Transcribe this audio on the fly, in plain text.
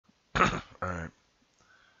Alright.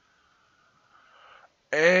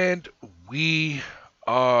 And we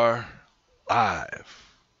are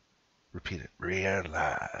live. Repeat it. We are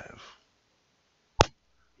live.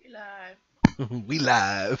 We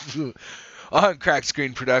live. On Crack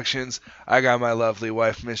Screen Productions, I got my lovely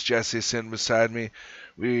wife, Miss Jessie, sitting beside me.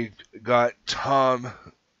 We got Tom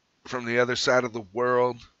from the other side of the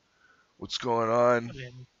world. What's going on?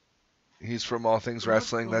 He's from All Things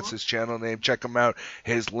Wrestling. That's his channel name. Check him out.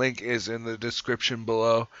 His link is in the description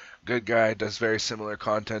below. Good guy. Does very similar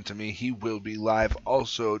content to me. He will be live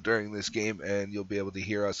also during this game, and you'll be able to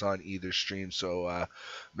hear us on either stream. So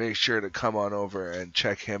make sure to come on over and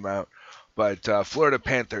check him out. But Florida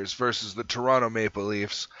Panthers versus the Toronto Maple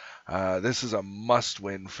Leafs. This is a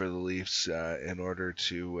must-win for the Leafs in order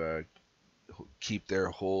to keep their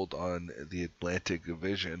hold on the Atlantic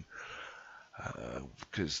Division.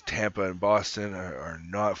 Because Tampa and Boston are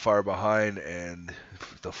not far behind, and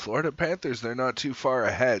the Florida Panthers, they're not too far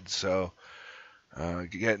ahead. So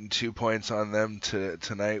getting 2 points on them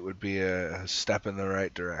tonight would be a step in the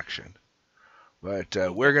right direction. But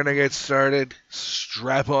we're going to get started.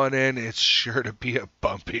 Strap on in. It's sure to be a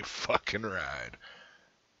bumpy fucking ride.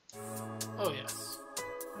 Oh, yes.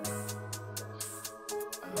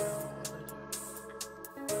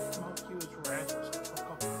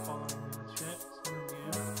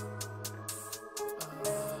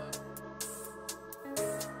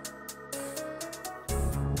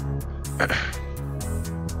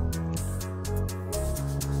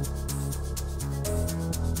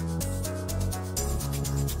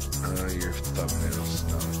 Your thumbnail's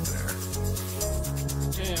not there.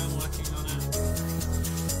 Yeah, I'm working on it.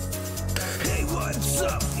 Hey, what's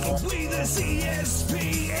up? We the CSP,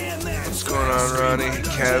 and that's what's going on, Ronnie?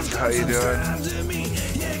 Kev, how you doing?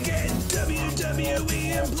 Yeah, get WWE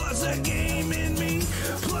and plus a game in me,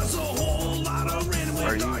 plus a whole lot of red.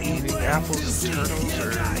 Are you eating apples and turtles,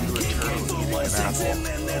 or are you a turtle eating an apple? And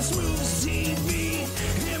then there's Moves TV,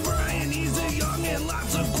 and Brian, he's a young and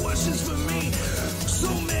lots of questions for me. So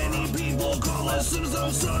many people call as soon as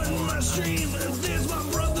I'm starting my stream. There's my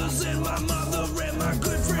brothers and my mother and my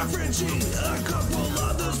good friend Frenchie. A couple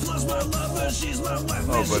others plus my lover, she's my wife.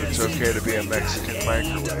 Oh, but it's okay to be a Mexican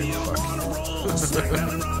microwave. Fuck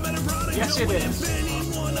Yes, it is.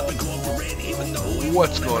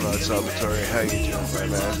 What's going on, Salvatore? How you doing, my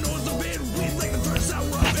man?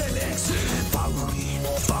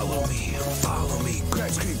 Follow me,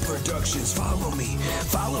 Crack Screen Productions, follow me,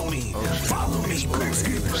 Crack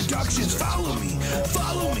Screen Productions, follow me,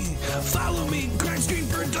 Crack Screen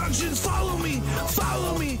Productions, follow me,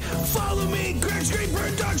 Crack Screen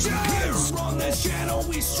Productions. Here on this channel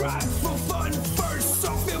we strive for fun first,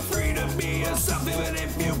 so feel free to be yourself, even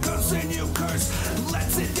if you cuss and you curse.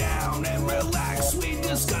 Let's sit down and relax, we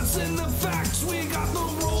discussing the facts, we got the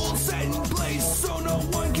rules set in place, so no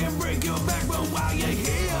one can break your back, but while you're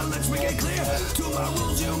here, let's make it clear, to my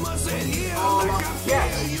rules you must adhere. Like I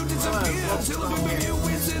fear, you disappear, till I bring you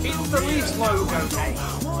into It's the Leafs logo, okay?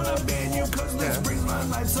 Wanna ban you cause this brings my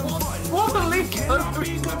life some fun. What the Leafs Can I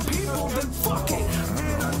be good people, then fuck it,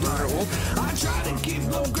 man, I'm done. I try to keep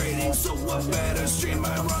upgrading, so what better stream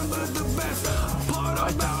I run, but the best part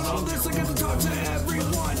about all this, I get to talk to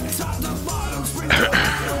everyone, top to bottom, spring to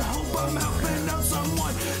bottom, hope I'm helping out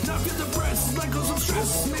someone, not get depressed, let go some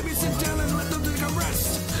stress, maybe sit down and let them take a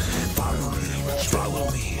rest. Follow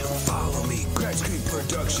me, Crack Screen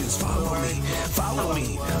Productions, follow me,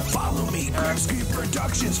 Crack Screen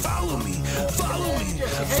Productions, follow me,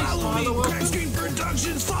 Crack Screen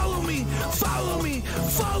Productions, follow me,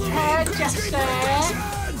 Crack Screen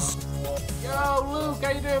Productions. Yo, Luke,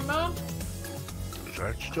 how you doing, man? Is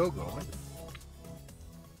that still going?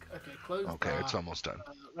 Okay, close Okay, that. it's almost done.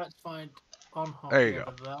 Let's find on hot. There you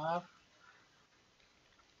go.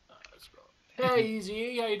 Hey,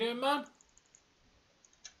 Easy, how you doing, man?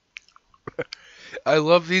 I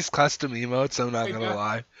love these custom emotes, I'm not gonna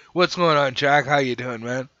lie. What's going on, Jack? How you doing,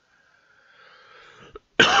 man?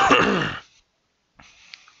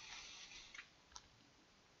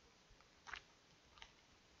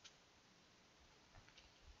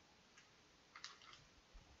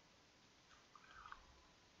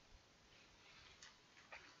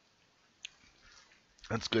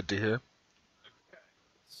 That's good to hear. Okay,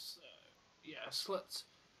 so, yes, let's...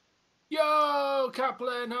 Yo,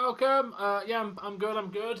 Kaplan, how come? Yeah, I'm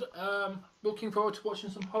good. Looking forward to watching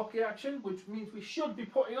some hockey action, which means we should be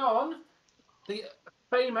putting on the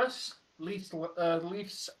famous Leafs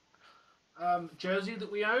jersey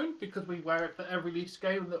that we own, because we wear it for every Leafs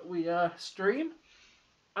game that we stream.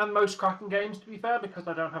 And most Kraken games, to be fair, because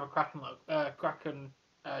I don't have a Kraken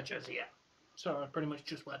jersey yet. So I pretty much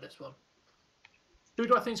just wear this one. Who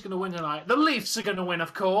do I think is going to win tonight? The Leafs are going to win,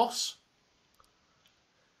 of course.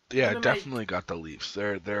 Yeah, definitely got the Leafs.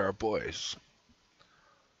 They're our boys.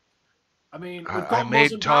 I mean, we've got I made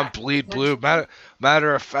Muzzin Tom back, bleed blue.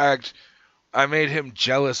 Matter of fact, I made him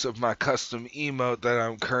jealous of my custom emote that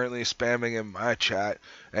I'm currently spamming in my chat,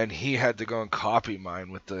 and he had to go and copy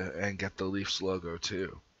mine and get the Leafs logo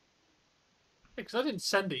too. Because I didn't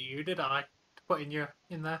send it you, did I? To put in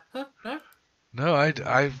there. Huh? No? No,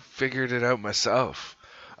 I figured it out myself.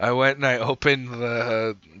 I went and I opened the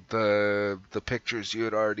pictures you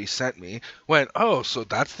had already sent me. Went, oh, so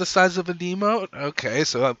that's the size of an emote? Okay,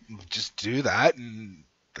 so I'll just do that, and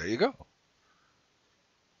there you go.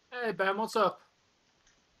 Hey, Ben, what's up?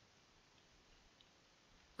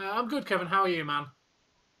 I'm good, Kevin. How are you, man?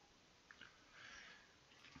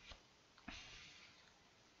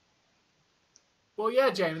 Well, yeah,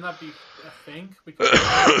 Jamie, that'd be a thing. We could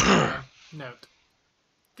note.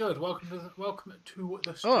 Good. Welcome to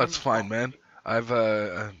the stream. Oh, it's fine, man. I've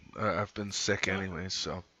been sick anyways,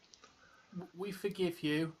 so. We forgive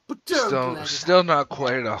you, but don't still not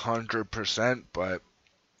quite 100%, but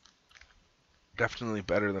definitely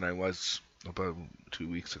better than I was about 2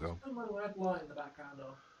 weeks ago. My red light in the background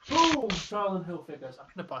of. Boom! Silent Hill figures. I'm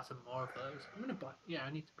gonna buy some more of those. I need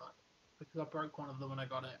to buy them because I broke one of them when I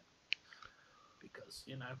got it. Because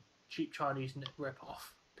cheap Chinese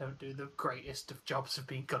rip-off don't do the greatest of jobs of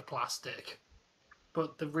being good plastic.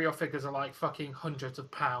 But the real figures are like fucking hundreds of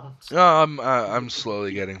pounds. No, I'm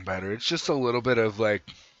slowly getting better. It's just a little bit of like,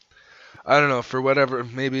 I don't know, for whatever.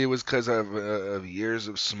 Maybe it was because of years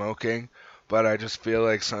of smoking, but I just feel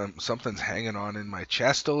like something's hanging on in my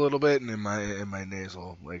chest a little bit and in my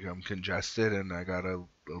nasal. Like I'm congested and I got a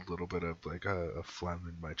little bit of like a phlegm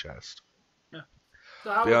in my chest. Yeah.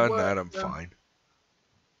 So beyond that, I'm fine.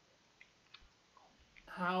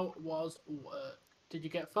 How was work? Did you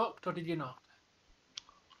get fucked or did you not?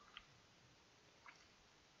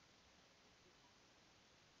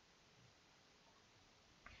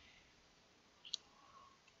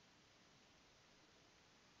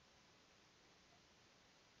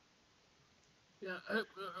 Yeah,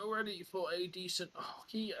 ready for a decent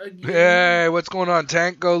hockey again. Hey, what's going on,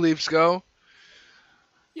 Tank? Go Leafs, go!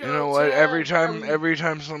 Yo, you know what? Every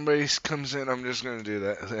time somebody comes in, I'm just gonna do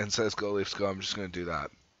that and says "Go Leafs, go." I'm just gonna do that.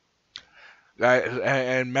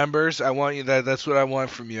 And members, I want you that's what I want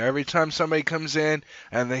from you. Every time somebody comes in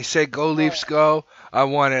and they say "Go Leafs, go," I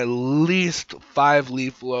want at least 5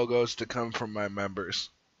 Leaf logos to come from my members.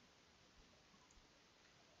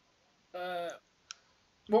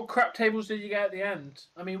 What crap tables did you get at the end?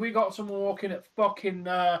 I mean, we got someone walking at fucking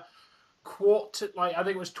quarter, like I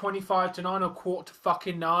think it was 25 to 9 or quarter to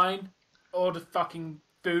fucking 9, ordered fucking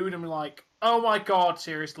food, and we're like, oh my god,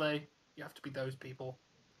 seriously, you have to be those people.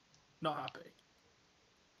 Not happy.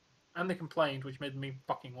 And they complained, which made me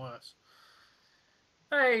fucking worse.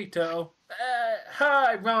 Hey, Turtle.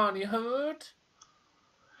 Hi, Ronnie Hood.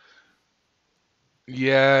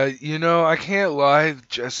 Yeah, I can't lie.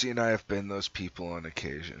 Jesse and I have been those people on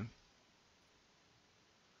occasion.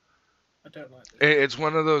 I don't like this. It's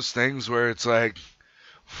one of those things where it's like,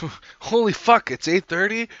 holy fuck, it's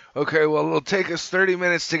 8:30? Okay, well, it'll take us 30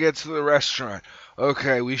 minutes to get to the restaurant.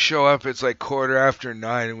 Okay, we show up, it's like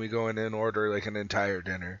 9:15, and we go in and order like an entire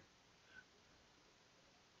dinner.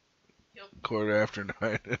 Yep.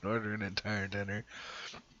 9:15 and order an entire dinner.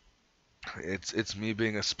 It's me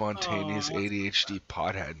being a spontaneous ADHD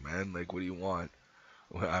pothead, man. Like, what do you want?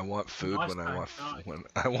 I want food when I want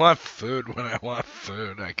food when I want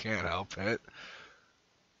food. I can't help it.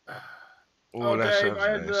 Oh, Dave,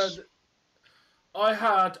 I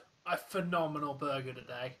had a phenomenal burger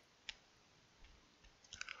today.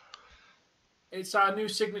 It's our new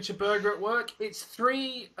signature burger at work. It's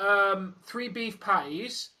three beef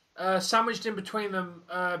patties. Sandwiched in between them,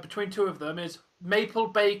 between two of them, is maple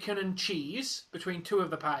bacon and cheese between two of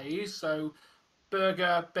the patties. So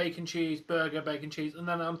burger, bacon, cheese, burger, bacon, cheese. And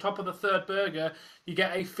then on top of the third burger, you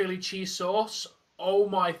get a Philly cheese sauce. Oh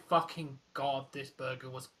my fucking god, this burger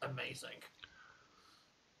was amazing.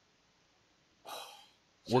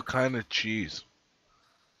 What kind of cheese?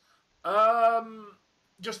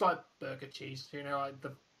 Just like burger cheese, like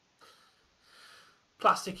the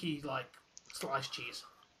plasticky, like, sliced cheese.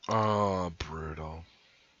 Oh, brutal.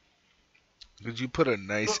 Did you put a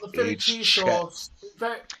nice aged cheddar?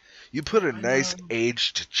 You put a nice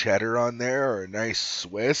aged cheddar on there, or a nice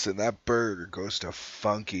Swiss, and that burger goes to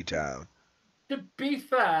funky town. To be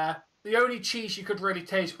fair, the only cheese you could really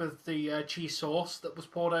taste was the cheese sauce that was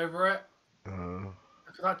poured over it.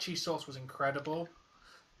 That cheese sauce was incredible.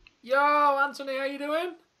 Yo, Anthony, how you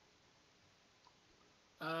doing?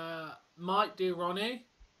 Might do, Ronnie.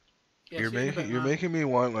 Yeah, see you in a bit, You're man. making me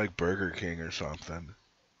want like Burger King or something.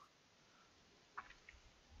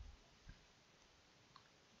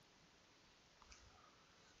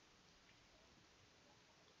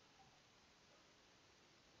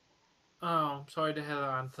 Oh, sorry to hear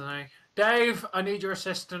that, Anthony. Dave, I need your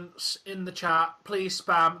assistance in the chat. Please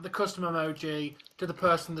spam the custom emoji to the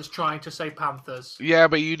person that's trying to say Panthers. Yeah,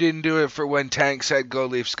 but you didn't do it for when Tank said "Go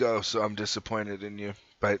Leafs, go," so I'm disappointed in you.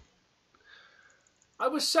 But I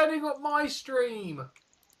was setting up my stream.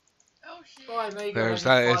 Oh shit. Right, there you go. there's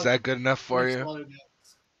that. Is that good enough for you?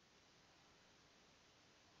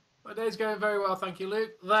 My day's going very well, thank you,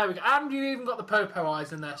 Luke. There we go. And you even got the Popo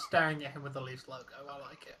eyes in there staring at him with the Leafs logo. I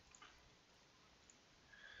like it.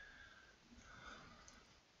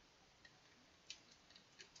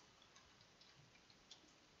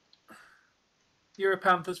 You're a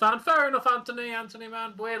Panthers fan. Fair enough, Anthony. Anthony,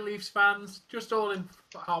 man. We're Leafs fans. Just all in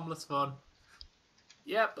harmless fun.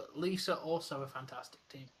 Yeah, but Leafs are also a fantastic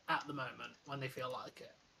team at the moment when they feel like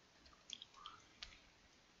it.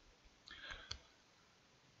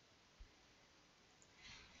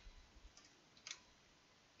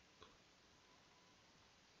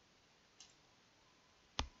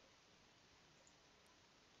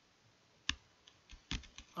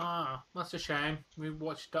 Ah, that's a shame. We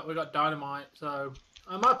got Dynamite, so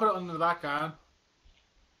I might put it on in the background.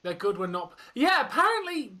 They're good when not. Yeah,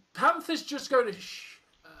 apparently Panthers just go to.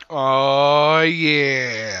 Oh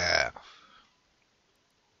yeah.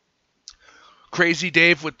 Crazy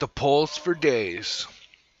Dave with the polls for days.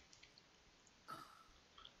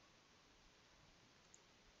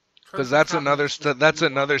 Because that's another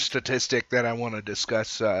statistic that I want to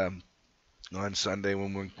discuss on Sunday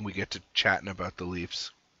when we get to chatting about the Leafs.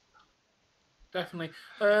 Definitely.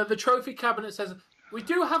 The trophy cabinet says we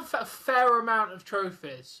do have a fair amount of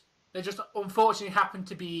trophies. They just unfortunately happen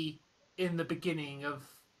to be in the beginning of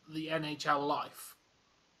the NHL life.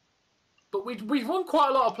 But we've won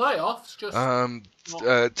quite a lot of playoffs. Just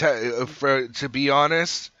to be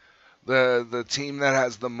honest, the team that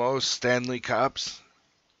has the most Stanley Cups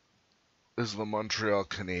is the Montreal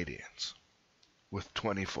Canadiens with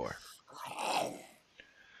 24.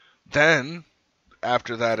 Then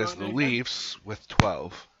after that is the Leafs with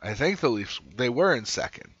 12. I think the Leafs, they were in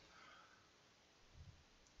second.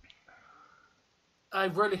 I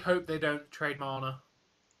really hope they don't trade Marner.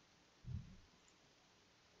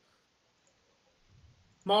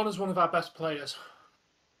 Marner's one of our best players.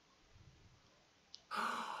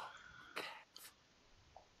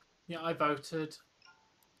 Yeah, I voted.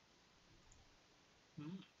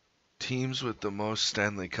 Teams with the most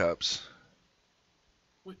Stanley Cups.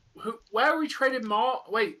 Where are we trading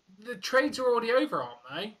Wait, the trades are already over, aren't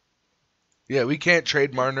they? Yeah, we can't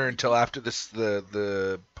trade Marner until after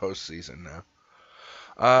the postseason now.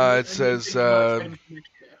 It says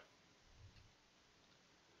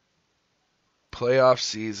playoff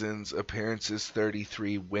seasons, appearances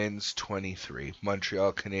 33, wins 23.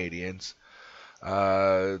 Montreal Canadiens.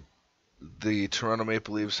 The Toronto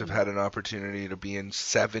Maple Leafs have had an opportunity to be in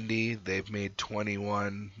 70. They've made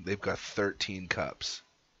 21. They've got 13 cups.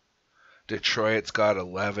 Detroit's got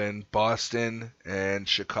 11. Boston and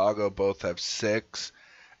Chicago both have 6.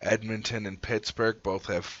 Edmonton and Pittsburgh both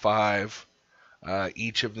have 5.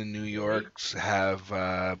 Each of the New Yorks have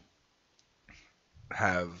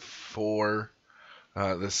 4.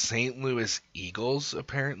 The St. Louis Eagles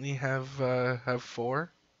apparently have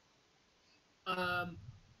 4.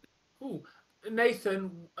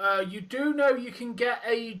 Nathan, you do know you can get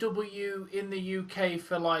AEW in the UK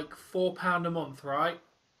for like £4 a month, right?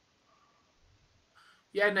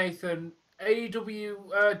 Yeah, Nathan.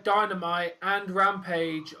 AEW Dynamite and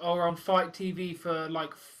Rampage are on Fight TV for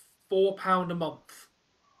like £4 a month.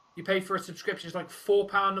 You pay for a subscription; it's like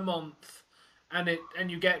 £4 a month, and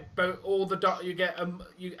you get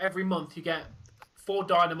every month you get 4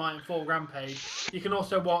 Dynamite and 4 Rampage. You can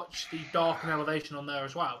also watch the Dark and Elevation on there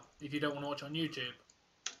as well if you don't want to watch on YouTube.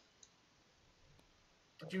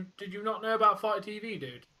 Did you not know about Fight TV,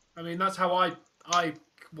 dude? I mean, that's how I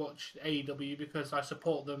watch AEW because I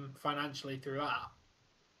support them financially through that.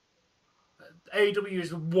 AEW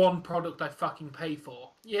is one product I fucking pay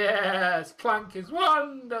for. Yes, Plank is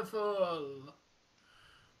wonderful.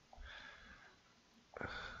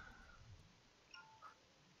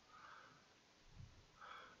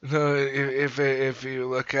 No, if you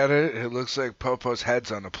look at it, it looks like Popo's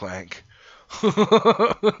head's on a plank.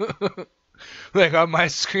 Like on my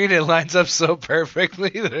screen, it lines up so perfectly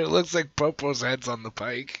that it looks like Popo's head's on the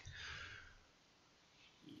pike.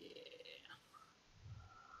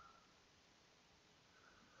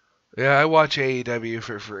 Yeah, I watch AEW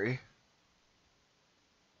for free.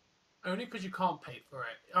 Only because you can't pay for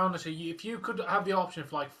it. Honestly, if you could have the option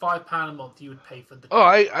for like £5 a month, you would pay for the. Oh,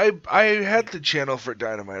 I had the channel for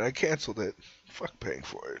Dynamite. I canceled it. Fuck paying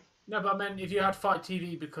for it. No, but I meant if you had Fight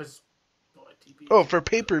TV because. Fight TV Oh, for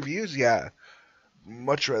pay-per-views, yeah.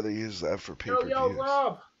 Much rather use that for pay-per-views. Yo,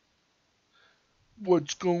 Rob.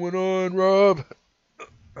 What's going on, Rob?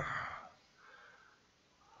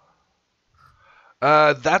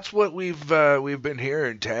 That's what we've been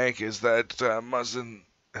hearing, Tank, is that Muzzin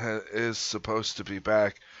is supposed to be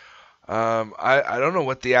back. I don't know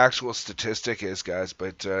what the actual statistic is, guys,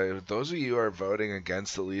 but those of you who are voting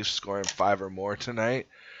against the Leafs scoring 5 or more tonight,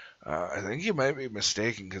 I think you might be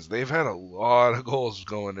mistaken because they've had a lot of goals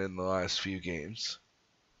going in the last few games.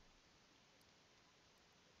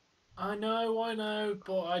 I know,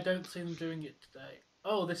 but I don't see them doing it today.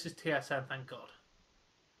 Oh, this is TSN, thank God.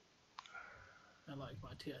 I like my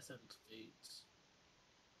TSN feeds.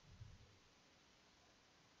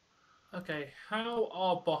 Okay, how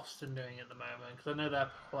are Boston doing at the moment? Because I know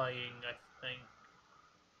they're playing, I think.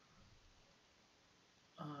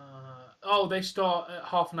 Oh, they start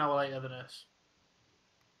half an hour later than us.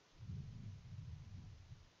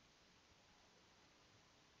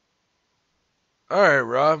 All right,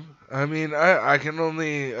 Rob. I mean, I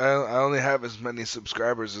only have as many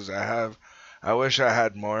subscribers as I have. I wish I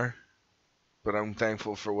had more, but I'm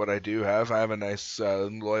thankful for what I do have. I have a nice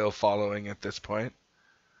loyal following at this point.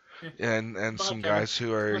 And some guys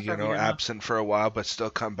who are absent for a while but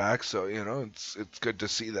still come back. So it's good to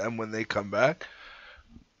see them when they come back.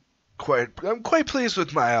 I'm quite pleased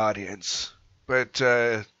with my audience, but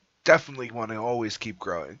definitely want to always keep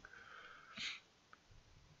growing.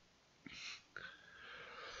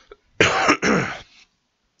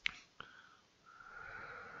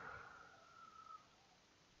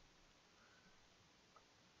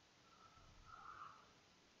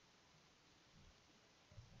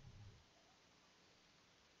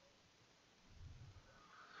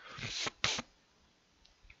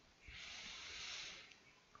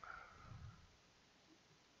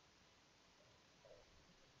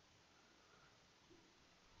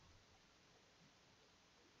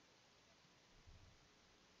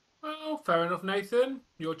 Well, fair enough, Nathan.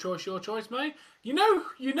 Your choice, mate. You know,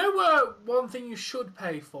 one thing you should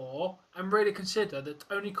pay for and really consider that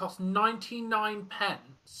only costs 99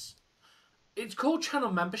 pence. It's called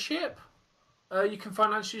channel membership. You can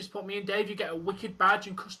financially support me and Dave. You get a wicked badge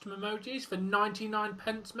and custom emojis for 99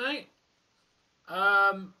 pence, mate.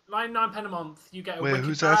 99 pen a month. You get a wicked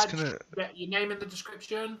who's badge. asking it? You get your name in the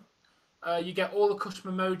description. You get all the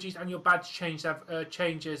custom emojis and your badge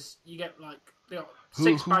changes. You get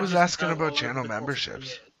Who was asking about channel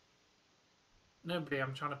memberships? Nobody.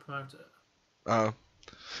 I'm trying to promote it. Oh.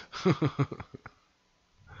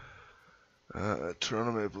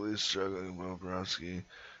 Toronto Maple Leafs struggling. Bobrovsky.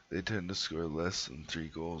 They tend to score less than 3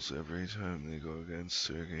 goals every time they go against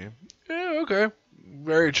their game. Yeah, okay.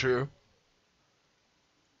 Very true.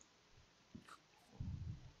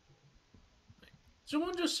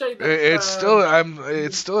 Someone just say that it's still a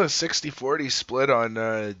 60-40 split on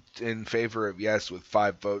in favor of yes with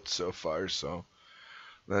 5 votes so far. So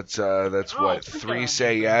that's what 3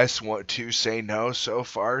 say yes, 2 say no so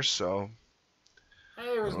far. So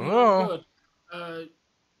hey, isn't good?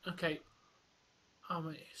 Okay. Oh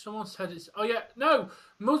mate, someone said it's. Oh yeah, no.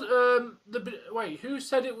 Wait, who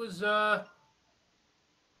said it was?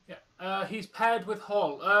 He's paired with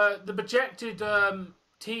Hall. The projected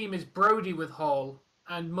team is Brody with Hall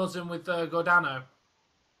and Muzzin with Gordano.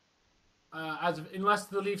 Unless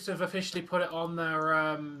the Leafs have officially put it on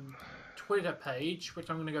their Twitter page, which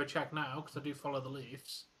I'm going to go check now because I do follow the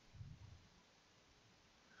Leafs.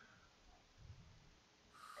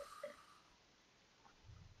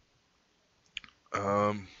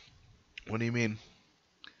 What do you mean?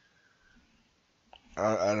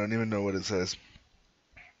 I don't even know what it says.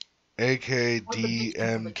 AKDMKS.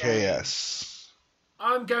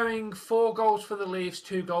 I'm going 4 goals for the Leafs,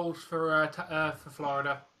 2 goals for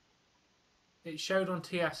Florida. It showed on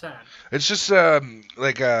TSN. It's just I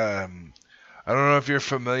don't know if you're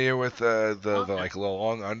familiar with the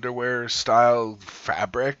long underwear style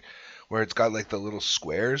fabric where it's got like the little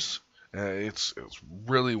squares. It's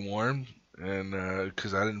really warm, and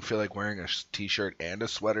because I didn't feel like wearing a t-shirt and a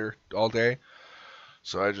sweater all day,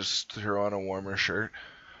 so I just threw on a warmer shirt.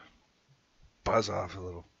 Buzz off, a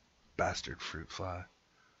little bastard fruit fly.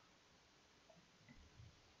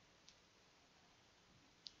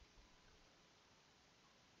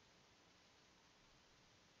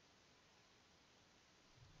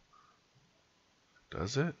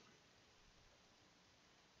 Does it?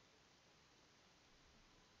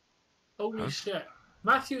 Holy shit.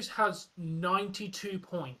 Matthews has 92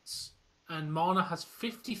 points, and Marner has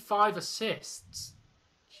 55 assists.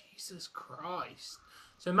 Jesus Christ.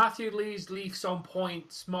 So Matthews leads on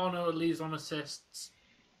points, Marner leads on assists.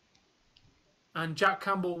 And Jack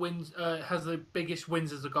Campbell has the biggest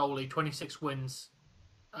wins as a goalie, 26 wins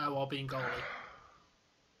while being goalie.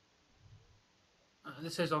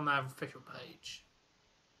 This is on their official page.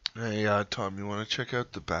 Hey, Tom, you want to check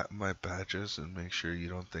out my badges and make sure you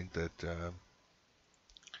don't think that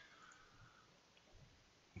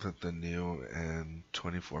that the new and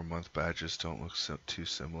 24-month badges don't look too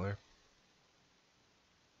similar?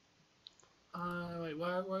 Wait,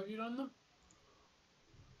 where have you done them?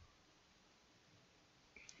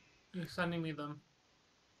 You're sending me them.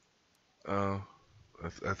 Oh,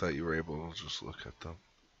 I thought you were able to just look at them.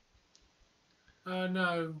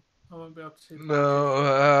 No, I won't be able to see them. No,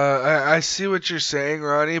 I see what you're saying,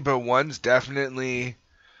 Ronnie, but one's definitely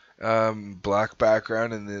black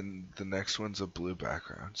background, and then the next one's a blue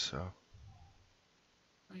background. So.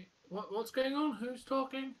 Wait, what's going on? Who's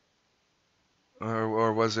talking?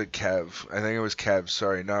 Or was it Kev? I think it was Kev.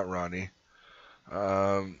 Sorry, not Ronnie.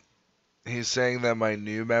 He's saying that my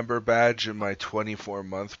new member badge and my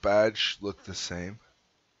 24-month badge look the same.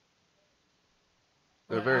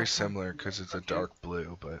 They're very similar because it's a dark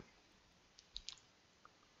blue, but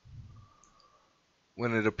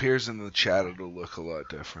when it appears in the chat, it'll look a lot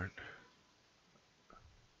different.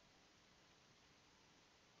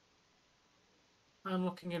 I'm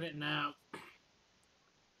looking at it now.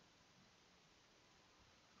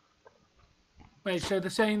 Wait, so they're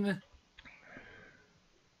saying that...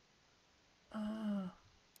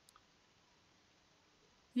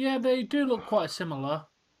 yeah, they do look quite similar,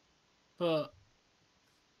 but...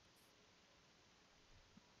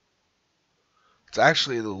 It's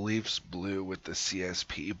actually the Leafs blue with the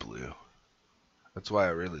CSP blue. That's why I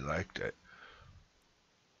really liked it.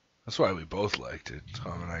 That's why we both liked it.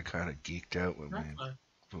 Tom and I kind of geeked out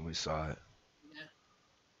when we saw it. Yeah.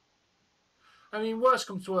 I mean, worst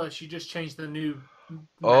comes to worst, you just change the new...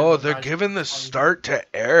 Oh, they're giving the start to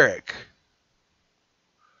Eric.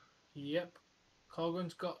 Yep.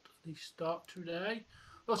 Colgan's got the start today.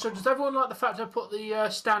 Also, does everyone like the fact I put the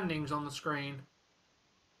standings on the screen?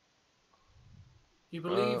 You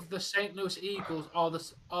believe the St. Louis Eagles are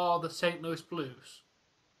the St. Louis Blues?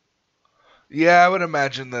 Yeah, I would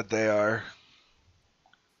imagine that they are.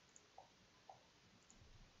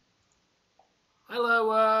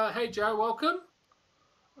 Hello, hey Joe, welcome.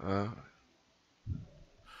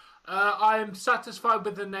 I'm satisfied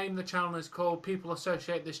with the name the channel is called. People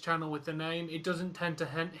associate this channel with the name. It doesn't tend to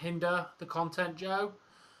hinder the content, Joe.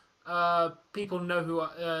 People know who...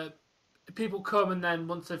 people come, and then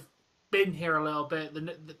once they've been here a little bit,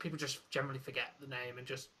 the people just generally forget the name and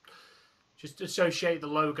just associate the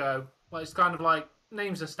logo. Well, it's kind of like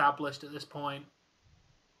names established at this point.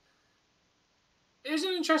 It is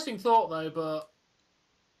an interesting thought, though, but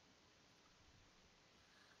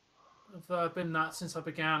I've been that since I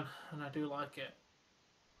began, and I do like it.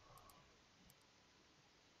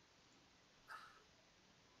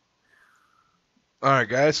 All right,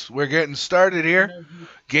 guys, we're getting started here.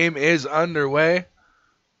 Game is underway.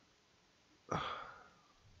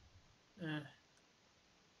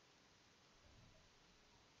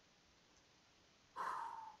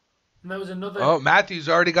 And there was another... Oh, Matthews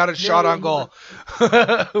already got a shot on goal.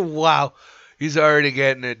 Wow, he's already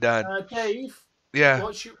getting it done. Dave, yeah.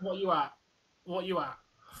 What you at? What you at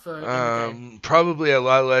for in the game? Probably a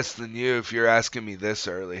lot less than you if you're asking me this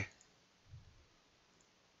early.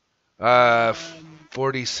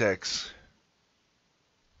 46.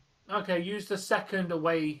 Okay, use the second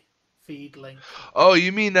away feed link. Oh,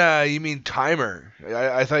 you mean timer?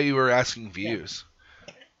 I thought you were asking views. Yeah.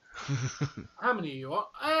 How many are you on?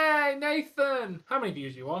 Hey, Nathan! How many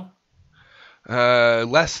views are you on?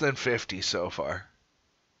 Less than 50 so far.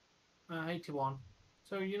 81.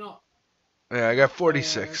 So you're not... Yeah, I got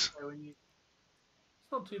 46. It's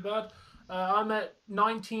not too bad. I'm at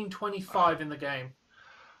 1925 in the game.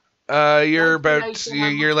 You're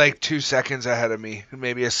like 2 seconds ahead of me.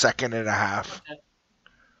 Maybe a second and a half. Okay.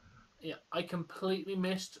 Yeah, I completely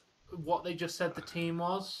missed what they just said the team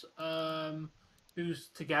was. Who's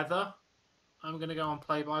together? I'm going to go on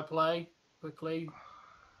play-by-play quickly,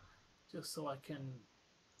 just so I can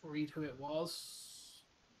read who it was.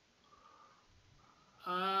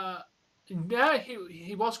 Yeah,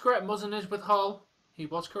 he was correct. Muzzin is with Hull. He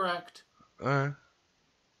was correct. I'm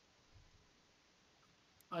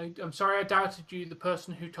sorry I doubted you, the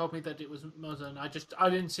person who told me that it was Muzzin. I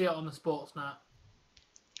didn't see it on the Sportsnet.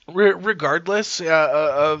 Regardless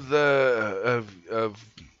of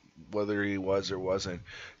whether he was or wasn't.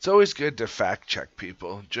 It's always good to fact check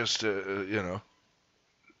people, just to,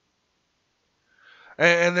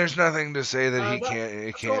 And there's nothing to say that it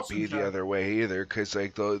can't awesome, be the Joe. other way either, because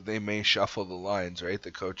like they may shuffle the lines, right?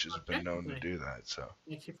 The coaches have been known to Definitely. do that. So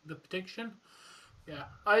Thank you for the prediction. Yeah,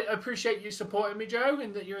 I appreciate you supporting me, Joe,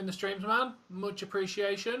 in that you're in the streams, man. Much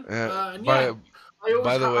appreciation. And yeah,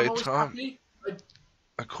 by the way, I'm always Tom, happy.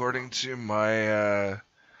 according to my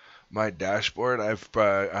my dashboard,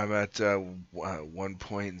 I'm at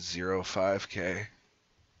 1.05K.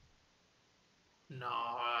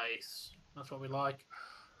 Nice. That's what we like.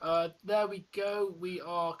 There we go. We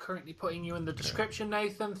are currently putting you in the description,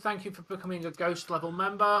 Nathan. Thank you for becoming a ghost level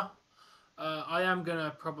member. I am going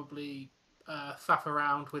to probably faff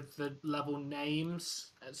around with the level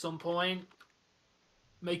names at some point.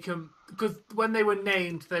 Make them, because when they were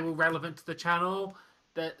named, they were relevant to the channel.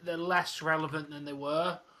 They're less relevant than they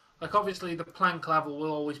were. Like, obviously, the plank level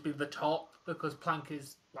will always be the top, because plank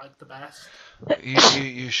is, like, the best.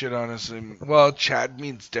 You should honestly... Well, Chad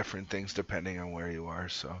means different things depending on where you are,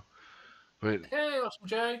 so... But Hey, Awesome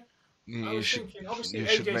Jay. you should thinking, obviously, you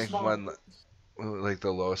should AJ make Small. one, like,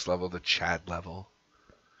 the lowest level, the Chad level.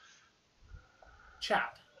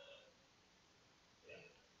 Chad.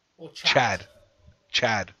 Or Chad.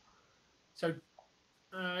 Chad. So,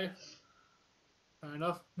 fair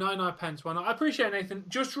enough. 99 pence. Why not? I appreciate it, Nathan.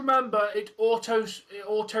 Just remember, it auto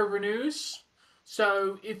renews.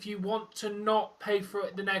 So if you want to not pay for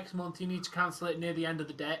it the next month, you need to cancel it near the end of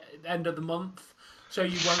the month, so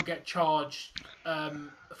you won't get charged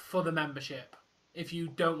for the membership if you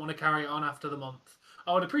don't want to carry it on after the month.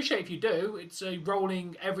 I would appreciate if you do. It's a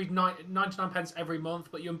rolling every 99 pence every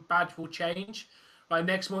month, but your badge will change. Like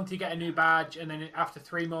next month you get a new badge, and then after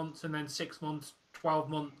 3 months, and then 6 months, 12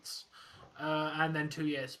 months, and then 2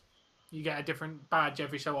 years. You get a different badge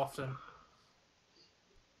every so often.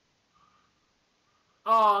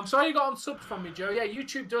 Oh, I'm sorry you got unsubbed from me, Joe. Yeah,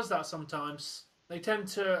 YouTube does that sometimes. They tend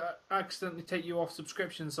to accidentally take you off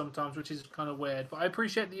subscription sometimes, which is kind of weird. But I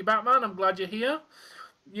appreciate that you're back, man. I'm glad you're here.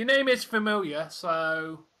 Your name is familiar,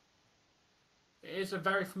 so it is a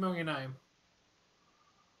very familiar name.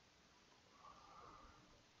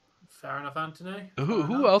 Fair enough, Anthony.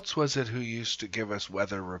 Who else was it who used to give us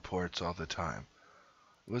weather reports all the time?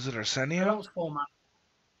 Was it Arsenio? That was Foreman.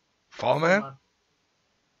 Fallman?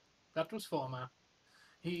 That was Foreman.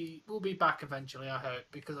 He will be back eventually, I hope,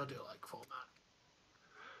 because I do like Foreman.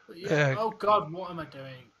 But yeah. Oh God, what am I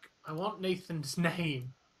doing? I want Nathan's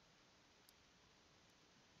name.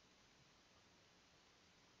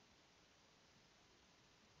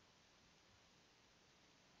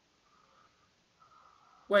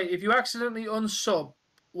 Wait, if you accidentally unsub,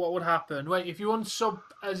 what would happen? Wait, if you unsub,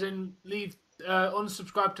 as in leave,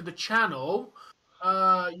 unsubscribe to the channel,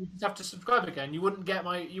 you just have to subscribe again. You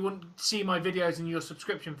wouldn't see my videos in your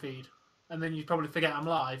subscription feed, and then you'd probably forget I'm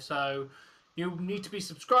live. So you need to be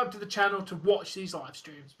subscribed to the channel to watch these live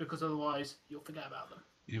streams, because otherwise you'll forget about them.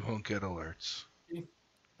 You won't get alerts.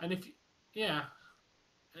 And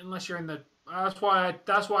unless you're in the, that's why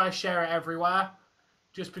I share it everywhere,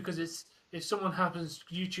 just because if someone happens,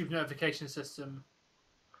 YouTube notification system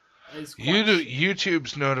is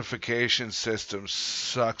YouTube's notification system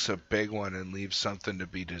sucks a big one and leaves something to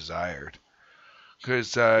be desired.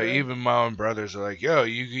 Because even my own brothers are like, yo,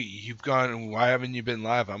 you've gone, why haven't you been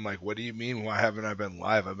live? I'm like, what do you mean, why haven't I been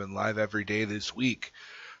live? I've been live every day this week.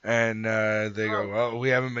 And they go, well, we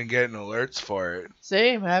haven't been getting alerts for it.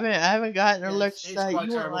 Same, I haven't gotten alerts that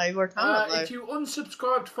you were live or Tom live. If you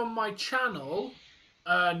unsubscribed from my channel,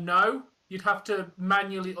 no, you'd have to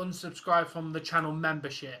manually unsubscribe from the channel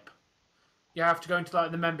membership. You have to go into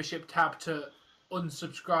like the membership tab to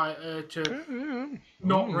unsubscribe to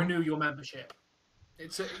not renew your membership.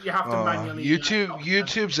 You have to manually.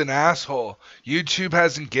 YouTube's an asshole. YouTube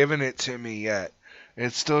hasn't given it to me yet.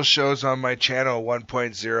 It still shows on my channel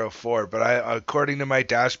 1.04, but according to my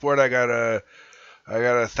dashboard, I got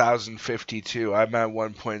 1,052. I'm at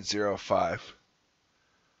 1.05.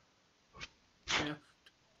 Yeah.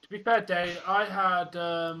 To be fair, Dave, I had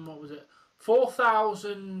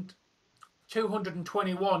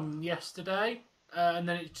 4,221 yesterday, and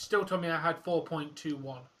then it still told me I had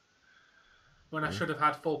 4.21 when I should have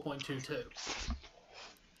had 4.22.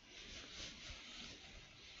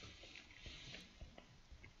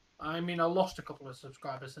 I mean, I lost a couple of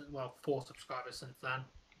subscribers, 4 subscribers since then.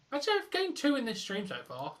 Actually, I've gained 2 in this stream so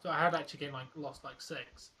far. So I had actually lost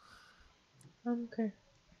 6. I'm okay.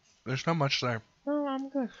 There's not much there. No, I'm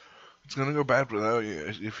good. It's gonna go bad without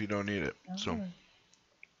you if you don't need it. So. Good.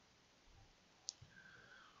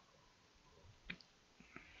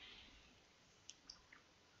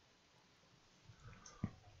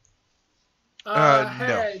 No.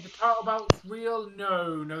 Hey, the title belt's real?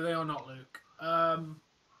 No, they are not, Luke.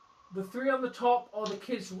 The three on the top are the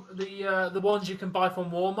kids, the ones you can buy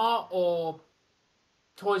from Walmart or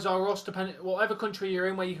Toys R Us, depending whatever country you're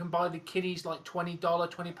in, where you can buy the kiddies like $20,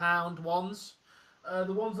 £20 ones.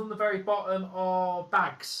 The ones on the very bottom are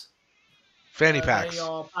bags. Fanny packs. They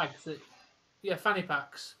are bags. Yeah, fanny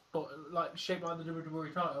packs, but like shaped like the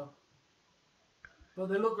WWE title. But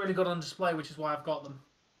they look really good on display, which is why I've got them.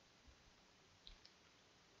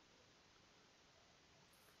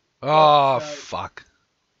 Oh, fuck.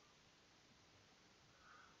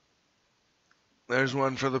 There's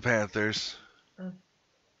one for the Panthers.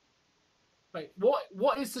 Wait,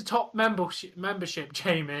 what is the top membership,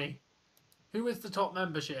 Jamie? Who is the top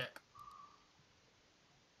membership?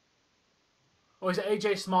 Or is it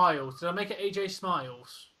AJ Smiles? Did I make it AJ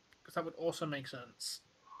Smiles? Because that would also make sense.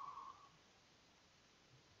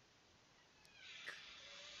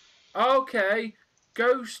 Okay.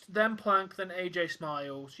 Ghost, then Plank, then AJ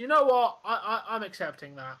Smiles. You know what? I'm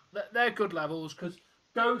accepting that. They're good levels because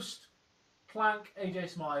Ghost, Plank, AJ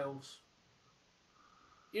Smiles.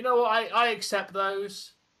 You know what? I accept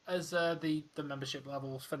those as the membership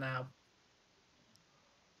levels for now.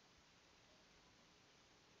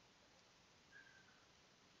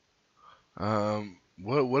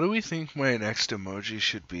 What do we think my next emoji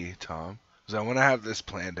should be, Tom? Because I want to have this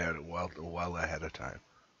planned out well ahead of time.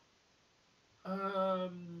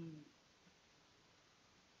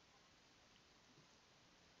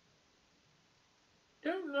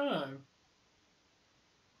 Don't know.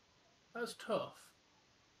 That's tough.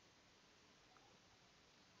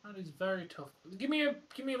 That is very tough. Give me a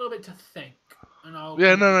little bit to think, and I'll.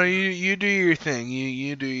 Yeah, no. You do your thing.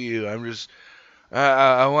 You do you. I'm just.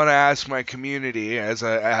 I want to ask my community as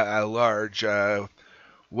a large.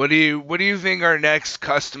 What do you think our next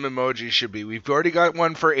custom emoji should be? We've already got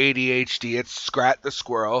one for ADHD. It's Scrat the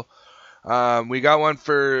Squirrel. We got one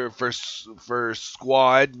for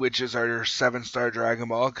Squad, which is our 7-star Dragon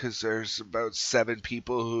Ball, because there's about 7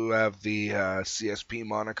 people who have the CSP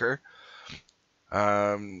moniker.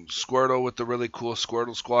 Squirtle with the really cool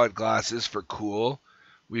Squirtle Squad glasses for cool.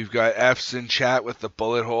 We've got F's in chat with the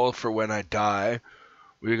bullet hole for when I die.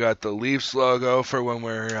 We got the Leafs logo for when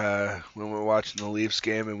we're watching the Leafs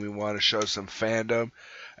game and we want to show some fandom.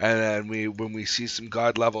 And then when we see some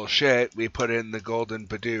god level shit, we put in the golden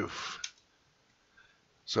Bidoof.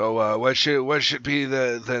 So what should be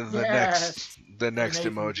the next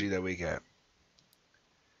emoji that we get?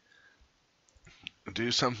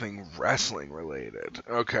 Do something wrestling related.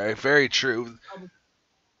 Okay, very true.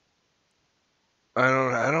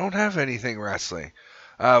 I don't have anything wrestling.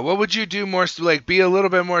 What would you do more? Like, be a little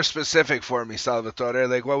bit more specific for me, Salvatore.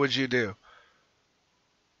 Like, what would you do?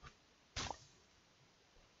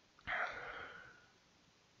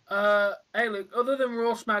 Hey, look. Other than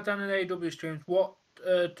Raw, SmackDown, and AEW streams, what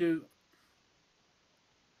do?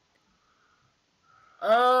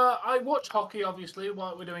 I watch hockey, obviously,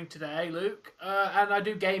 what we're doing today, Luke, and I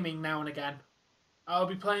do gaming now and again. I'll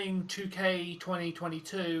be playing 2K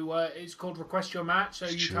 2022. It's called Request Your Match, so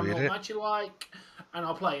you tell me what match you like, and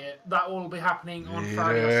I'll play it. That will be happening on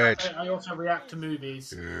Friday or Saturday. I also react to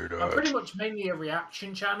movies. I'm pretty much mainly a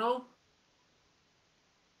reaction channel.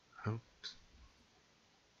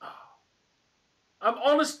 I'm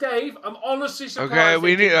honest, Dave. I'm honestly surprised. Okay,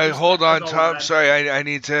 we need. Hold on, Tom. Sorry, I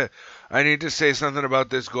need to say something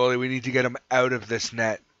about this goalie. We need to get him out of this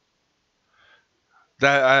net.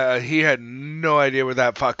 That he had no idea where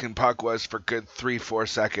that fucking puck was for good 3-4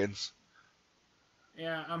 seconds.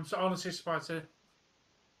 Yeah, I'm honestly surprised too.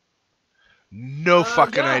 No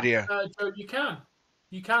fucking idea. So you can,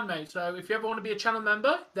 mate. So if you ever want to be a channel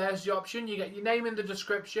member, there's the option. You get your name in the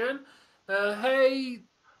description. Hey.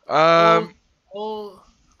 All,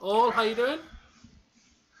 how you doing?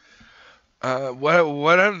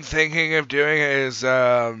 What I'm thinking of doing is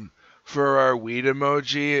for our weed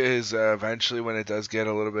emoji is eventually when it does get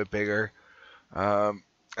a little bit bigger.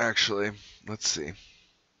 Actually, let's see.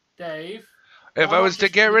 Dave. If I was to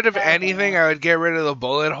get rid of anything, I would get rid of the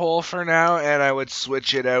bullet hole for now, and I would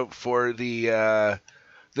switch it out for the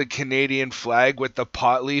Canadian flag with the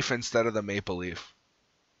pot leaf instead of the maple leaf.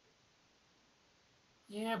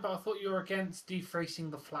 Yeah, but I thought you were against defacing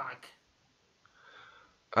the flag.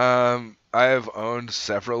 I have owned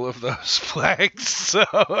several of those flags, so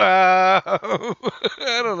I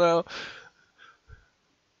don't know.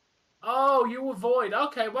 Oh, you were Void.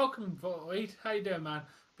 Okay, welcome, Void. How you doing, man?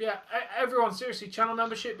 Yeah, everyone, seriously, channel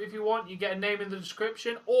membership if you want. You get a name in the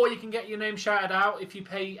description, or you can get your name shouted out if you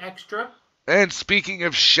pay extra. And speaking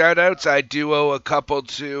of shout-outs, I do owe a couple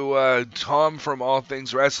to Tom from All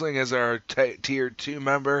Things Wrestling as our Tier 2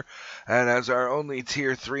 member, and as our only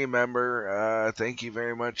Tier 3 member, thank you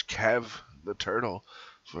very much, Kev the Turtle,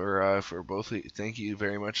 for both of you. Thank you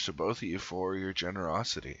very much to both of you for your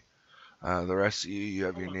generosity. The rest of you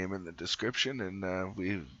have your name in the description, and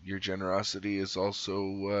your generosity is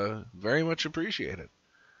also very much appreciated.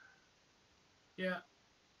 Yeah.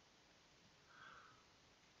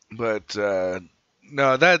 But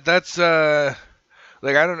no, that's like,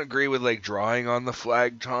 I don't agree with like drawing on the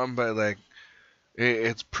flag, Tom, but like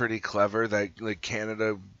it's pretty clever that like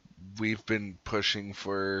Canada, we've been pushing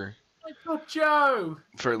for Joe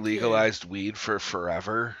for legalized weed for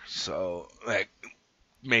forever. So like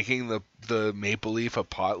making the maple leaf a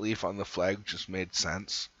pot leaf on the flag just made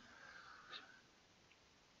sense.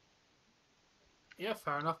 Yeah,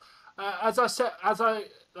 fair enough.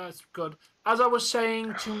 That's good. As I was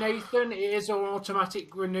saying to Nathan, it is an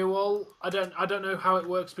automatic renewal. I don't know how it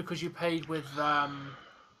works because you paid with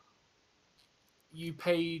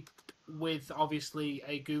obviously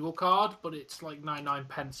a Google card, but it's like 99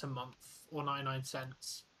 pence a month or 99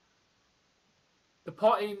 cents. The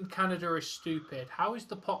pot in Canada is stupid. How is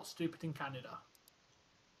the pot stupid in Canada?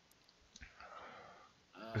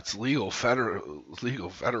 It's legal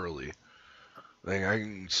federally. Like, I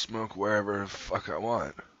can smoke wherever the fuck I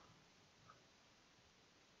want.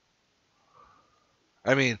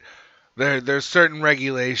 I mean, there's certain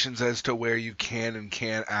regulations as to where you can and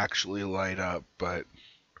can't actually light up, but...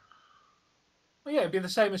 Well, yeah, it'd be the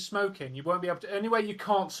same as smoking. You won't be able to... Anyway you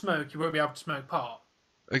can't smoke, you won't be able to smoke pot.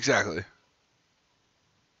 Exactly.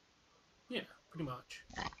 Yeah, pretty much.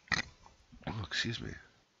 Oh, excuse me.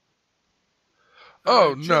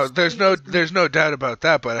 Oh, no, there's no doubt about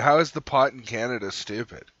that, but how is the pot in Canada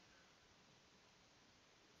stupid?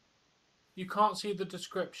 You can't see the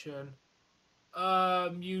description.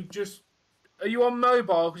 Are you on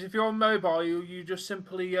mobile? Because if you're on mobile, you just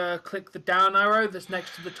simply click the down arrow that's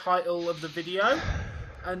next to the title of the video,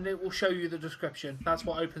 and it will show you the description. That's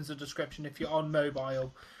what opens the description if you're on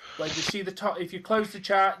mobile. Where you see the if you close the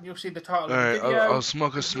chat, you'll see the title of the video. I'll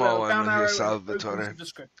smoke a small one with your Salvatore.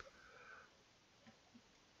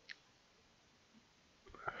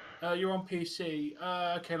 You're on PC.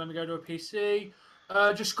 Okay, let me go to a PC.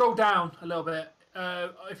 Just scroll down a little bit.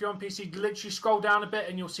 If you're on PC, literally scroll down a bit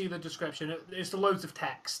and you'll see the description. It's the loads of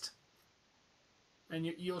text. And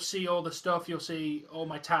you'll see all the stuff. You'll see all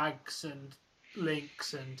my tags and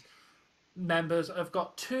links and members. I've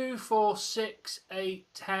got 2, 4, 6,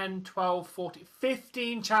 8, 10, 12, 14,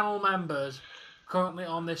 15 channel members currently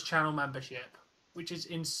on this channel membership, which is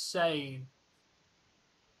insane.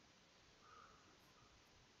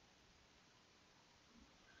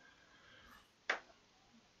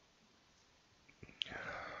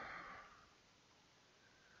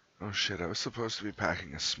 Oh shit, I was supposed to be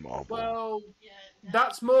packing a small bowl. Well,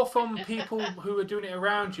 that's more from people who are doing it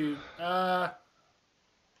around you. That's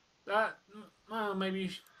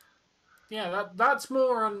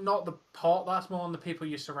more on not the pot, that's more on the people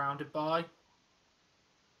you're surrounded by.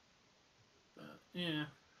 But, yeah,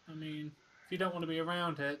 I mean, if you don't want to be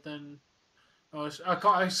around it, then... I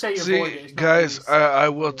say avoid it. Guys, I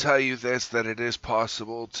will tell you this, that it is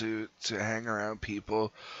possible to hang around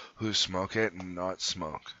people who smoke it and not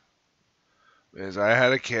smoke. Because I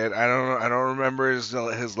had a kid, I don't remember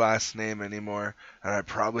his last name anymore, and I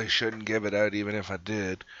probably shouldn't give it out even if I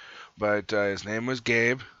did, but his name was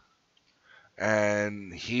Gabe,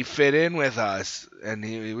 and he fit in with us, and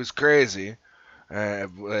he was crazy,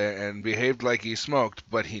 and behaved like he smoked,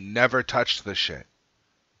 but he never touched the shit.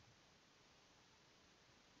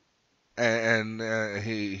 And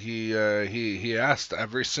he asked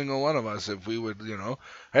every single one of us if we would,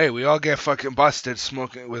 hey, we all get fucking busted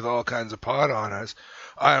smoking with all kinds of pot on us.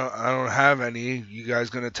 I don't have any. You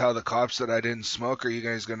guys gonna tell the cops that I didn't smoke, or you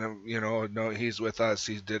guys gonna, no, he's with us.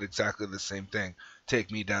 He did exactly the same thing.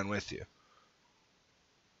 Take me down with you.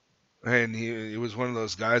 And he was one of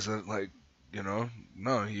those guys that, like, no,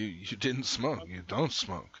 you didn't smoke. You don't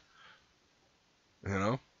smoke.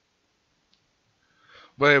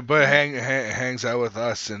 But hangs out with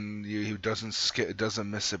us, and he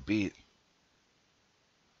doesn't miss a beat.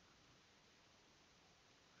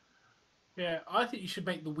 Yeah, I think you should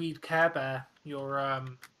make the weed Care Bear your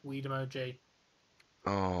weed emoji.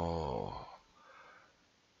 Oh,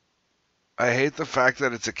 I hate the fact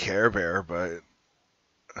that it's a Care Bear, but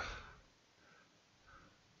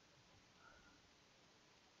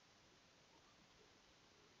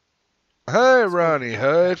hi, Ronnie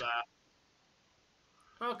Hood.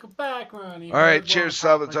 Welcome back, Ronnie. All right, cheers,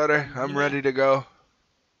 Salvatore. I'm ready to go.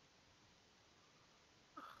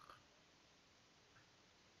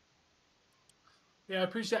 Yeah, I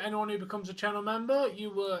appreciate anyone who becomes a channel member.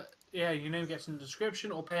 Your name gets in the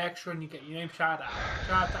description, or pay extra and you get your name shouted out.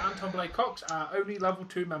 Shout out to Anton Blake Cox, our only level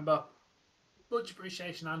 2 member. Much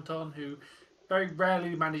appreciation, Anton, who very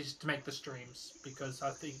rarely manages to make the streams because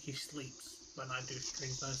I think he sleeps when I do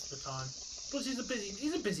streams most of the time. Plus,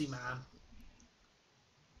 he's a busy man.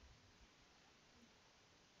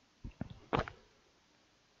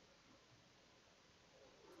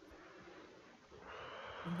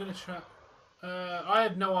 I'm gonna try. I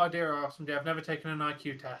have no idea, Austin. I've never taken an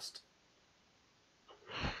IQ test.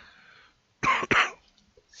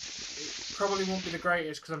 It probably won't be the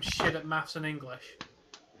greatest because I'm shit at maths and English.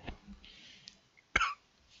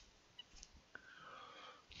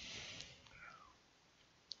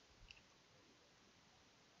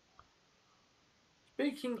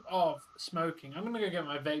 Speaking of smoking, I'm gonna go get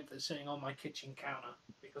my vape that's sitting on my kitchen counter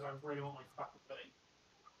because I really want my fucking vape.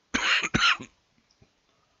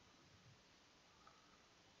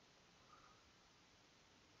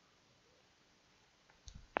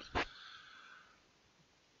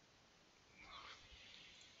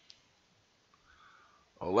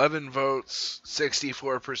 11 votes,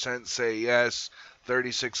 64% say yes,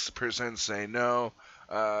 36% say no,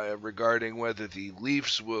 regarding whether the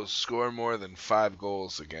Leafs will score more than 5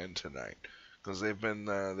 goals again tonight, because they've been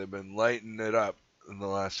lighting it up in the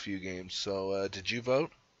last few games. So, did you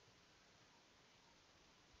vote?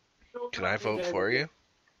 Can I vote for you?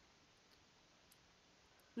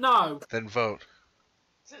 No. Then vote.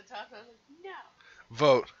 No.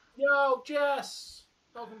 Vote. Yo, Jess,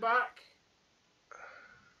 welcome back.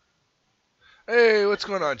 Hey, what's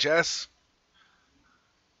going on, Jess?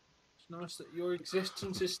 It's nice that your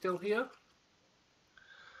existence is still here.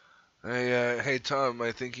 Hey, Tom.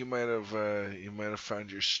 I think you might have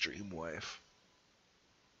found your stream wife.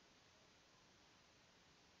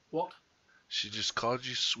 What? She just called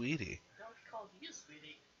you sweetie. No, she called you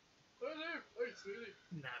sweetie. Hey, sweetie.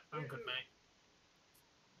 Nah, I'm good,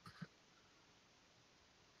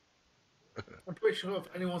 mate. I'm pretty sure if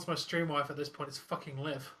anyone's my stream wife at this point, it's fucking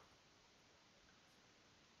Liv.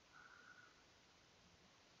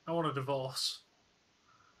 I want a divorce.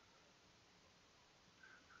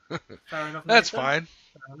 Fair enough. That's Nathan. fine.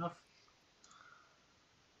 Fair enough.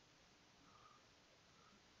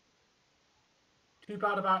 Too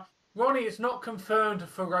bad about Ronnie. It's not confirmed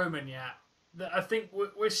for Roman yet. I think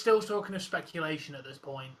we're still talking of speculation at this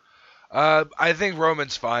point. I think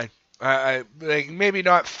Roman's fine. I like maybe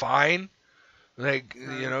not fine. Like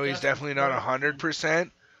he's definitely not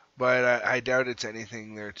 100%. But I doubt it's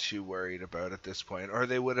anything they're too worried about at this point. Or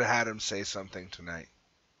they would have had him say something tonight.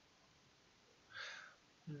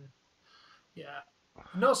 Yeah.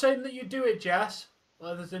 I'm not saying that you do it, Jess.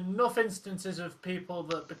 Well, there's enough instances of people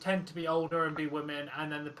that pretend to be older and be women,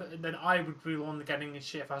 and then I would be the one getting the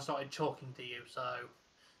shit if I started talking to you. So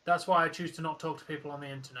that's why I choose to not talk to people on the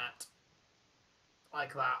internet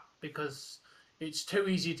like that, because it's too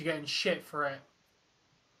easy to get in shit for it.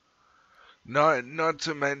 Not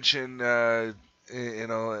to mention,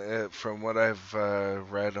 from what I've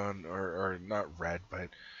read on, or not read, but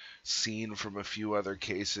seen from a few other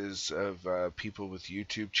cases of people with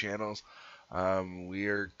YouTube channels, we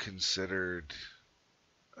are considered,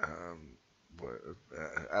 I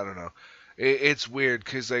don't know. It's weird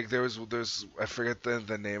because like there's I forget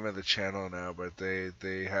the name of the channel now, but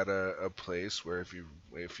they had a place where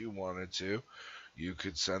if you wanted to, you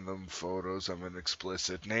could send them photos of an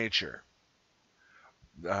explicit nature.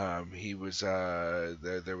 He was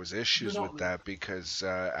there was issues with that because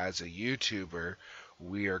as a YouTuber,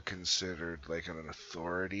 we are considered like an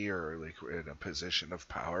authority or like in a position of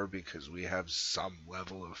power because we have some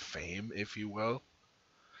level of fame, if you will.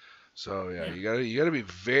 So yeah. you gotta be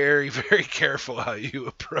very, very careful how you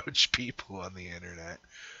approach people on the internet,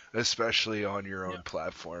 especially on your own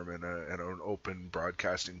platform and an open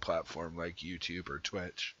broadcasting platform like YouTube or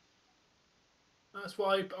Twitch. That's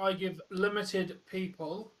why I give limited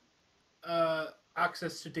people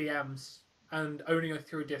access to DMs and only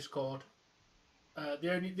through Discord.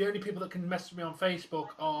 The only people that can message me on Facebook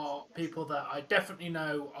are people that I definitely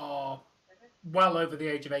know are well over the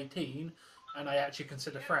age of 18 and I actually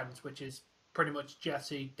consider friends, which is pretty much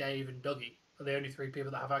Jesse, Dave, and Dougie are the only 3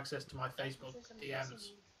 people that have access to my Facebook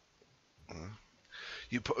DMs.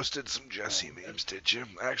 You posted some Jesse memes, did you?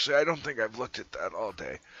 Actually, I don't think I've looked at that all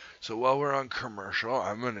day. So while we're on commercial,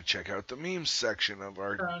 I'm going to check out the memes section of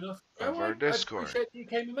our Discord. I appreciate you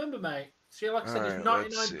came a member, mate. See, like I said, it's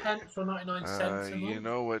 99 pence or 99 cents a month. You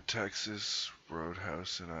know what Texas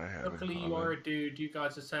Roadhouse and I have Luckily, in common? you are a dude. You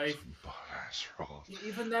guys are safe. Badass roll.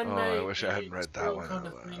 Even then, mate, I wish I hadn't read that one kind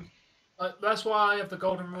of thing. That's why I have the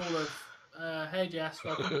golden rule of Hey, Jess.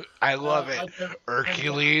 Welcome. I love it. I don't-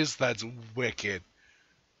 Hercules, that's wicked.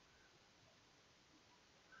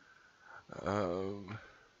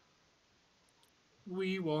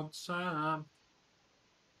 We want Sam.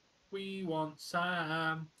 We want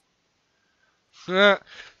Sam. The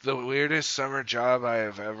weirdest summer job I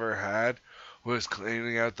have ever had was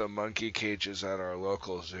cleaning out the monkey cages at our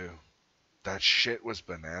local zoo. That shit was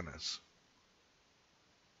bananas.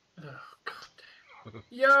 Oh, God.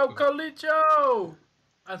 Yo, Colito!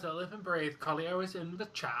 As I live and breathe, Colito is in the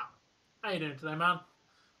chat. How you doing today, man?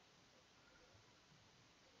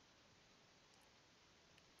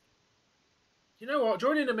 You know what?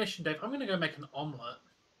 Joining the mission, Dave, I'm going to go make an omelette.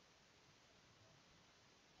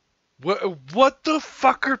 What the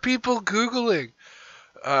fuck are people Googling?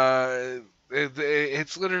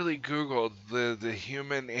 It's literally Googled the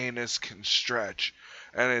human anus can stretch,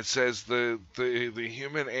 and it says the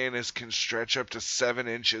human anus can stretch up to 7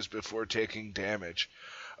 inches before taking damage.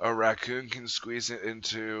 A raccoon can squeeze it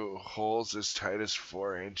into holes as tight as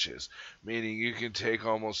 4 inches, meaning you can take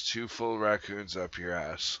almost 2 full raccoons up your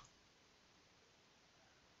ass.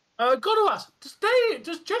 Gotta ask,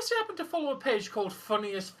 does Jesse happen to follow a page called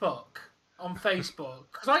Funny as Fuck on Facebook?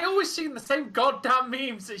 Because I always see the same goddamn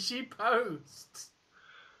memes that she posts.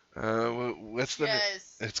 What's the?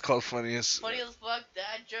 Yes. It's called Funny as Funny as fuck,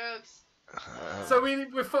 dad jokes. So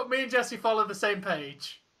me and Jesse follow the same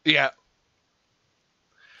page. Yeah.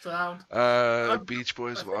 Sound. Beach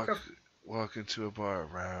Boys walk into a bar.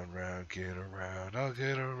 Round, round, get around. I'll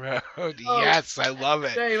get around. Oh, Yes, I love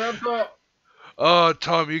it. Dave, I've got... Oh,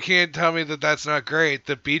 Tom, you can't tell me that that's not great.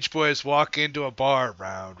 The Beach Boys walk into a bar.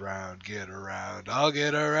 Round, round, get around. I'll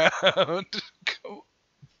get around.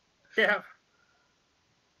 Yeah.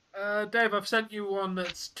 Dave, I've sent you one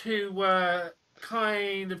that's too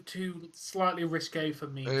slightly risque for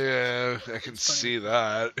me. Yeah, I can see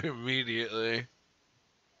that immediately.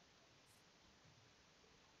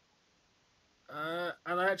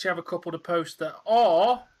 And I actually have a couple to post that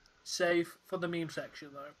are safe for the meme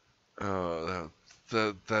section, though. Oh,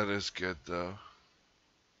 that is good, though.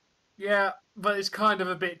 Yeah, but it's kind of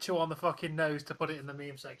a bit too on the fucking nose to put it in the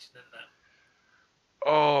meme section, isn't it?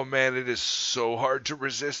 Oh, man, it is so hard to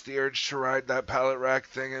resist the urge to ride that pallet rack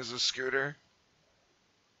thing as a scooter.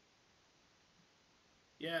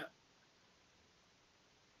 Yeah.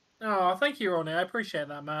 Oh, thank you, Ronnie. I appreciate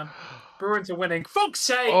that, man. Bruins are winning. Fuck's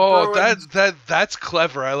sake! Oh, Bruins. that's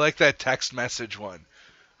clever. I like that text message one.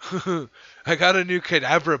 I got a new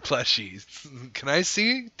Kadabra plushie. Can I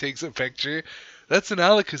see? Takes a picture. That's an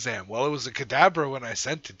Alakazam. Well, it was a Kadabra when I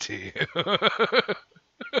sent it to you.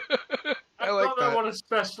 I like got that one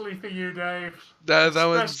especially for you, Dave. That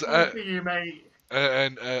one's for you, mate.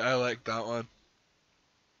 And I like that one.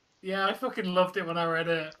 Yeah, I fucking loved it when I read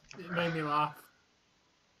it. It made me laugh.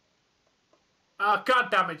 Oh, God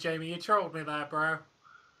damn it, Jamie. You trolled me there, bro.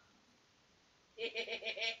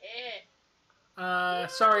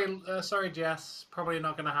 Sorry, Jess. Probably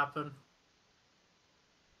not going to happen.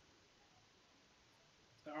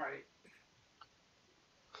 Alright.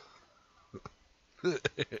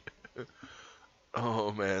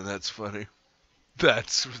 Oh man, that's funny.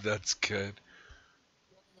 That's good.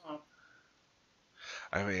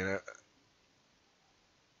 I mean,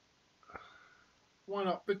 why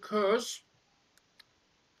not? Because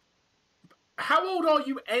how old are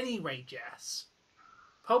you anyway, Jess?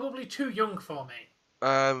 Probably too young for me.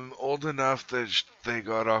 I'm old enough that they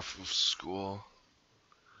got off of school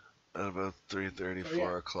at about 3:30,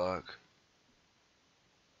 4 o'clock.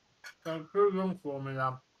 So too young for me,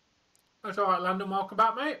 then. That's all right, Landon. Welcome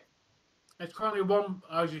back, mate. It's currently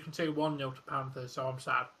as you can see, 1-0 to Panthers, so I'm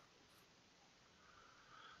sad.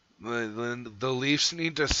 The Leafs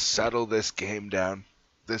need to settle this game down.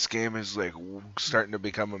 This game is like starting to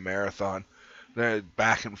become a marathon. They're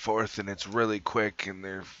back and forth, and it's really quick, and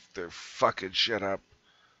they're fucking shit up,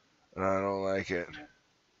 and I don't like it.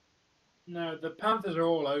 No, the Panthers are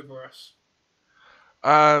all over us.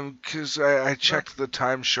 'Cause I checked the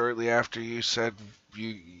time shortly after you said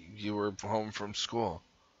you were home from school.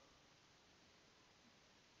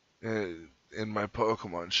 In my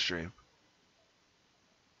Pokemon stream.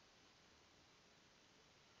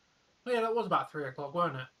 Oh, yeah, that was about 3 o'clock,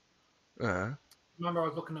 wasn't it? Yeah. Remember, I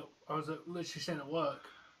was literally sitting at work.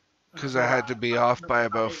 Because I had to be off by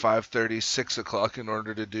about 5:30, 6 o'clock in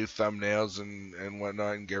order to do thumbnails and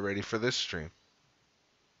whatnot and get ready for this stream.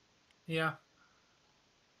 Yeah.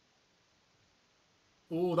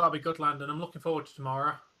 Oh, that'll be good, Landon. I'm looking forward to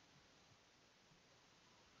tomorrow.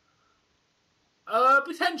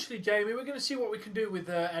 Potentially, Jamie. We're going to see what we can do with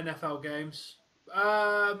NFL games.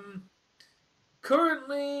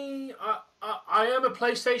 Currently, I am a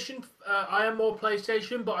PlayStation. I am more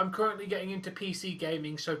PlayStation, but I'm currently getting into PC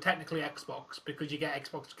gaming, so technically Xbox, because you get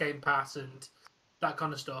Xbox Game Pass and that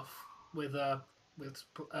kind of stuff with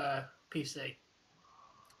PC.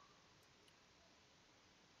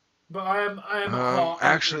 But I am at heart.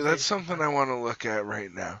 Actually, that's something I want to look at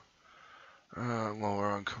right now. Well,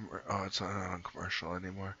 we're on it's not on commercial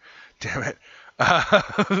anymore. Damn it.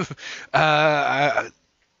 I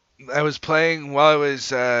was playing while I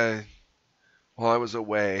was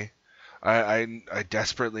away. I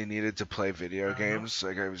desperately needed to play video games.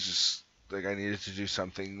 Like I was just like I needed to do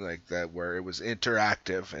something like that where it was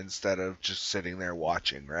interactive instead of just sitting there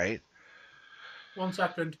watching, right? 1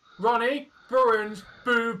 second. Ronnie, Bruins,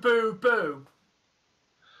 boo, boo, boo.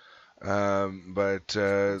 But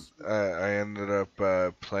I ended up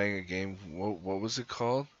playing a game. What was it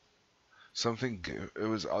called? Something. It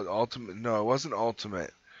was Ultimate. No, it wasn't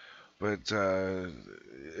Ultimate. But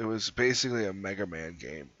it was basically a Mega Man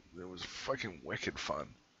game. It was fucking wicked fun.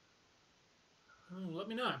 Let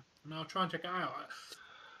me know, and I'll try and check it out.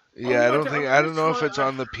 Yeah, I don't know if it's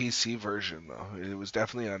on the PC version though. It was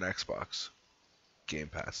definitely on Xbox Game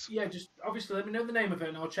Pass. Yeah, just obviously let me know the name of it,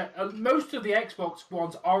 and I'll check. Most of the Xbox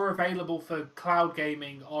ones are available for cloud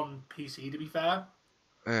gaming on PC. To be fair.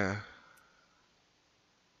 Yeah.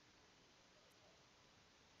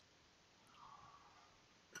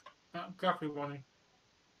 Exactly, Ronnie.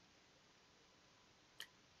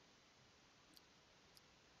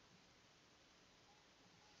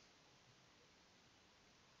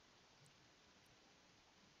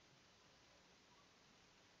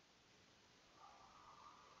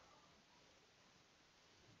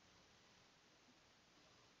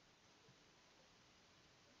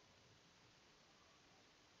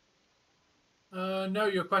 No,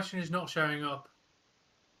 your question is not showing up.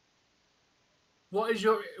 What is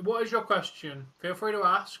your question? Feel free to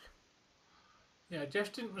ask. Yeah, Jess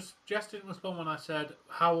didn't respond when I said,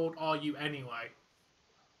 "How old are you anyway?"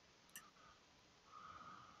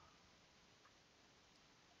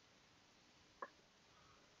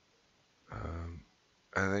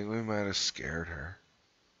 I think we might have scared her.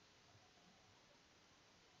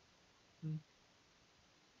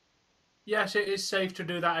 Yes, it is safe to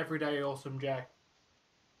do that every day, Awesome Jay.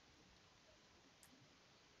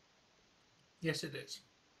 Yes, it is.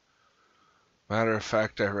 Matter of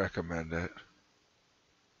fact, I recommend it.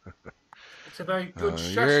 It's a very good.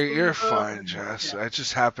 You're fine, Jess. Yeah. I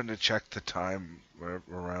just happened to check the time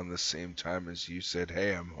around the same time as you said,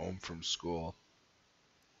 "Hey, I'm home from school."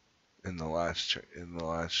 In the last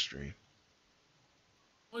stream.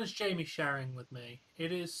 What is Jamie sharing with me?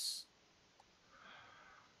 It is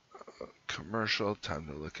commercial. Time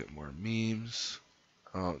to look at more memes.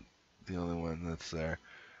 Oh, the only one that's there.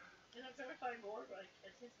 And I'm trying to find more, but I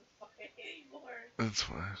can't find any more. That's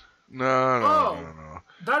fine. No.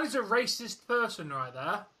 That is a racist person right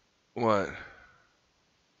there. What?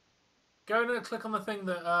 Go and click on the thing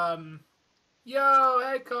that yo,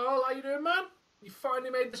 hey Carl, how you doing, man? You finally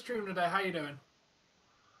made the stream today. How you doing?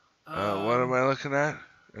 What am I looking at?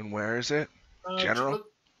 And where is it? General?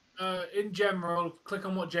 In general, click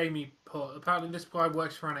on what Jamie put. Apparently this guy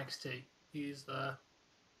works for NXT. He's the...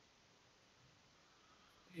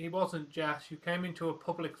 He wasn't Jess. You came into a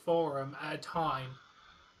public forum at a time.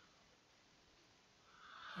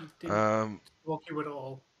 He didn't walk you at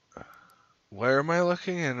all. Where am I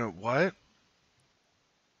looking and what?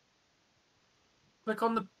 Click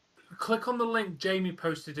on the link Jamie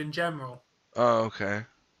posted in general. Oh, okay.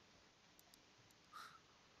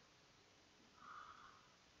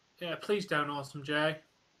 Yeah, please don't, Awesome Jay.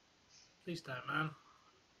 Please don't, man.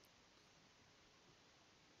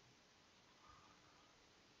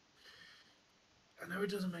 I know it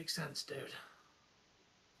doesn't make sense, dude.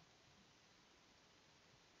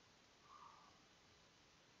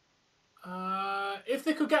 If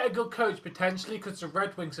they could get a good coach, potentially, because the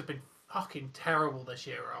Red Wings have been fucking terrible this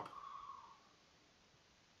year, Rob.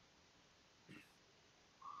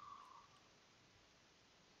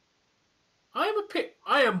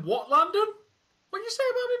 I am what, Landon? What did you say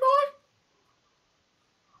about me,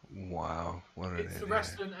 boy? Wow, what an idiot. It's the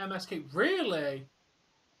wrestling MSK. Really?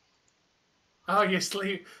 Oh, you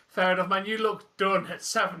sleep. Fair enough, man. You looked done at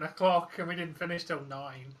 7 o'clock and we didn't finish till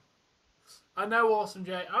 9. I know, Awesome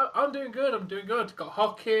Jay. I'm doing good. I'm doing good. Got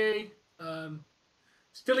hockey.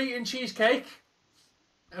 Still eating cheesecake.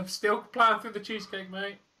 I'm still plowing through the cheesecake,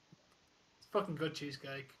 mate. It's fucking good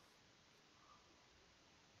cheesecake.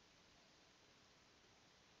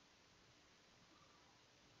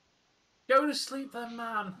 Go to sleep then,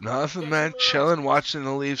 man. Nothing, man. Chilling, watching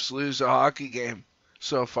the Leafs lose a hockey game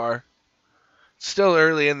so far. Still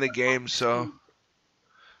early in the game, so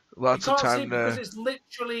Lots You of can't time sleep because to. it's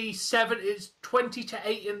literally 7. It's 20 to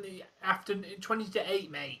 8 in the afternoon. 20 to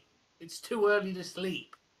 8, mate. It's too early to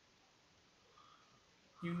sleep.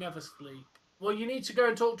 You never sleep. Well, you need to go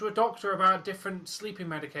and talk to a doctor about different sleeping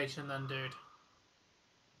medication, then, dude.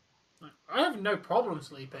 I have no problem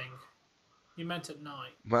sleeping. You meant at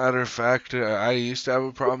night. Matter of fact, I used to have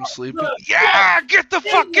a problem sleeping. Look, Yeah, get the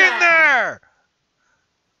fuck in there!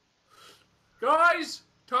 Guys,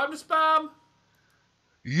 time to spam.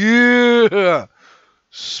 Yeah,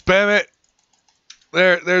 spam it.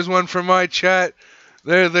 There's one for my chat.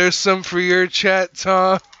 There's some for your chat,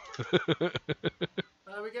 Tom. There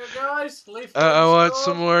we go, guys. I want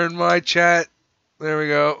some more in my chat. There we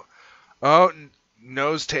go. Oh,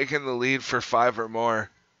 No's taking the lead for 5 or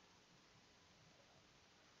more.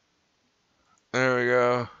 There we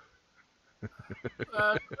go.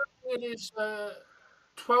 It is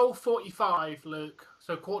 12:45, Luke.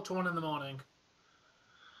 So 1:45 in the morning.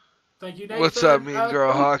 Thank you, Nathan. What's up, Mean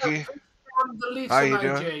Girl Hockey? How you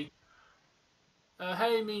doing?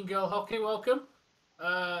 Hey, Mean Girl Hockey, welcome.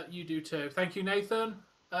 You do too. Thank you, Nathan.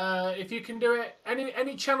 If you can do it,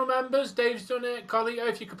 any channel members, Dave's done it. Carlito,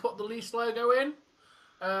 if you could put the Leafs logo in.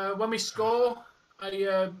 When we score,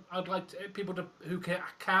 I'd like people who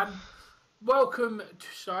can. Welcome to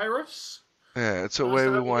Cyrus. Yeah, it's a way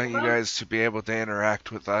we want you guys to be able to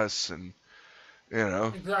interact with us, and you know.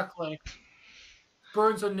 Exactly.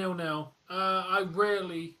 Bruins are 0-0.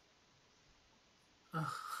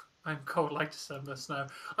 I'm cold like December snow.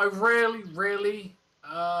 I really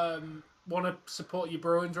want to support you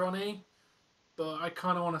Bruins, Ronnie, but I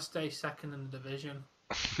kind of want to stay second in the division.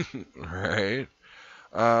 Right.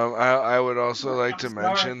 I would also like to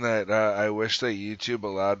mention that I wish that YouTube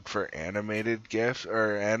allowed for animated GIF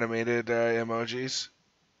or animated emojis.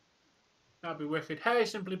 That'd be wicked. Hey,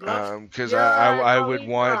 Simply Blood. Because I would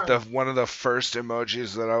want one of the first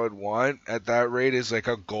emojis that I would want at that rate is like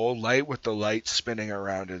a gold light with the light spinning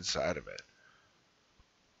around inside of it.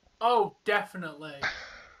 Oh, definitely.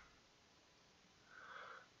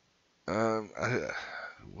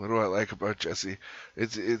 What do I like about Jesse?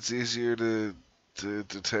 It's easier to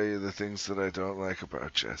tell you the things that I don't like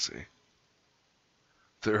about Jesse.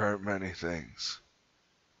 There aren't many things.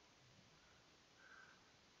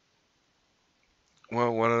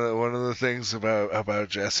 Well, one of the things about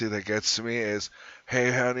Jesse that gets to me is, hey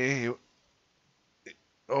honey,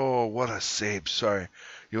 oh what a save! Sorry,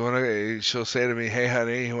 she'll say to me, hey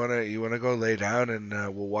honey, you wanna go lay down and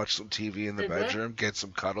we'll watch some TV in the bedroom, get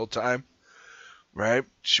some cuddle time. Right?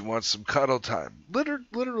 She wants some cuddle time.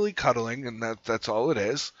 Literally cuddling, and that's all it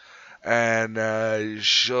is. And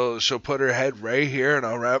she'll put her head right here, and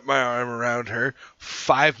I'll wrap my arm around her.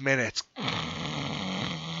 5 minutes.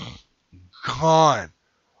 Gone.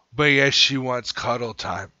 But yes, she wants cuddle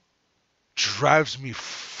time. Drives me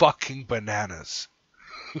fucking bananas.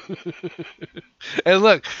 And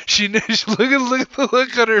look, look at the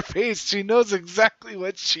look on her face. She knows exactly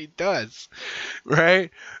what she does, right?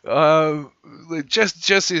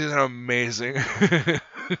 Jessie's an amazing,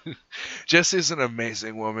 Jessie's an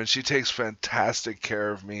amazing woman. She takes fantastic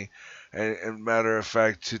care of me, and matter of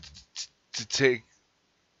fact, to take.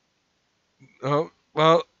 Oh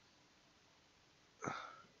well.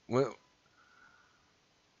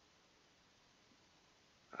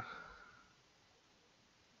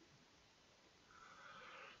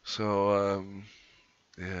 So,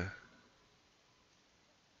 yeah.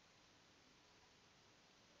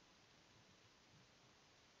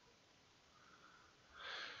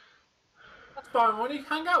 That's fine, Ronnie.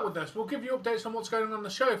 Hang out with us. We'll give you updates on what's going on the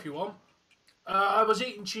show if you want. I was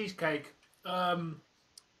eating cheesecake. I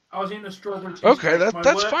was eating a strawberry cheesecake. Okay,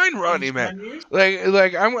 that's fine, Ronnie, man.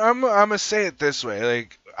 Like I'm gonna say it this way.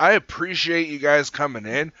 Like, I appreciate you guys coming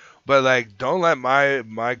in, but like, don't let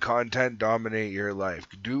my content dominate your life.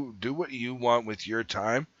 Do what you want with your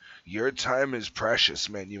time. Your time is precious,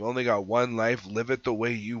 man. You've only got one life. Live it the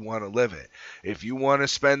way you want to live it. If you want to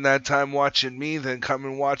spend that time watching me, then come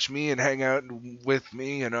and watch me and hang out with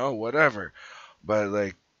me, you know, whatever. But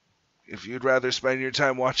like, if you'd rather spend your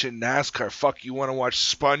time watching NASCAR, fuck, you want to watch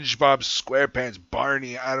SpongeBob SquarePants,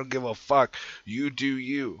 Barney, I don't give a fuck. You do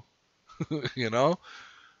you. You know?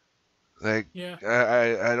 Like, yeah.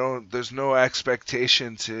 I don't, there's no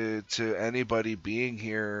expectation to anybody being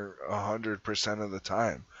here 100% of the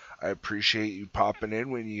time. I appreciate you popping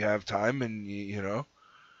in when you have time and, you know,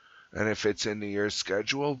 and if it's into your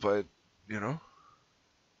schedule, but, you know.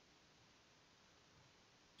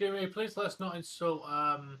 Jimmy, please let's not insult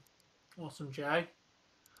Awesome Jay.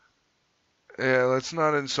 Yeah, let's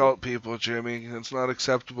not insult people, Jimmy. It's not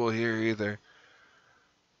acceptable here either.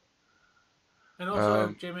 And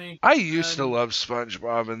also, Jimmy. I used to love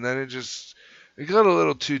SpongeBob, and then it got a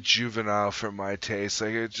little too juvenile for my taste.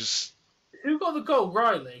 Like, it just... Who got the goal?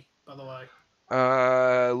 Riley, by the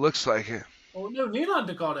way. Looks like it. Oh, no,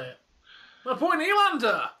 Nylander got it. My boy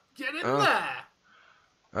Nylander! Get in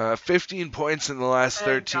there! 15 points in the last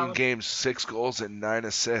 13 games, 6 goals and 9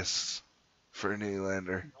 assists for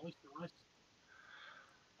Nylander. Nice.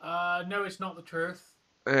 No, it's not the truth.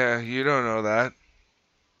 Yeah, you don't know that.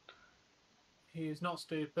 He is not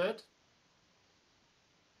stupid.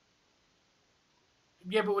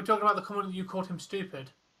 Yeah, but we're talking about the comment that you called him stupid.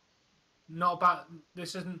 Not about...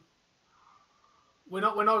 This isn't... We're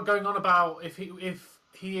not going on about if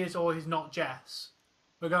he is or he's not Jess.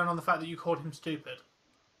 We're going on the fact that you called him stupid.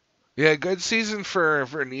 Yeah, good season for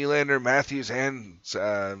Nylander, Matthews, and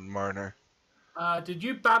Marner. Did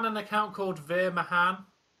you ban an account called Veer Mahan?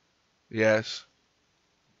 Yes.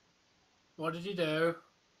 What did you do?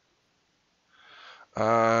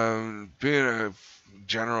 Being a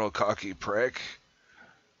general cocky prick,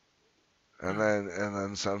 and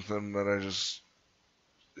then something that I just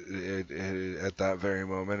at that very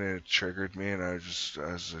moment it triggered me, and I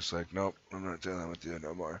was just like, nope, I'm not dealing with you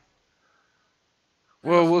no more.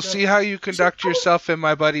 Well, we'll see how you conduct yourself in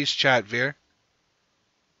my buddy's chat, Veer.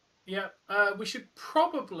 Yeah, we should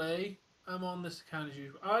probably. I'm on this account as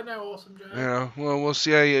usual. I know, awesome, Joe. Yeah, well, we'll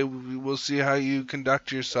see how you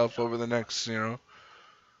conduct yourself over the next,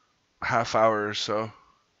 half hour or so,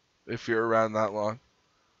 if you're around that long.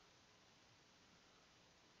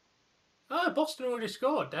 Oh, Boston already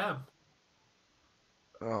scored. Damn.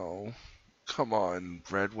 Oh, come on,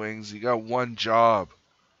 Red Wings. You got one job.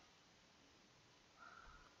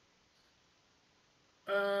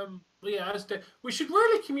 Yeah, we should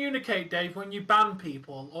really communicate, Dave, when you ban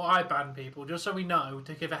people, or I ban people, just so we know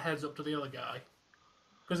to give a heads up to the other guy.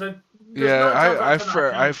 Because I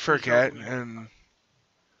forget, and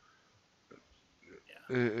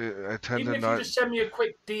I tend even to if not. You just send me a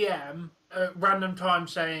quick DM at random time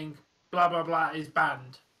saying blah blah blah is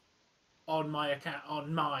banned on my account,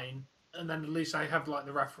 on mine, and then at least I have like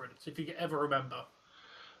the reference if you can ever remember.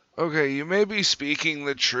 Okay, you may be speaking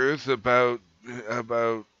the truth about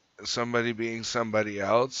somebody being somebody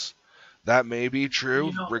else. That may be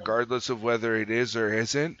true, regardless of whether it is or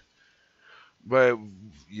isn't. But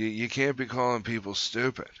you can't be calling people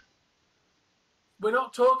stupid. We're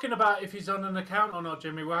not talking about if he's on an account or not,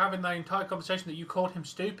 Jimmy. We're having the entire conversation that you called him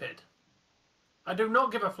stupid. I do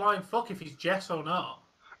not give a flying fuck if he's Jess or not.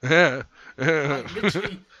 Yeah. Like,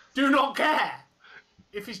 literally, do not care.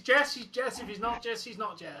 If he's Jess, he's Jess. If he's not Jess, he's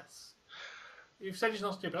not Jess. You've said he's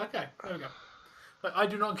not stupid. Okay, there we go. But I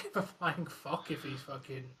do not give a flying fuck if he's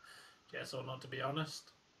fucking Jess or not, to be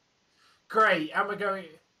honest. Great, and we're going...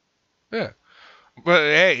 Yeah. But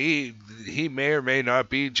hey, he may or may not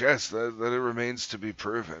be Jess. That it remains to be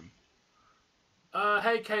proven.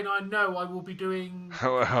 Hey, K9, no, I will be doing...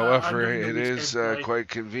 However, it is quite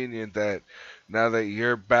convenient that now that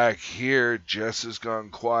you're back here, Jess has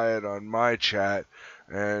gone quiet on my chat,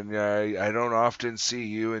 and I don't often see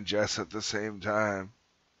you and Jess at the same time.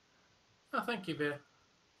 Oh, thank you, Beer.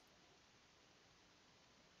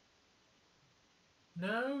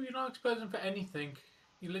 No, you're not exposing for anything.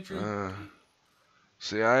 You literally...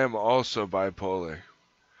 See, I am also bipolar,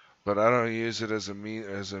 but I don't use it as a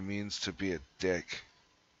means to be a dick.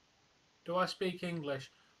 Do I speak English?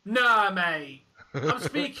 No, mate. I'm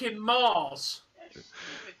speaking Mars.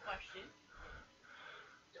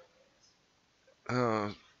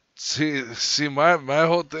 See, my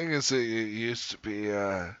whole thing is that it used to be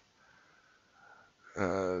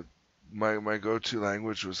my go-to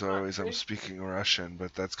language was always I'm speaking Russian,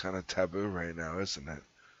 but that's kind of taboo right now, isn't it?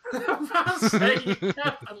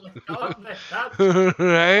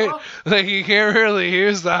 Right? Like you can't really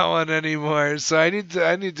use that one anymore, so I need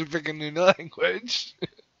to pick a new language.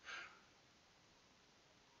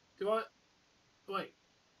 Do I? Wait.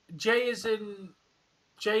 Jay is in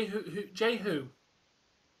Jay who?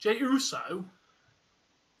 Jay Uso?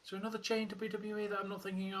 Is there another Jay in WWE that I'm not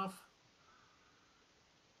thinking of?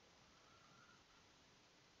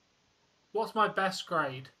 What's my best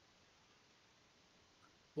grade?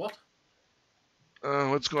 What?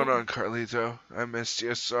 What's going on, Carlito? I missed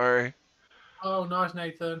you, sorry. Oh, nice,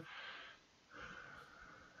 Nathan.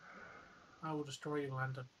 I will destroy you,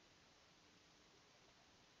 Landon.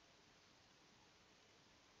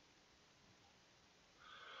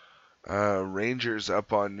 Rangers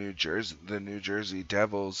up on the New Jersey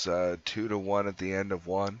Devils, 2-1 at the end of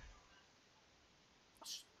one.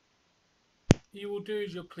 You will do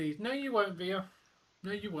as you please. No, you won't, Via.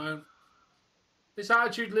 No, you won't. This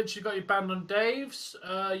attitude literally got you banned on Dave's.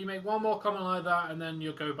 You make one more comment like that, and then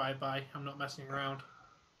you'll go bye-bye. I'm not messing around.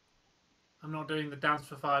 I'm not doing the dance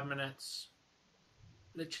for 5 minutes.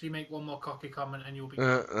 Literally make one more cocky comment, and you'll be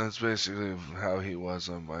gone. That's basically how he was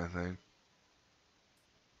on my thing.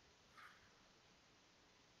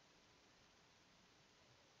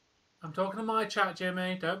 I'm talking to my chat,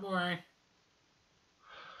 Jimmy. Don't worry.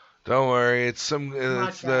 Don't worry, it's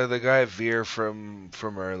the guy Veer from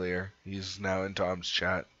earlier. He's now in Tom's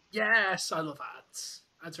chat. Yes, I love ads.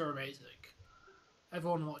 Ads are amazing.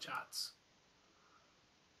 Everyone watch ads.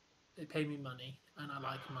 They pay me money, and I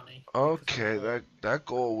like money. Okay, that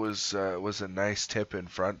goal was a nice tip in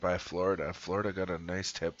front by Florida. Florida got a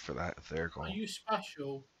nice tip for their goal. Are you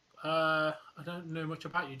special? I don't know much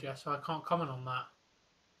about you, Jess, so I can't comment on that.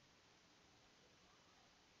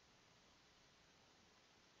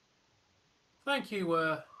 Thank you,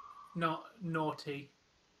 not naughty.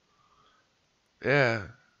 Yeah.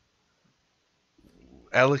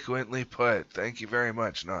 Eloquently put. Thank you very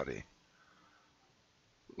much, Naughty.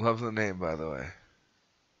 Love the name, by the way.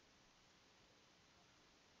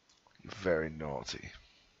 Very naughty.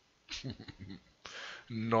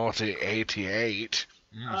 Naughty 88.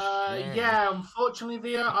 Yeah,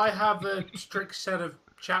 unfortunately, I have a strict set of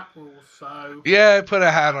chat rules, so... Yeah, I put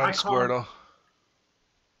a hat on Squirtle.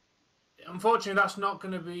 Unfortunately, that's not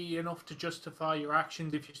going to be enough to justify your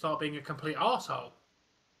actions if you start being a complete arsehole.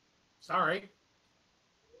 Sorry.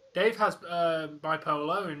 Dave has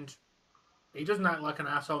bipolar, and he doesn't act like an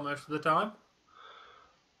asshole most of the time.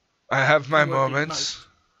 I have my moments.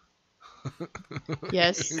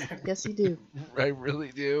 Yes, yes, you do. I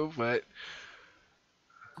really do, but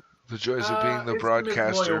the joys of being the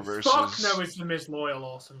broadcaster versus... Fuck no, it's the Misloyal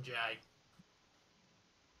Awesome J.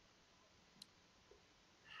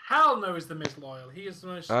 Hell no, is the Misloyal. He is the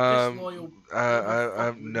most disloyal.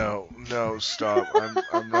 No, stop.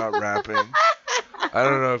 I'm not rapping. I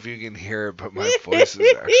don't know if you can hear it, but my voice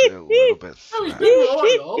is actually a little bit No, he's been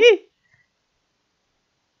loyal.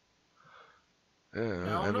 Yeah,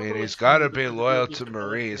 No, I mean, he's got to be loyal to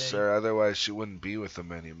Maurice, or otherwise she wouldn't be with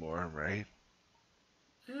him anymore, right?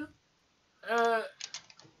 Yeah.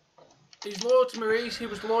 He's loyal to Maurice. He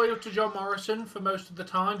was loyal to John Morrison for most of the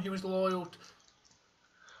time. He was loyal to...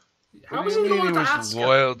 What do you mean he was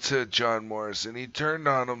loyal to John Morrison? He turned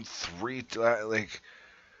on him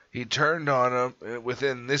he turned on him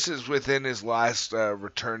within his last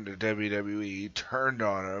return to WWE. He turned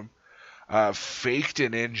on him, faked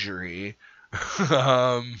an injury.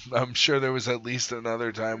 I'm sure there was at least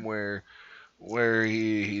another time where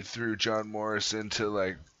he threw John Morrison to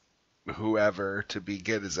like whoever to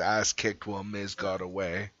get his ass kicked while Miz got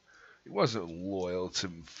away. He wasn't loyal to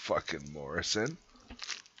fucking Morrison.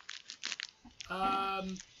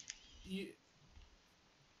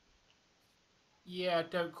 Yeah,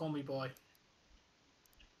 don't call me boy.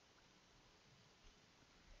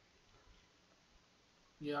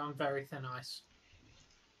 Yeah, I'm very thin ice.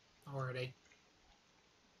 Already.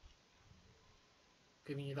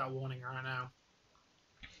 Giving you that warning right now.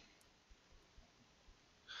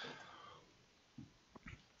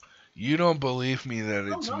 You don't believe me that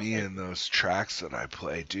it's me in those tracks that I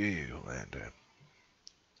play, do you, Landon?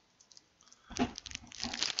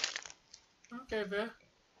 Okay,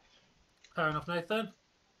 fair enough, Nathan.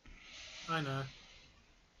 I know.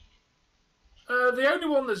 The only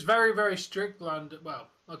one that's very, very strict, well,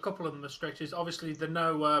 a couple of them are strict, is obviously the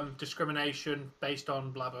no discrimination based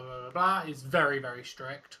on blah, blah, blah, blah, blah, is very, very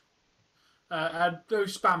strict. And no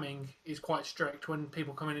spamming is quite strict when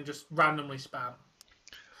people come in and just randomly spam.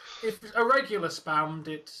 If it's irregular spammed,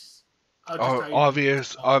 it's...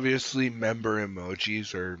 Obviously, member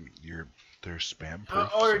emojis are they're spam proof.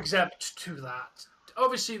 Or exempt to that.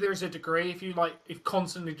 Obviously, there's a degree. If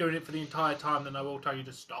constantly doing it for the entire time, then I will tell you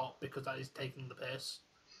to stop because that is taking the piss.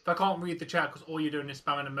 If I can't read the chat because all you're doing is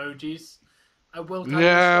spamming emojis, I will tell you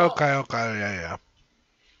to stop. Okay, yeah.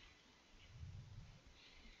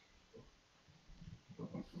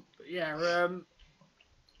 But yeah,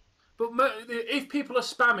 but if people are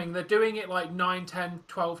spamming, they're doing it like 9, 10,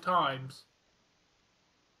 12 times.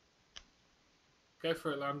 Go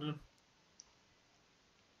for it, Landon.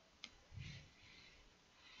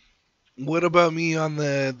 What about me on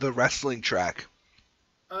the wrestling track?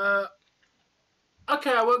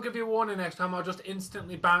 Okay, I won't give you a warning next time. I'll just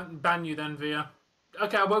instantly ban you then, Via.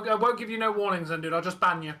 Okay, I won't give you no warnings then, dude. I'll just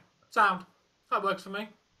ban you. Sound. That works for me.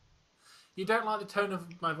 You don't like the tone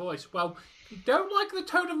of my voice. Well, if you don't like the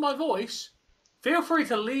tone of my voice, feel free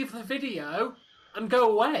to leave the video and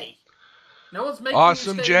go away. No one's making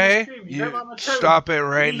Awesome, you Jay. You don't like my tone. Stop it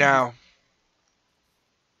right now.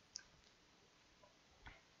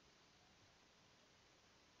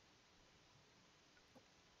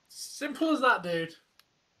 Simple as that, dude.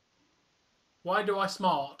 Why do I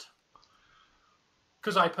smart?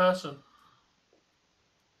 Because I person.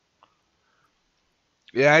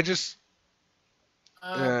 Yeah, I just...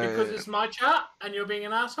 Because it's my chat and you're being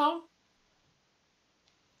an asshole?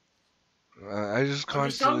 I just I'm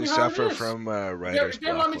just telling constantly you how it suffer is. from writer's You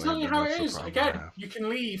don't block. let me tell you Landon, how that's it the is. problem I Again, have. you can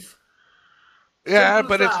leave. Yeah,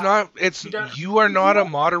 Simple as but it's that. not. It's You don't- you are not a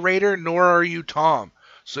moderator, nor are you Tom.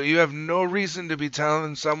 So you have no reason to be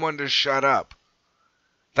telling someone to shut up.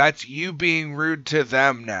 That's you being rude to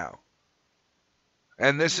them now.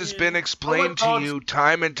 And this has been explained to you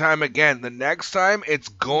time and time again. The next time, it's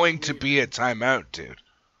going to be a timeout, dude.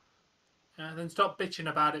 Then stop bitching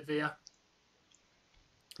about it, Via.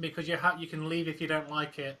 Because you can leave if you don't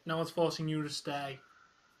like it. No one's forcing you to stay.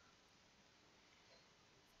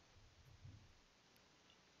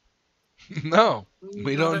 No,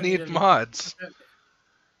 we don't need mods.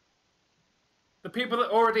 The people that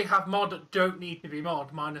already have mod don't need to be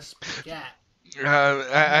mod, minus Get.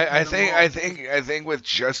 I think with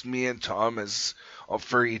just me and Tom as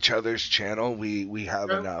for each other's channel, we have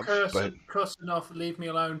Don't enough. Cuss enough. Leave me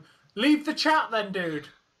alone. Leave the chat, then, dude.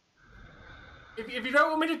 If you don't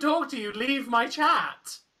want me to talk to you, leave my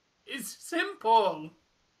chat. It's simple.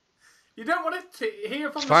 You don't want to hear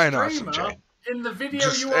from the streamer in the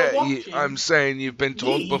video you are watching. I'm saying you've been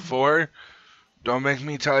told before. Don't make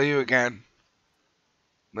me tell you again.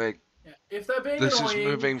 Like, if they're being this annoying, is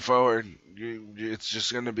moving forward. It's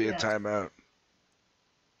just going to be a timeout.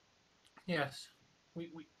 Yes.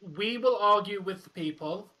 We will argue with the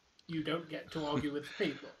people. You don't get to argue with the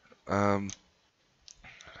people.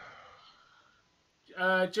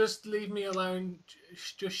 Just leave me alone.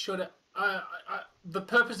 Just shut it. The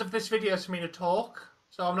purpose of this video is for me to talk,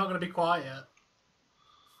 so I'm not going to be quiet.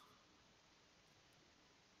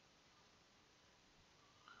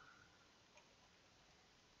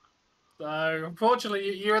 So,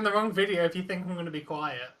 unfortunately, you're in the wrong video if you think I'm going to be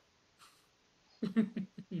quiet.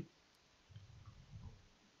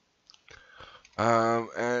 Kev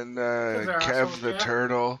the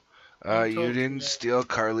Turtle, you didn't steal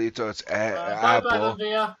Carlito's apple.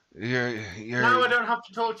 Bye, You're... Now I don't have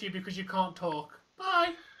to talk to you because you can't talk.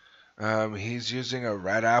 Bye. He's using a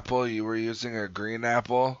red apple. You were using a green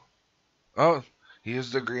apple. Oh, he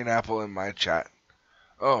used a green apple in my chat.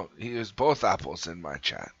 Oh, he used both apples in my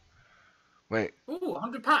chat. Wait. Ooh,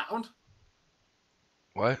 £100.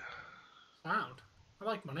 What? Sound. I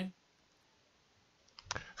like money.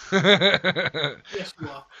 Yes, you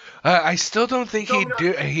are. I still don't think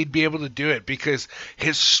he'd be able to do it because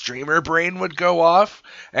his streamer brain would go off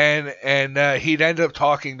and he'd end up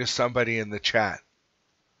talking to somebody in the chat.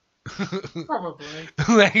 Probably.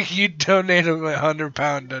 Like, you'd donate him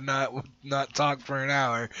 £100 to not talk for an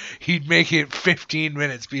hour. He'd make it 15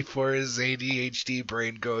 minutes before his ADHD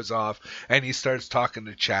brain goes off and he starts talking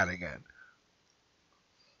to chat again.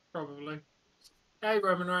 Probably. Hey,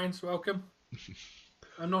 Roman Reigns, welcome.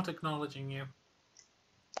 I'm not acknowledging you.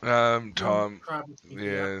 Tom.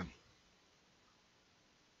 Yeah.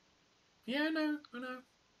 Yeah, I know.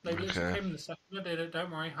 They literally came in the second I did it.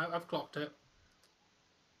 Don't worry, I've clocked it.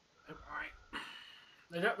 Don't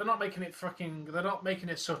worry. They're not making it They're not making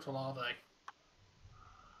it subtle, are they?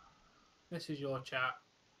 This is your chat.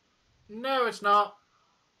 No, it's not.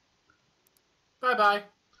 Bye bye.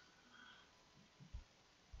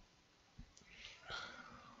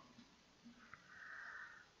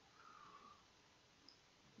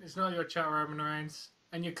 It's not your chat, Roman Reigns.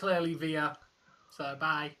 And you're clearly Via. So,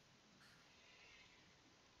 bye.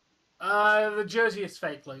 The jersey is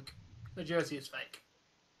fake, Luke. The jersey is fake.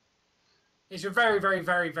 It's a very, very,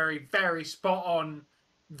 very, very, very spot-on,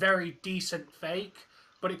 very decent fake,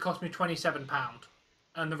 but it cost me £27.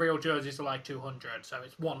 And the real jerseys are like 200, so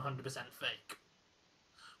it's 100% fake.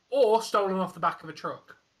 Or stolen off the back of a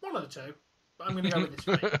truck. One of the two. But I'm going to go with this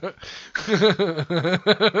fake.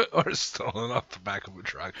 Or stolen off the back of a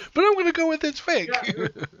truck. But I'm going to go with it's fake. Yeah.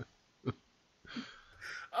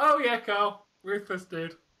 Oh, yeah, Carl. Ruthless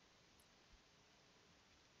dude.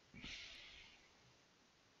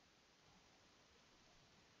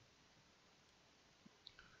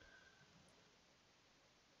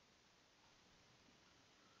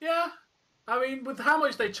 Yeah. I mean, with how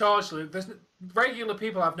much they charge, Luke, regular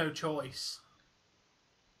people have no choice.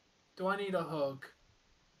 Do I need a hug?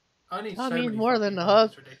 I need so many more than a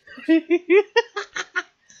hugs. hug.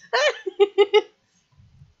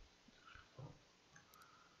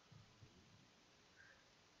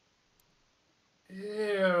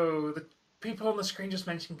 Ew. The people on the screen just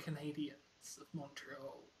mentioned Canadians of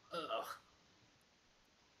Montreal. Ugh.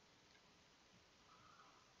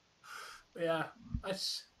 Yeah. I'm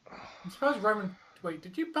surprised Roman Wait,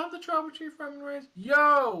 did you ban the tribal chief Roman Reigns?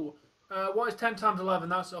 Yo! What is 10 times 11?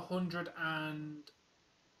 That's 110.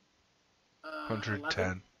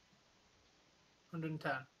 110.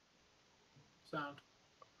 110. Sound.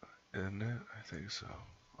 Isn't it? I think so.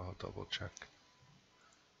 I'll double check.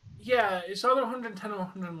 Yeah, it's either 110 or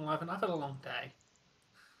 111. I've had a long day.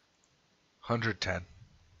 110.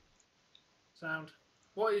 Sound.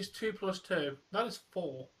 What is 2 plus 2? That is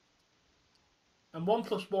 4. And 1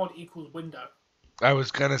 plus 1 equals window. I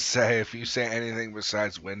was gonna say, if you say anything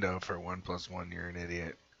besides window for 1 plus 1, you're an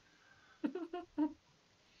idiot.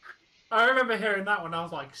 I remember hearing that when I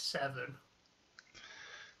was like 7.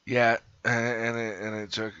 Yeah, and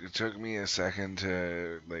it took me a second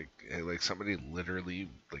to like somebody literally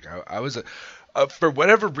I was for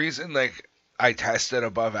whatever reason I tested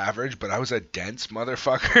above average, but I was a dense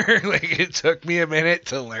motherfucker. Like it took me a minute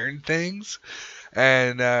to learn things,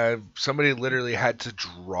 and somebody literally had to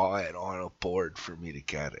draw it on a board for me to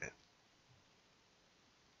get it.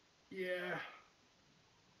 Yeah.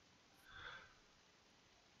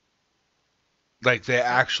 Like they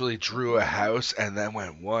actually drew a house and then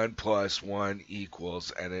went 1 plus 1 equals,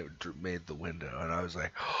 and it made the window, and I was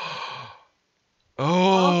like,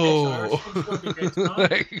 oh.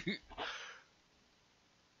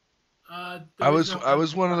 I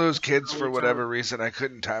was one of those kids for whatever reason. I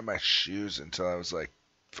couldn't tie my shoes until I was like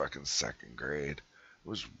fucking 2nd grade. It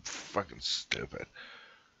was fucking stupid.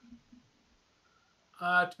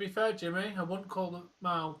 To be fair, Jimmy, I wouldn't call them.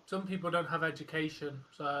 Well, some people don't have education,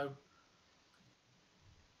 so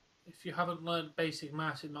if you haven't learned basic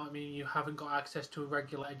maths, it might mean you haven't got access to a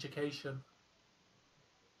regular education.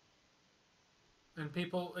 And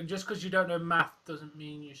just because you don't know math doesn't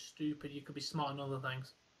mean you're stupid. You could be smart in other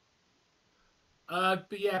things.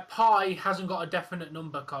 But yeah, pi hasn't got a definite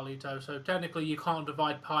number, Carlito. So technically, you can't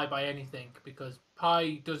divide pi by anything because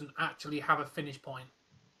pi doesn't actually have a finish point.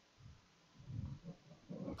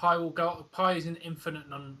 Pi is an infinite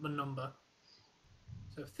number.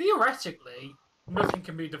 So theoretically, nothing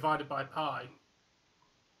can be divided by pi.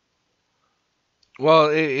 Well,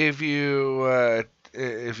 if you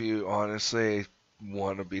honestly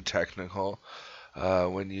want to be technical,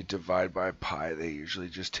 when you divide by pi, they usually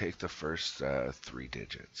just take the first 3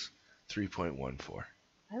 digits, 3.14.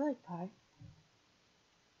 I like pie.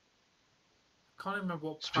 I can't remember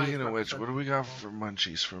what. Speaking of which, what do we got for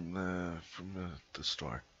munchies from the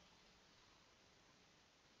store?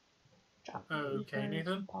 Okay,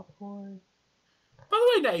 Nathan. Popcorn. By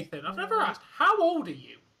the way, Nathan, I've never asked, how old are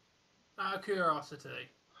you? Out of curiosity.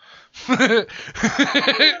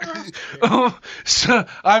 Oh, so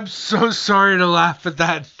I'm so sorry to laugh at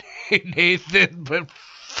that, Nathan, but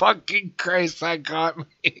fucking Christ, that got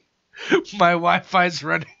me. My Wi-Fi's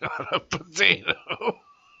running on a potato.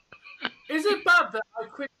 Is it bad that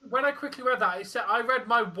when I quickly read that, it said I read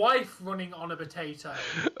my wife running on a potato?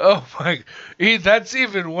 Oh my, that's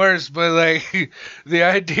even worse. But like the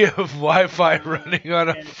idea of Wi-Fi running on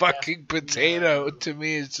a fucking potato to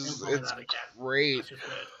me is just it's great.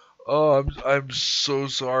 Oh, I'm so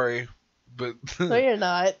sorry, but no, you're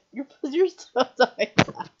not. You're so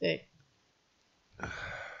sorry.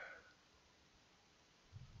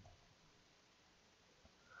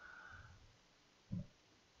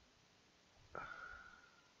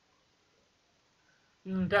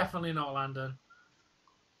 Definitely not Landon.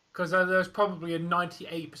 Because there's probably a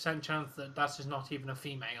 98% chance that that is not even a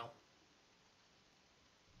female.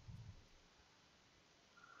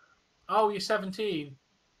 Oh, you're 17.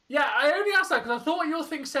 Yeah, I only asked that because I thought your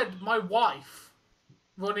thing said my wife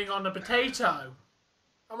running on a potato.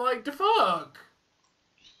 I'm like, the fuck?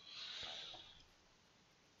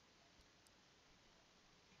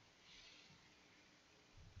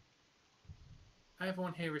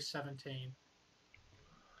 Everyone here is 17.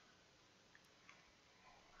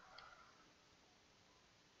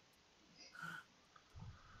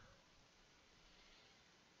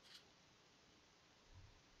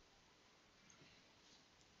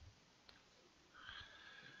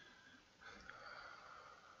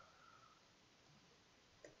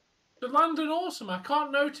 The Landon Awesome, I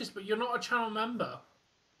can't notice, but you're not a channel member.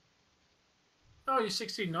 Oh, you're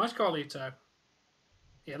 16. Nice, Carlito.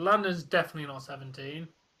 Yeah, Landon's definitely not 17.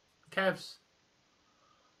 Kev's.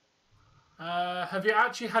 Have you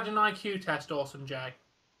actually had an IQ test, Awesome Jay?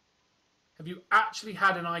 Have you actually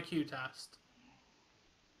had an IQ test?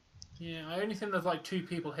 Yeah, I only think there's like 2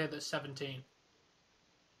 people here that's 17.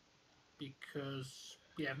 Because,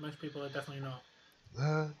 yeah, most people are definitely not.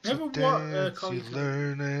 Life's Never a what, dance, you Collie?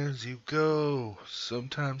 learn as you go.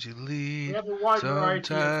 Sometimes you We lead, have a wide variety of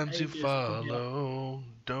sometimes you ages from here. follow.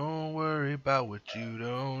 Don't worry about what you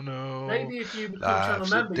don't know. Maybe if you become a channel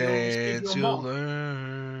Life's a member, you'll just give dance, your you'll mom.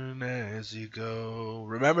 learn as you go.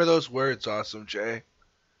 Remember those words, Awesome Jay.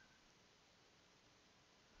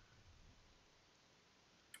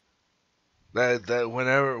 That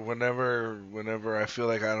whenever I feel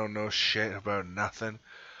like I don't know shit about nothing,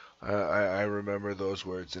 I remember those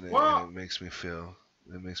words and What? it makes me feel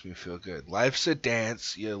good. Life's a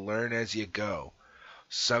dance, you learn as you go.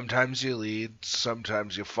 Sometimes you lead,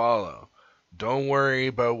 sometimes you follow. Don't worry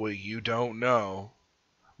about what you don't know.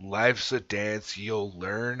 Life's a dance, you'll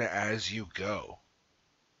learn as you go.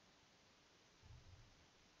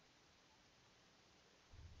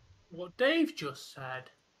 What Dave just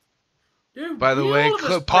said. Dude, By the way,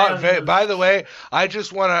 I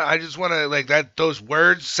just wanna like that. Those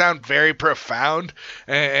words sound very profound,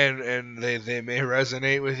 and they may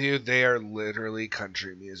resonate with you. They are literally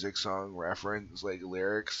country music song reference, like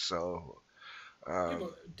lyrics. So,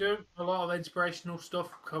 don't a lot of inspirational stuff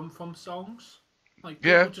come from songs? Like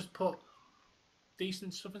people yeah. just put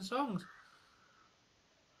decent stuff in songs.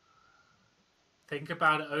 Think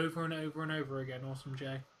about it over and over and over again, Awesome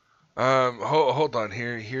Jay. Hold on.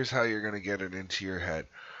 Here's how you're gonna get it into your head.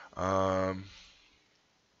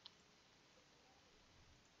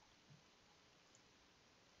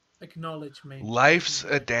 Acknowledge me. Life's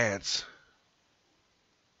a dance.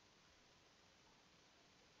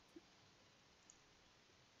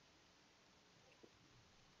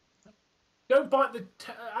 Don't bite the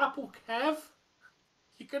apple, Kev.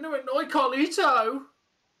 You're going to annoy Carlito.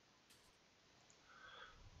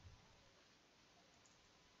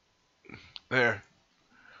 There.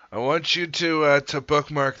 I want you to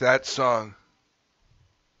bookmark that song.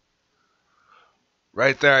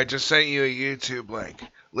 Right there, I just sent you a YouTube link.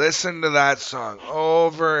 Listen to that song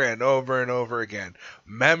over and over and over again.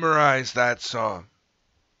 Memorize that song.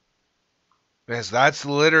 Because that's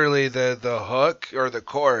literally the hook or the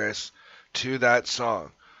chorus to that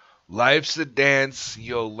song. Life's a dance,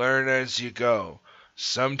 you'll learn as you go.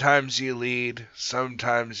 Sometimes you lead,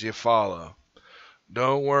 sometimes you follow.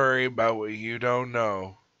 Don't worry about what you don't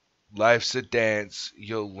know. Life's a dance,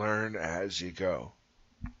 you'll learn as you go.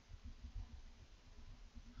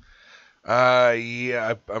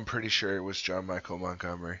 Yeah, I'm pretty sure it was John Michael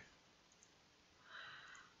Montgomery.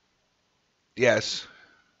 Yes.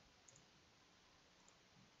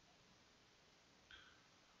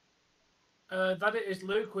 That it is,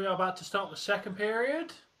 Luke. We are about to start the second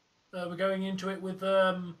period. We're going into it with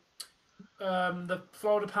the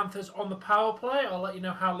Florida Panthers on the power play. I'll let you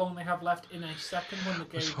know how long they have left in a second when the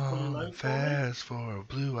game's fully loaded. Fast for a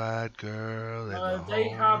blue-eyed girl in the they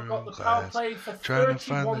have got the power play for 31 trying to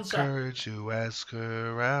find the seconds. courage to ask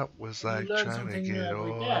her out was like trying to get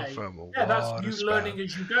off from a yeah, that's water you spout. learning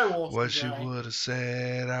as you go. Awesome What she Jay. would have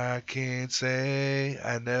said, I can't say.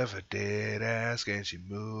 I never did ask, and she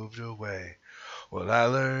moved away. Well, I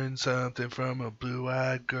learned something from a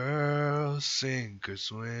blue-eyed girl. Sink or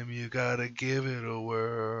swim, you gotta give it a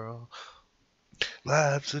whirl.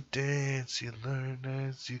 Life's a dance, you learn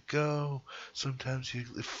as you go. Sometimes you...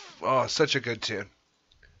 Oh, such a good tune.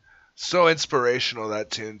 So inspirational,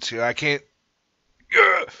 that tune, too. I can't...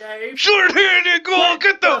 Short-handed goal!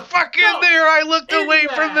 Get the fuck in there! I looked away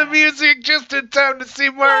from the music just in time to see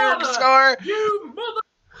Marner score! You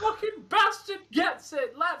motherfucking bastard gets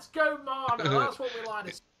it! Let's go, Marner! That's what we like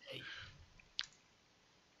to see.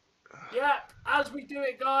 Yep, as we do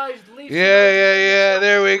it, guys. Yeah.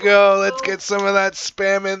 There we go. Let's get some of that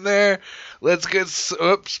spam in there. Let's get...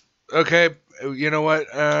 Oops. Okay. You know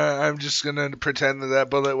what? I'm just gonna pretend that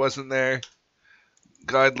bullet wasn't there.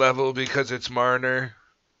 God level because it's Marner.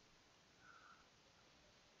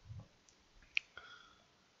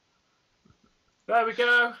 There we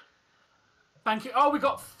go. Thank you. Oh, we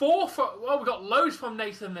got we got loads from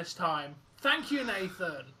Nathan this time. Thank you,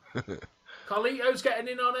 Nathan. Carlito's getting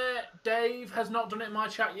in on it. Dave has not done it in my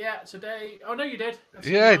chat yet. So Dave... Oh, no, you did.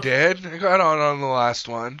 Yeah, I did. I got on the last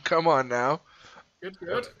one. Come on now.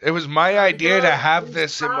 Good. It was my idea to have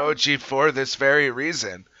this emoji for this very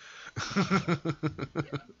reason. That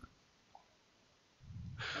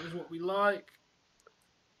is what we like.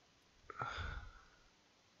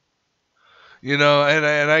 You know,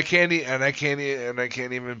 and I can't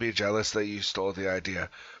even be jealous that you stole the idea,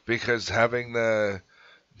 because having the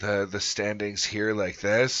standings here like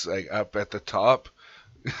this, like up at the top,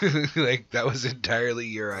 like that was entirely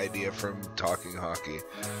your idea from Talking Hockey.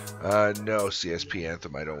 No, CSP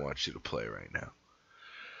Anthem, I don't want you to play right now.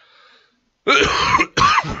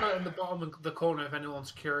 In the bottom of the corner, if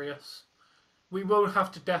anyone's curious. we will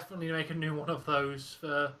have to definitely make a new one of those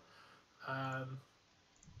for. Have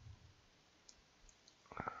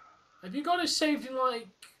you got it saved in like?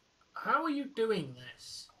 How are you doing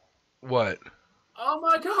this? What? Oh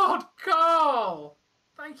my God, Carl!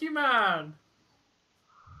 Thank you, man.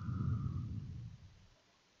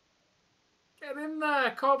 Get in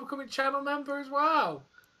there, Carl becoming channel member as well.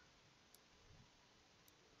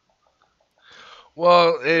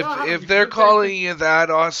 Well, if they're calling you that,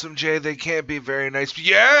 Awesome Jay, they can't be very nice.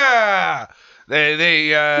 Yeah,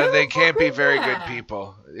 they can't be very good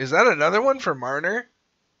people. Is that another one for Marner?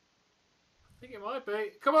 I think it might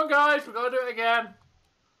be. Come on, guys, we're gonna do it again.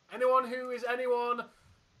 Anyone who is anyone,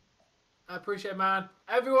 I appreciate it, man.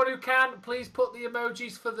 Everyone who can, please put the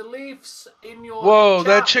emojis for the Leafs in your. Whoa, chat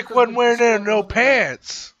that chick wasn't wearing no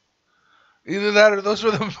pants. Either that or those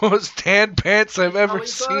were the most tan pants I've ever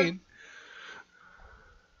seen.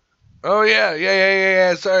 Oh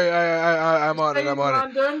yeah. Sorry, I'm on it.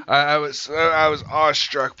 I was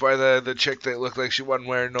awestruck by the chick that looked like she wasn't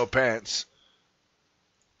wearing no pants.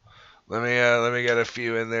 Let me get a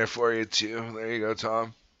few in there for you too. There you go,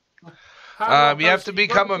 Tom. You have to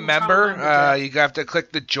become a member. You have to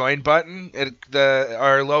click the join button.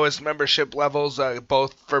 Our lowest membership levels,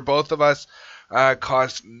 for both of us,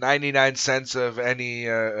 cost 99 cents of any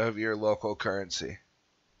of your local currency.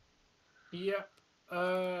 Yep.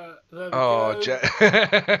 There we go.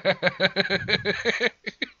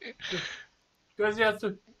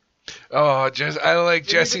 I like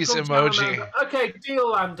Jesse's emoji. Okay, deal,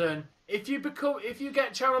 Landon. If you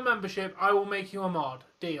get channel membership, I will make you a mod.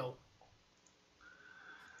 Deal.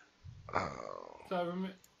 So,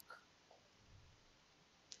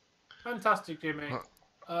 fantastic, Jimmy.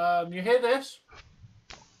 You hear this?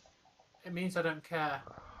 It means I don't care.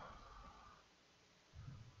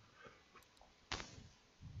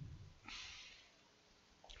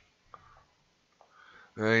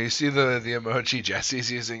 You see the emoji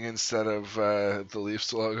Jesse's using instead of the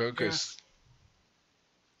Leafs logo, because.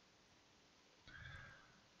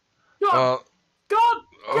 God,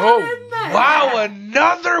 wow,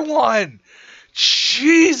 another one!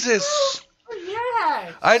 Jesus!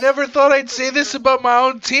 Yes! I never thought I'd say this about my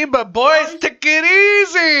own team, but boys, take it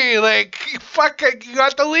easy! Like, fuck, you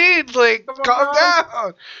got the lead, like, calm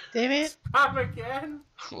down! Damn it. Spam again?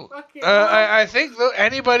 I think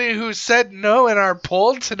anybody who said no in our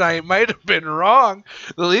poll tonight might have been wrong.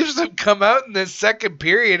 The Leafs have come out in this second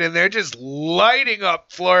period, and they're just lighting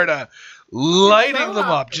up Florida. Lighting them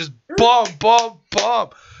up. Just bomb, bomb,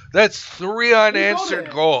 bomb. That's 3 unanswered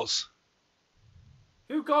goals.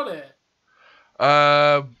 Who got it?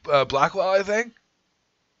 Blackwell, I think.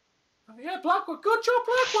 Yeah, Blackwell. Good job,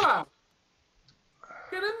 Blackwell.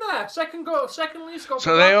 Get in there. Second goal. Second least goal.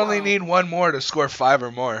 So they only need one more to score 5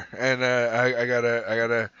 or more, and I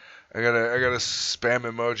gotta spam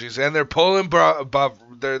emojis, and they're pulling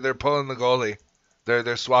they're pulling the goalie.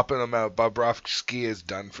 They're swapping them out. Bobrovsky is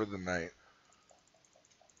done for the night.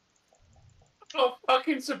 Oh,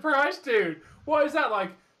 fucking surprised, dude. What is that,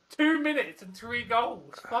 like 2 minutes and 3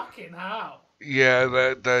 goals? Fucking hell.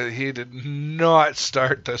 Yeah, he did not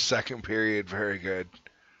start the second period very good.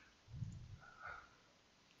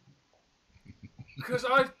 Because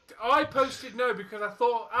I posted no because I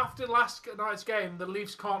thought after last night's game, the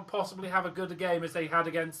Leafs can't possibly have a good game as they had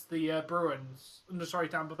against the Bruins.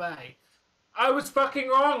 Tampa Bay. I was fucking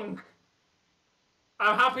wrong.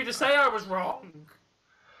 I'm happy to say I was wrong.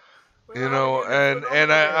 You know,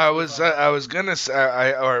 and I was gonna say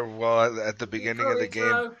at the beginning of the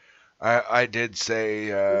game, I did say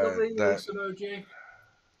that.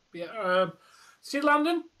 Yeah. See,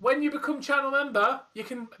 Landon, when you become channel member, you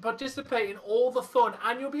can participate in all the fun,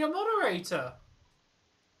 and you'll be a moderator.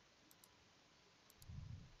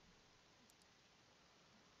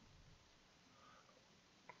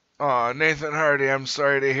 Oh, Nathan Hardy, I'm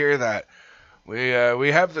sorry to hear that. We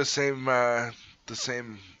have the same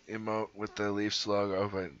emote with the Leafs logo,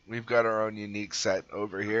 but we've got our own unique set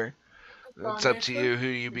over here. It's up to you who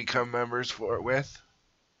you become members with.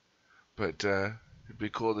 But it'd be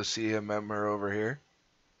cool to see a member over here.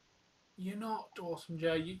 You're not awesome,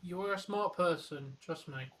 Jay. You're a smart person. Trust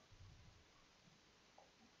me.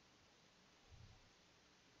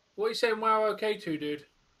 What are you saying? Wow, okay, to, dude.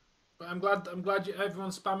 But I'm glad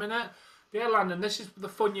everyone's spamming it. Yeah, Landon, this is the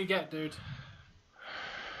fun you get, dude.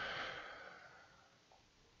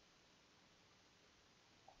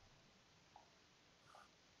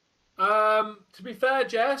 To be fair,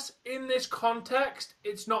 Jess, in this context,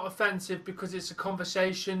 it's not offensive because it's a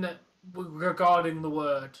conversation regarding the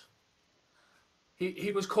word.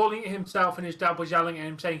 He was calling it himself and his dad was yelling at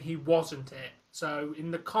him saying he wasn't it. So in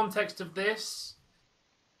the context of this,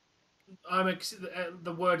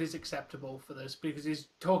 the word is acceptable for this because he's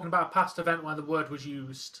talking about a past event where the word was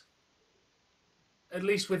used. At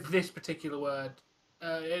least with this particular word.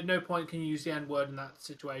 At no point can you use the N-word in that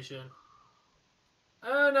situation.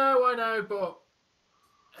 I know, but...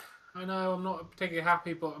 I know, I'm not particularly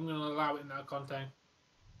happy, but I'm going to allow it in that context.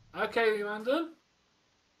 Okay, Landon.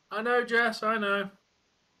 I know, Jess, I know.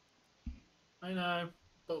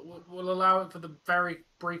 But we'll allow it for the very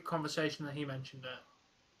brief conversation that he mentioned it.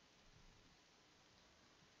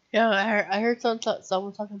 Yeah, I heard someone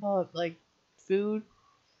talking about, like, food.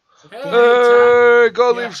 Hey,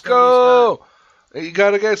 go Leafs, go! You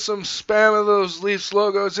got to get some spam of those Leafs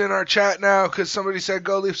logos in our chat now because somebody said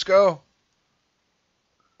go Leafs, go.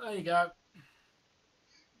 There you go.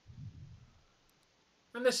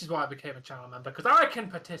 And this is why I became a channel member, because I can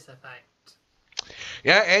participate.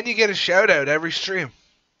 Yeah, and you get a shout out every stream.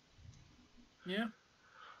 Yeah.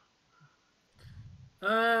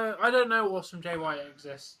 I don't know Awesome J why it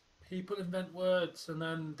exists. People invent words and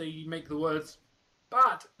then they make the words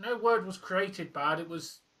bad. No word was created bad. It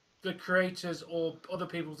was the creators or other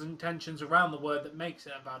people's intentions around the word that makes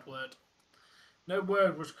it a bad word. No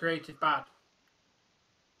word was created bad.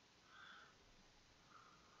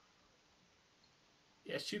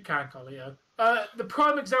 Yes, you can, Collio. The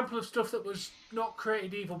prime example of stuff that was not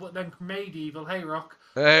created evil but then made evil. Hey, Rock.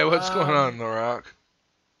 Hey, what's going on, The Rock?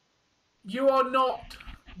 You are not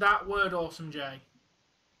that word, Awesome J.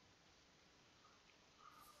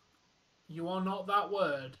 You are not that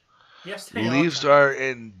word. Yes, they are. Leafs are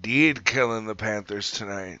indeed killing the Panthers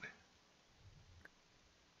tonight.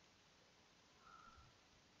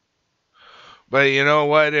 But you know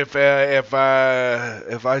what? If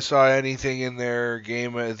I saw anything in their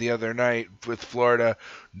game the other night with Florida,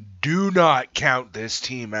 do not count this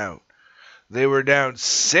team out. They were down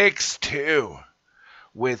 6-2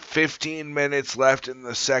 with 15 minutes left in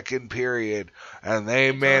the second period, and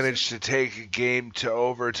they managed to take a game to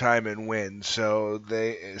overtime and win. So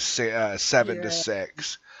they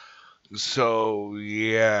 7-6. So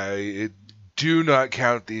yeah, do not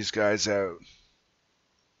count these guys out.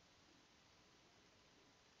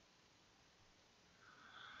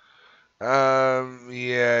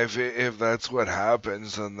 Yeah, if that's what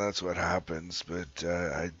happens, then that's what happens. But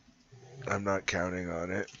I'm not counting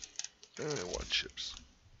on it. I want chips.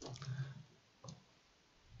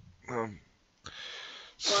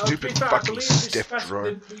 Stupid fucking stiff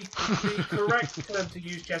drawer. The correct term to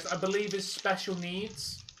use, Jess, I believe, is special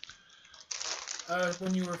needs.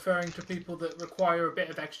 When you're referring to people that require a bit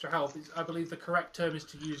of extra help, I believe the correct term is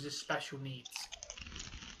to use is special needs.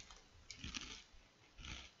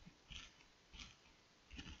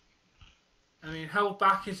 I mean, held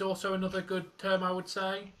back is also another good term, I would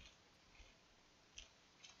say.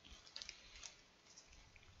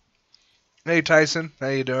 Hey, Tyson. How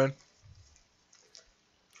you doing?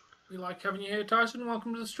 We like having you here, Tyson.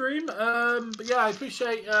 Welcome to the stream. But yeah, I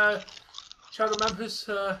appreciate channel members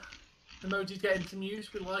emojis getting some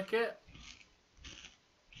use. We like it.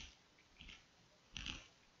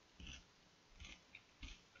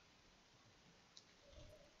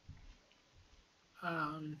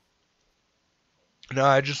 No,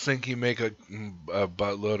 I just think you make a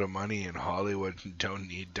buttload of money in Hollywood and don't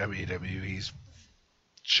need WWE's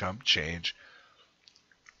chump change.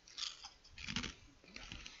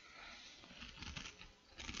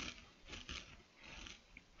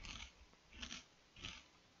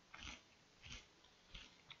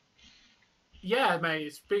 Yeah, mate,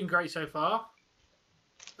 it's been great so far.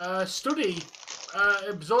 Study,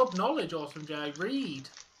 absorb knowledge, Awesome J. Read.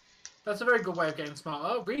 That's a very good way of getting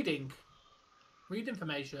smarter. Reading. Read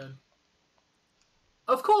information.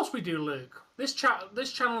 Of course we do, Luke. This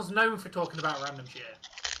channel's known for talking about random shit.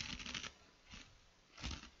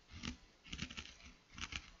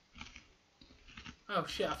 Oh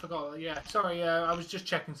shit, I forgot. Yeah, sorry, I was just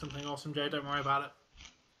checking something, Awesome J. Don't worry about it.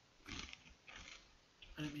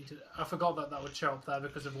 I didn't mean to. I forgot that would show up there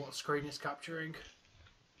because of what screen it's capturing.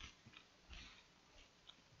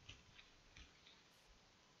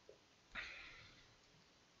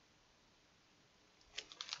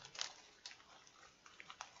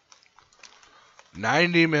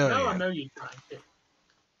 $90 million. Now I know you're trying shit.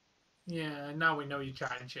 Yeah, now we know you're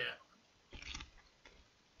trying shit.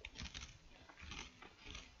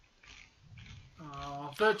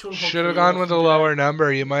 Oh, virtual. Should have gone with a lower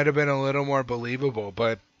number. You might have been a little more believable,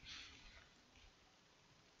 but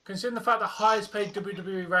considering the fact the highest paid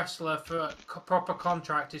WWE wrestler for a proper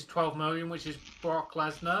contract is $12 million, which is Brock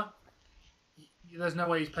Lesnar, there's no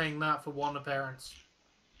way he's paying that for one appearance.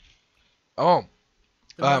 Oh.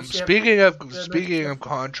 Speaking of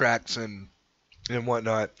contracts and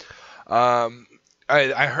whatnot,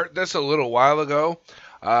 I heard this a little while ago,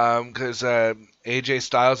 because AJ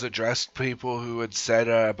Styles addressed people who had said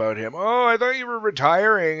about him, "Oh, I thought you were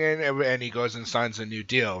retiring," and he goes and signs a new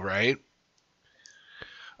deal, right?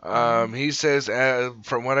 He says,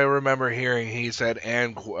 from what I remember hearing, he said,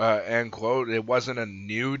 and quote, it wasn't a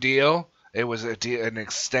new deal. It was an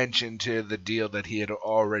extension to the deal that he had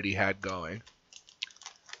already had going.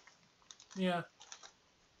 Yeah.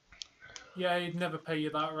 Yeah, he'd never pay you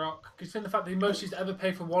that, Rock. Considering the fact that the most he's ever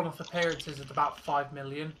paid for one-off appearances is about $5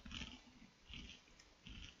 million.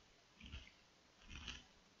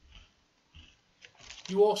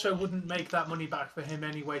 You also wouldn't make that money back for him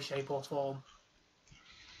any way, shape, or form.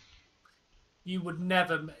 You would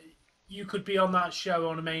never. You could be on that show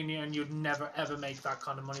on a Mania and you'd never ever make that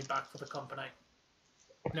kind of money back for the company.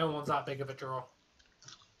 No one's that big of a draw.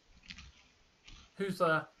 Who's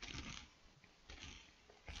there?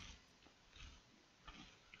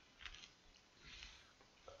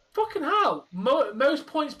 Fucking hell! Most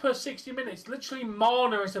points per 60 minutes. Literally,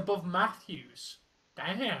 Marner is above Matthews.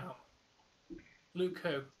 Damn. Luke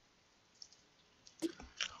who?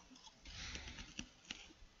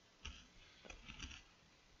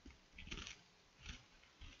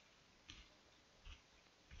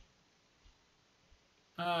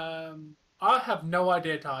 I have no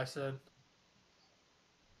idea, Tyson.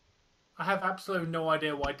 I have absolutely no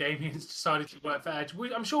idea why Damien's decided to work for Edge.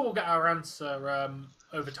 I'm sure we'll get our answer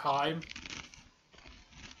over time.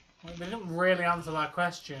 Well, they didn't really answer that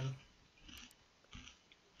question.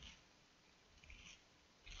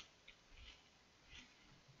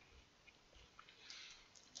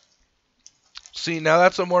 See, now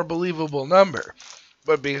that's a more believable number.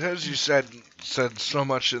 But because you said so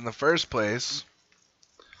much in the first place,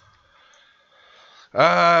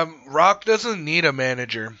 Rock doesn't need a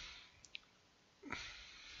manager.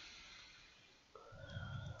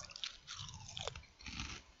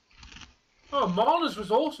 Oh, Marner's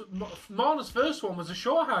was also Marner's first one was a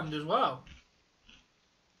shorthand as well.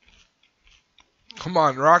 Come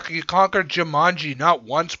on, Rock, you conquered Jumanji not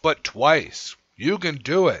once but twice. You can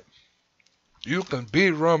do it. You can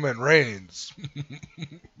beat Roman Reigns.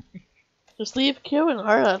 Just leave Q and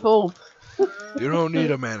Hart at home. You don't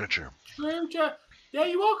need a manager. True, Jeff. Yeah,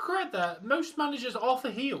 you are correct there. Most managers offer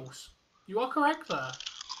heels. You are correct there.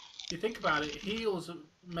 If you think about it, heels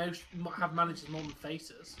most have managers more than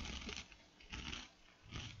faces.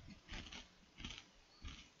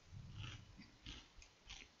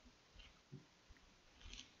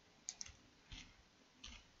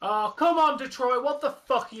 Oh, come on, Detroit. What the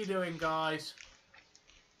fuck are you doing, guys?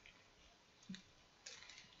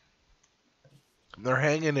 They're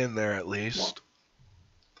hanging in there at least.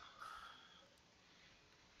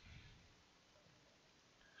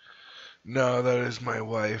 No, that is my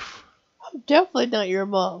wife. I'm definitely not your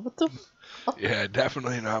mom. What the fuck? Yeah,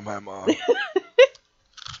 definitely not my mom.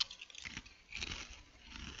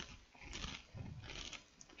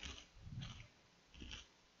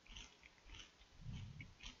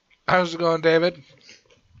 How's it going, David?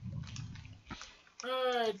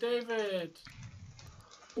 Hey, David.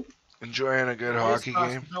 Enjoying a good hockey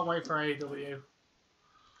game? Not wait for AEW.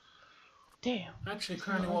 Damn. Actually,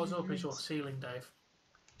 currently what's up is your ceiling, Dave.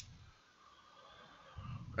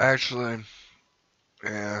 Actually,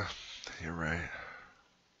 yeah, you're right.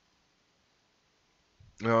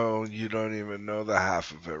 No, you don't even know the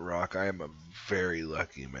half of it, Rock. I am a very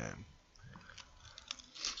lucky man.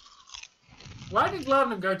 Where did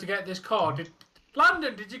London go to get this card?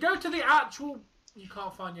 London, did you go to the actual... You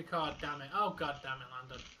can't find your card, damn it. Oh, god damn it,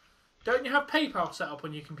 London. Don't you have PayPal set up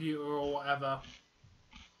on your computer or whatever?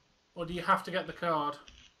 Or do you have to get the card?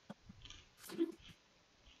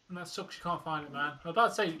 And that sucks you can't find it, man. I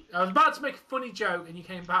was about to make a funny joke and you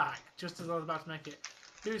came back just as I was about to make it.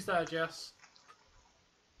 Who's there, Jess?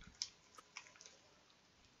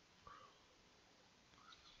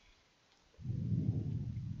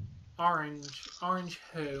 Orange. Orange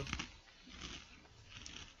who?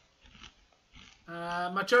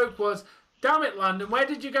 My joke was, damn it, London, where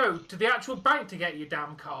did you go? To the actual bank to get your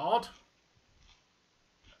damn card?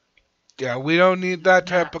 Yeah, we don't need that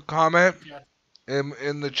type of comment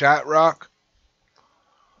in the chat, Rock.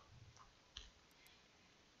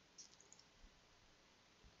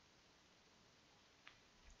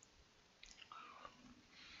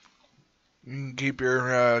 You can keep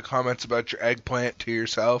your comments about your eggplant to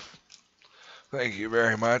yourself. Thank you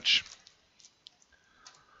very much.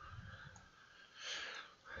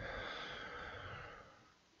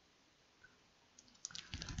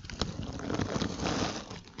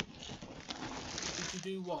 Did you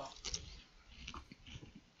do what?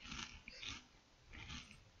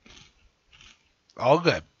 All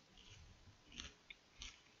good.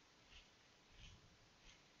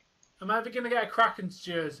 I'm either going to get a Kraken's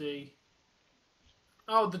jersey.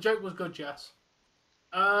 Oh, the joke was good, Jess.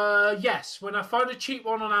 Yes. When I find a cheap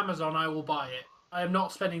one on Amazon, I will buy it. I am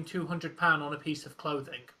not spending £200 on a piece of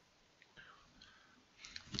clothing.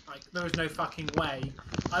 Like, there is no fucking way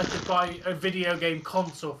I could buy a video game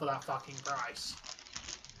console for that fucking price.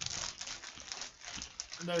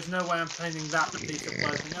 And there's no way I'm spending that for a piece of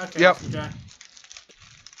clothing. Okay, Yep. Jack.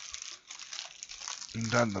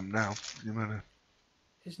 I've done them now. You wanna...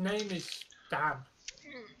 His name is Dan.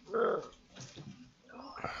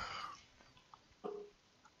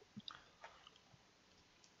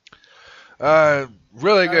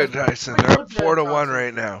 Really good, Tyson. They're up 4-1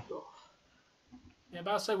 right now. Yeah,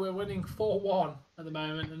 about to say we're winning 4-1 at the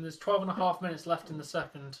moment, and there's 12.5 minutes left in the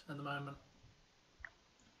second at the moment.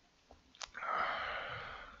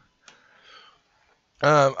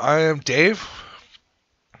 I am Dave.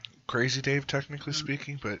 Crazy Dave, technically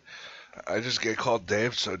speaking, but I just get called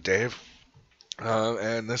Dave, so Dave.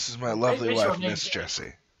 And this is my lovely wife, Miss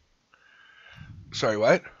Jessie. Sorry,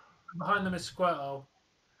 what? Behind them is Squirtle.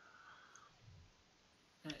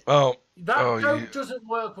 Oh. That joke doesn't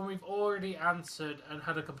work when we've already answered and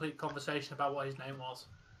had a complete conversation about what his name was.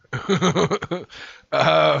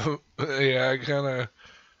 Yeah, I kind of...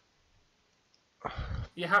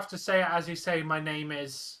 You have to say it as you say, my name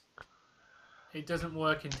is... It doesn't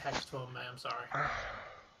work in text form, mate. I'm sorry.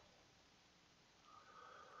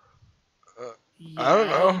 Yeah, I don't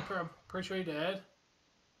know. I'm pretty sure you did.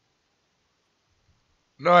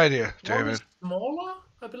 No idea, One David. is smaller,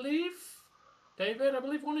 I believe. David, I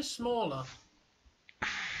believe one is smaller.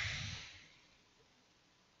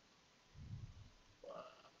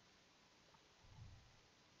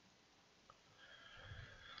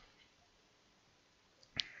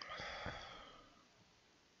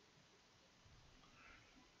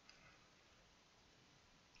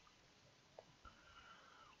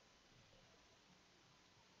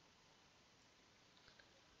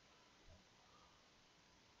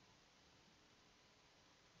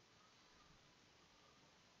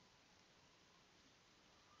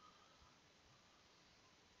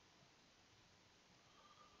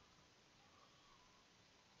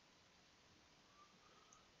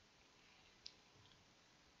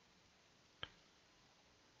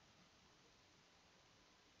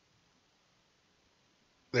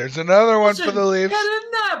 There's another one for the Leafs. Get in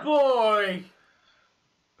there, boy!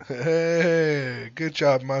 Hey, good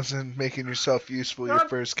job, Muzzin, making yourself useful your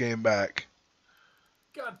first game back.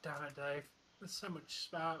 God damn it, Dave. There's so much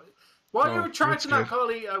spout. Why are you retracting that,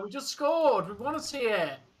 Carlito? We just scored. We want to see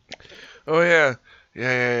it. Oh, yeah.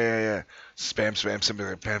 Yeah. Spam, spam,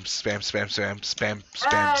 spam, spam, spam, spam, spam, spam, spam,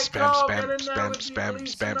 spam, spam, spam, spam,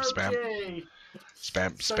 spam, spam.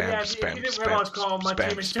 Spam, spam, spam, spam, spam.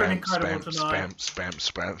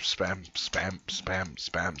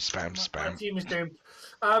 My team is doomed.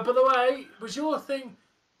 By the way, was your thing...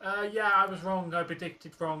 yeah, I was wrong. I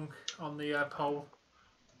predicted wrong on the poll.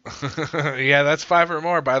 Yeah, that's 5 or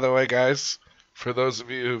more, by the way, guys. For those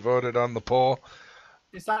of you who voted on the poll.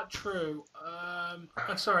 Is that true?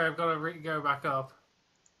 Sorry, I've got to go back up.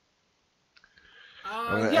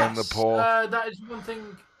 Yes, the poll. that is one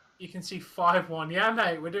thing... You can see 5-1. Yeah,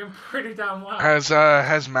 mate, we're doing pretty damn well.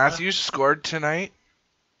 Has Matthews scored tonight?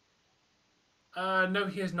 No,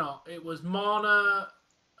 he has not. It was Marner,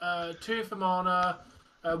 2 for Marner,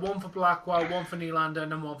 1 for Blackwell, 1 for Nylander,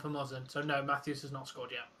 and then 1 for Muzzin. So no, Matthews has not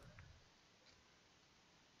scored yet.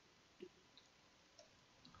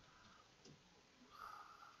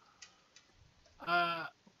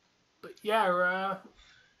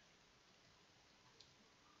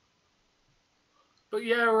 But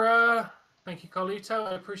yeah, thank you, Carlito.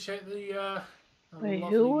 I appreciate the Wait,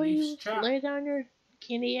 who will you lay down your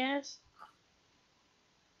candy ass?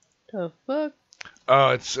 The fuck?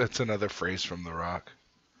 Oh, it's another phrase from The Rock.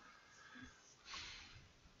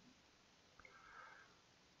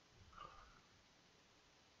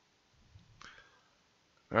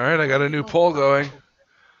 All right, I got a new poll going.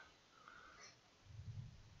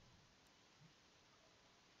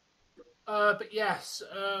 But yes,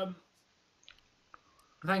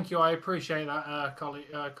 thank you. I appreciate that,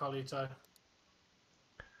 Carlito.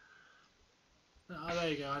 Oh, there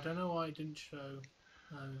you go. I don't know why it didn't show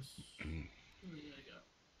those. There you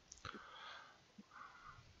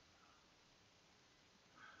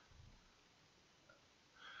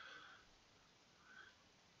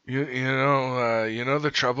go. You know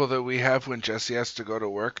the trouble that we have when Jesse has to go to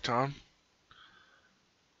work, Tom?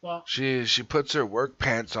 Well, She puts her work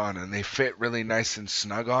pants on and they fit really nice and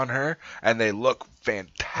snug on her and they look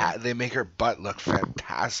fantastic. They make her butt look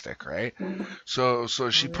fantastic, right? So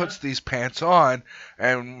she puts these pants on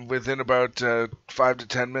and within about 5 to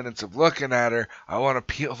 10 minutes of looking at her, I want to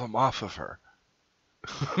peel them off of her.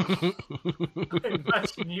 I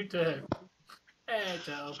imagine you do. Hey,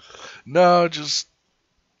 Joe. No, just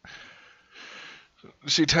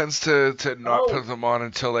she tends to not put them on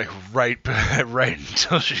until like right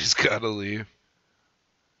until she's gotta leave.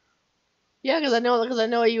 Yeah, because I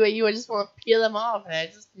know you just want to peel them off, and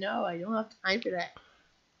I don't have time for that.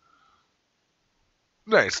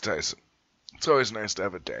 Nice, Tyson. It's always nice to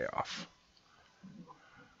have a day off.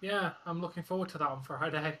 Yeah, I'm looking forward to that on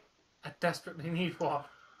Friday. I desperately need one.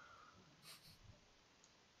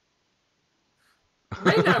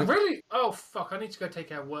 Really? Oh fuck! I need to go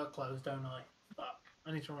take out work clothes, don't I? Fuck!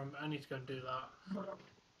 I need to remember. I need to go and do that.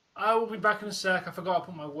 I will be back in a sec. I forgot to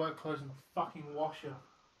put my work clothes in the fucking washer.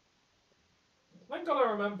 Thank God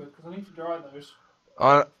I remembered because I need to dry those.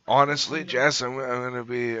 Honestly, Jess, I'm gonna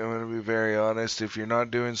be very honest. If you're not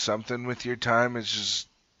doing something with your time,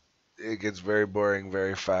 it gets very boring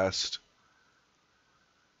very fast.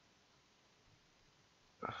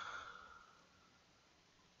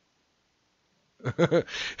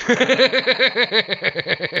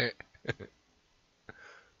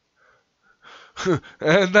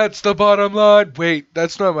 And that's the bottom line. Wait,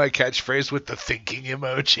 that's not my catchphrase with the thinking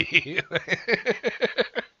emoji.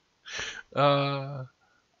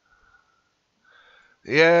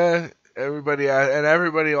 Yeah,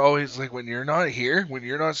 everybody always like when you're not here, when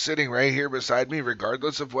you're not sitting right here beside me,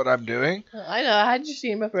 regardless of what I'm doing. I know. I had you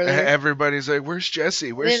seen him up earlier. Everybody's like, "Where's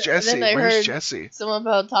Jesse? Where's Jesse? Then I Where's heard Jesse?" someone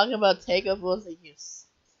talking about takeoff. I was like, "You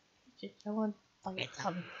someone fucking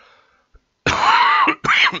tell me."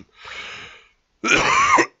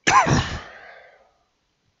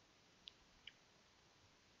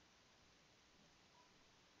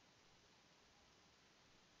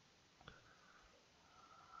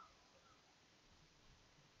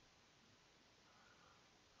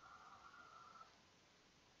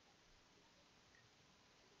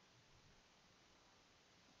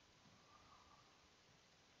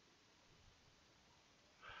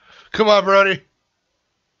 Come on, Brody.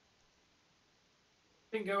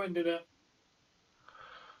 Didn't go in, did it?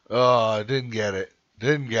 Oh, didn't get it.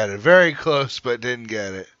 Didn't get it. Very close, but didn't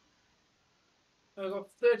get it. I've got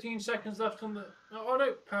 13 seconds left on the. Oh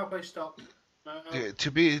no, power play stopped. Yeah,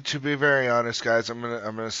 to be very honest, guys, I'm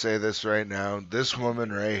gonna say this right now. This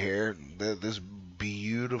woman right here, this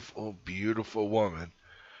beautiful, beautiful woman,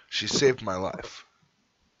 she saved my life.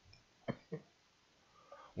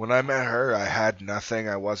 When I met her, I had nothing.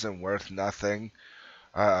 I wasn't worth nothing.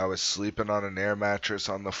 I was sleeping on an air mattress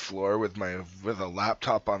on the floor with a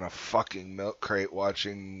laptop on a fucking milk crate,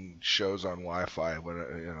 watching shows on Wi-Fi.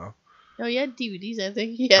 Oh, you had DVDs, I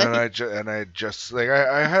think. Yeah. And I just like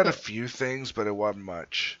I had a few things, but it wasn't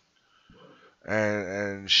much.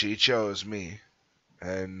 And she chose me,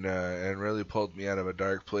 and really pulled me out of a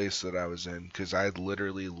dark place that I was in, because I had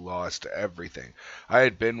literally lost everything. I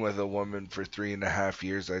had been with a woman for 3.5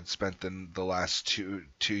 years. I'd spent the last two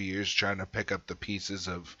years trying to pick up the pieces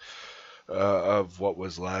of what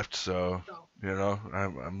was left. So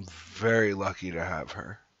I'm very lucky to have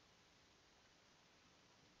her.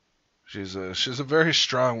 She's a very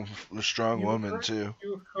strong woman too.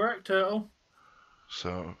 You were correct, Turtle.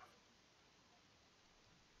 So.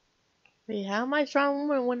 Wait, how am I a strong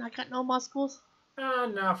woman when I got no muscles?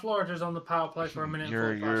 Now Florida's on the power play for a minute.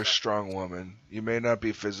 You're a strong woman. You may not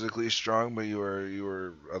be physically strong, but you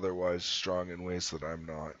are otherwise strong in ways that I'm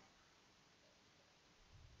not.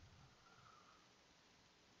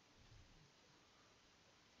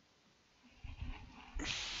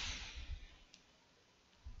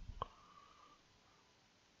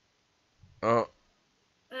 Oh.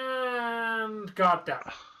 And got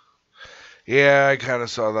down. Yeah, I kind of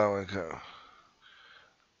saw that one coming.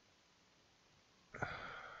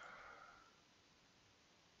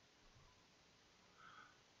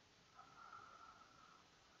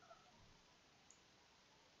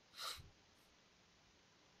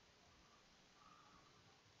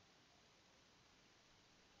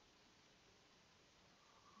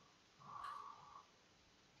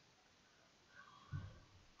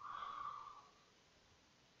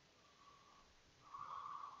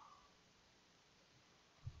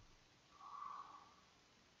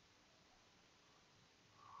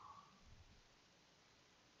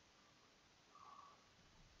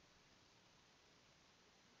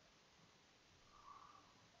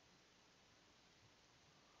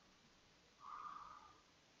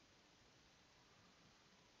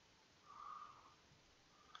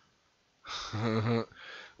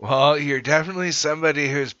 Well, you're definitely somebody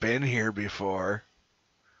who's been here before.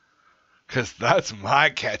 Because that's my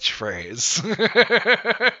catchphrase.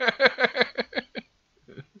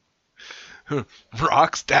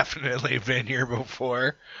 Rock's definitely been here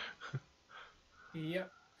before.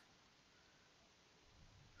 Yep.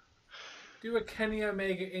 Do a Kenny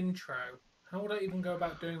Omega intro. How would I even go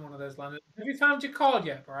about doing one of those, Landon? Have you found your card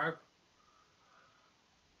yet, bro?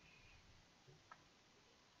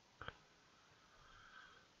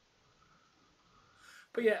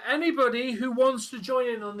 But yeah, anybody who wants to join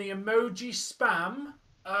in on the emoji spam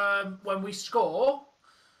when we score,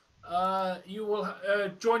 you will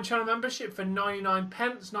join channel membership for 99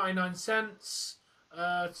 pence, 99 cents,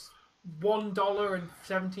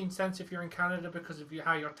 $1.17 if you're in Canada because of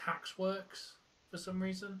how your tax works for some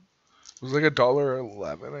reason. It was like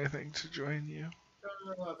 $1.11, I think, to join you.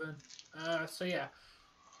 $1.11. So yeah,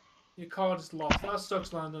 your card is lost. That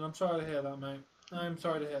sucks, Landon. I'm sorry to hear that, mate. I'm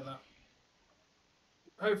sorry to hear that.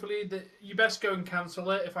 Hopefully, you best go and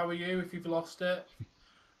cancel it if I were you, if you've lost it.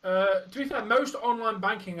 To be fair, most online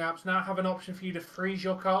banking apps now have an option for you to freeze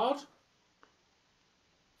your card.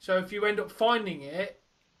 So if you end up finding it,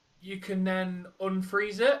 you can then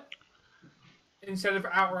unfreeze it instead of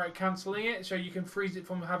outright cancelling it. So you can freeze it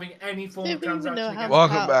from having any form of transaction.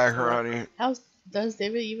 Welcome back, Ronnie. Does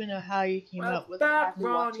David even know how you came up with that,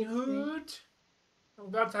 Ronnie Hood?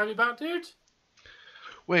 I'm glad to have you back, dude.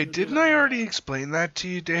 Wait, didn't I already explain that to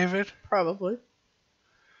you, David? Probably.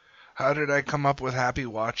 How did I come up with happy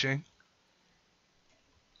watching?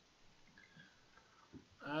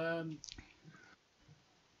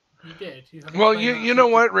 You did. Well, you know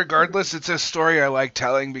what? Regardless, it's a story I like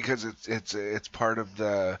telling because it's part of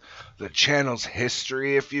the channel's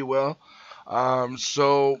history, if you will.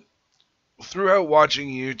 So throughout watching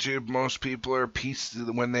YouTube, most people are pieced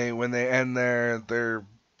when they end their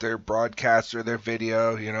broadcast or their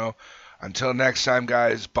video, you know. Until next time,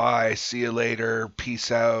 guys. Bye. See you later.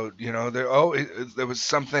 Peace out. You know, there was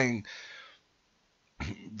something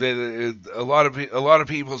that a lot of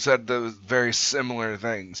people said those very similar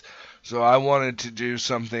things. So I wanted to do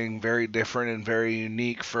something very different and very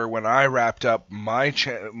unique for when I wrapped up my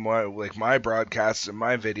broadcasts and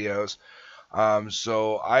my videos.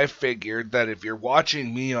 So I figured that if you're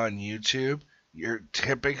watching me on YouTube, you're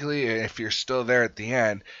typically, if you're still there at the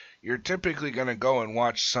end, you're typically going to go and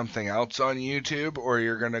watch something else on YouTube, or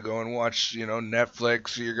you're going to go and watch, you know,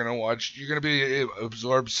 Netflix, or you're going to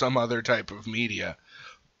absorb some other type of media.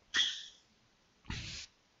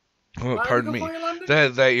 Oh, pardon me.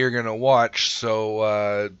 That you're going to watch.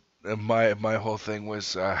 So my whole thing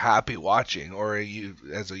was happy watching, or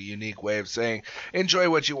as a unique way of saying, enjoy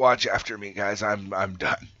what you watch after me, guys. I'm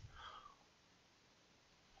done.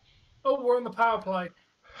 Oh, we're on the power play.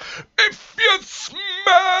 If you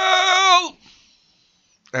smell...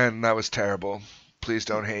 And that was terrible. Please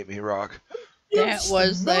don't hate me, Rock. That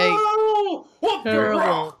was like what terrible. The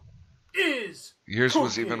Rock is Yours cooking.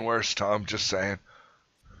 Was even worse, Tom. Just saying.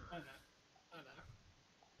 I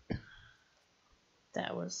know.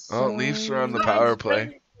 That was. Well, Leafs are on the power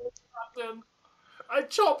play. I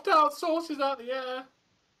chopped out sauces out the air.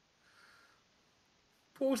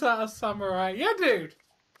 Pulls out a samurai. Yeah, dude.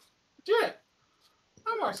 Legit.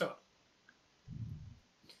 How am I so?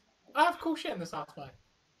 I have cool shit in this house, mate.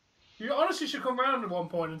 You honestly should come round at one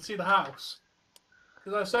point and see the house.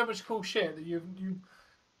 Because I have so much cool shit that you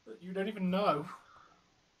don't even know.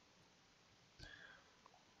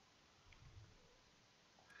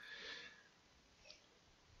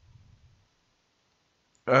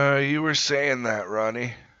 You were saying that,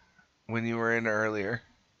 Ronnie, when you were in earlier.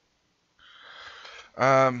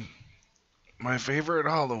 My favorite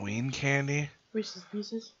Halloween candy. Reese's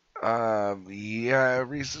Pieces. Yeah,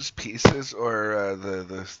 Reese's Pieces, or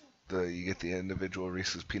the you get the individual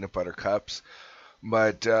Reese's peanut butter cups.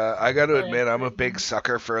 But I got to admit, I'm a big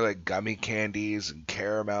sucker for like gummy candies and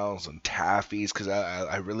caramels and taffies because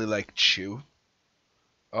I really like chew.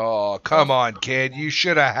 Oh, come on, kid. You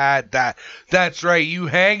should have had that. That's right. You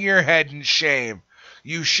hang your head in shame.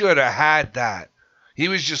 You should have had that. He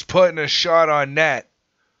was just putting a shot on net.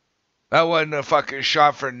 That wasn't a fucking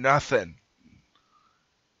shot for nothing.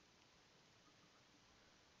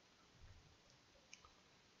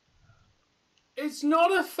 It's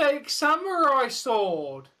not a fake samurai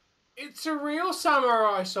sword. It's a real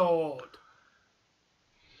samurai sword.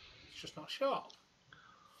 It's just not sharp.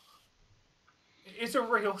 It's a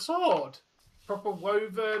real sword. Proper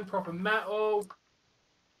woven, proper metal.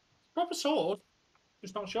 Proper sword.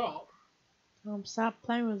 Just not sharp. Stop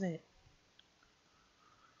playing with it.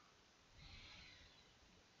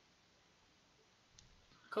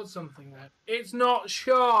 Cut something there. It's not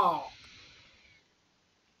sharp.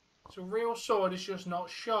 It's a real sword, it's just not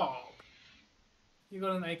sharp. You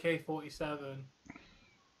got an AK-47.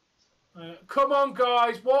 Come on,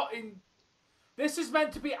 guys, what in... This is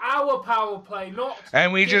meant to be our power play, not...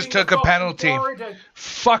 And we just took a penalty.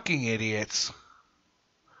 Fucking idiots.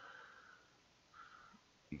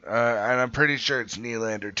 And I'm pretty sure it's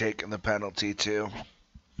Nylander taking the penalty, too.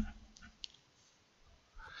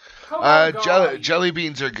 Come on, jelly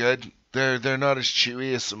beans are good. They're not as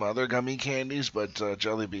chewy as some other gummy candies, but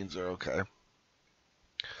jelly beans are okay.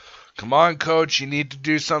 Come on, coach. You need to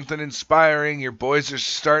do something inspiring. Your boys are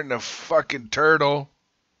starting to fucking turtle.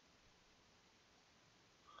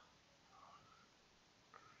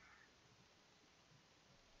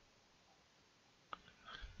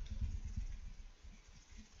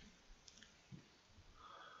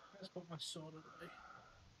 Let's put my sword away.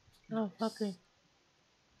 Oh, fucking.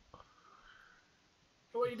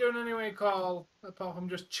 So what are you doing anyway, Carl? Apart from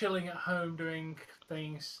just chilling at home doing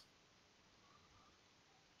things.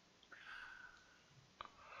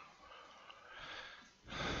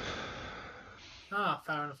 Ah,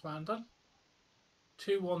 fair enough, Landon.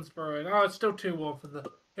 2-1 Bruins. Oh, it's still 2-1 for the...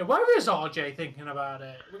 Yeah, where is RJ thinking about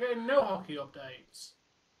it? We're getting no hockey updates.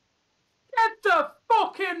 Get the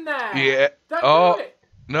fuck in there! Yeah. Don't do it.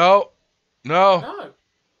 No. No.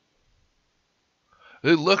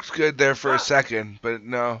 It looked good there for a second, but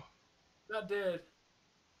no. That did.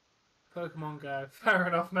 Pokemon Go. Fair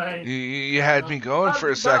enough, mate. You had me going for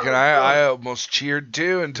a second. I almost cheered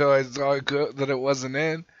too until I saw that it wasn't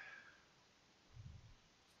in.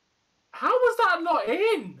 How was that not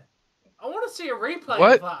in? I want to see a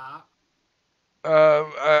replay of that.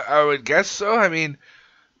 I would guess so. I mean,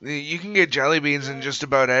 you can get jelly beans in just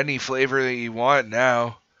about any flavor that you want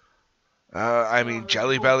now. I mean,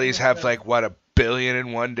 Jelly Bellies have like, what, 1 billion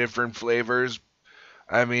and one different flavors.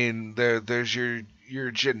 I mean, there's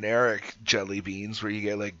your generic jelly beans where you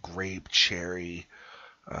get like grape, cherry,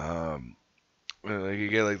 you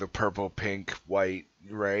get like the purple, pink, white,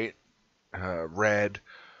 right? Red,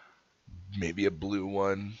 maybe a blue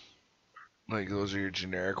one. Like, those are your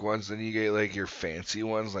generic ones. Then you get, like, your fancy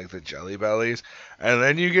ones, like the Jelly Bellies. And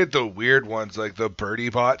then you get the weird ones, like the Birdie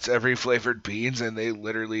Bots, every flavored beans, and they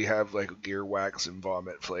literally have, like, earwax and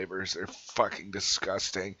vomit flavors. They're fucking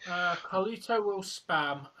disgusting. Carlito will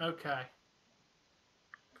spam. Okay.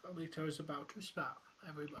 Carlito is about to spam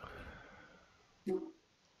everybody.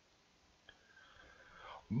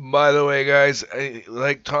 By the way, guys,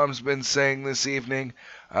 like Tom's been saying this evening,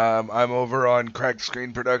 I'm over on Cracked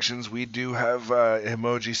Screen Productions. We do have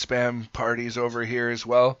emoji spam parties over here as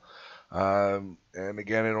well. And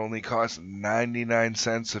again, it only costs 99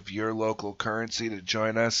 cents of your local currency to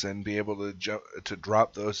join us and be able to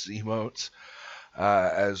drop those emotes.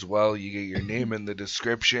 As well, you get your name in the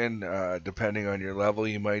description. Depending on your level,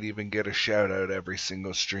 you might even get a shout out every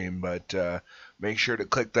single stream. But make sure to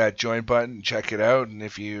click that join button and check it out. And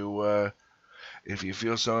if you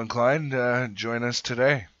feel so inclined, join us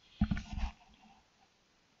today.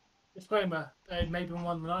 Disclaimer: it may be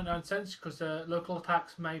more than 99 cents because local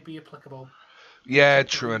tax may be applicable. Yeah,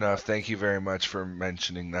 true enough. Thank you very much for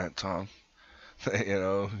mentioning that, Tom. You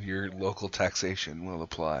know, your local taxation will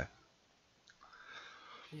apply.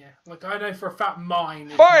 Yeah, like I know for a fact mine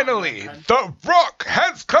is Finally, The Rock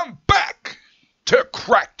has come back to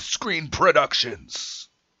Cracked Screen Productions.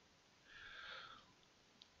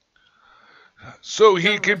 So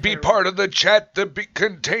he can be part of the chat that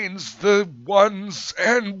contains the ones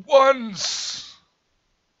and ones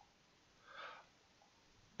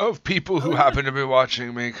of people who happen to be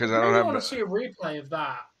watching me because I don't have... I want to see a replay of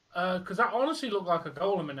that because that honestly looked like a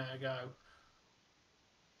goal a minute ago.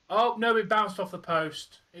 Oh, no, it bounced off the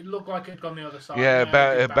post. It looked like it had gone the other side. Yeah,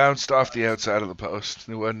 it bounced off the outside of the post.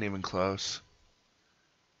 It wasn't even close.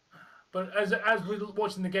 But as we were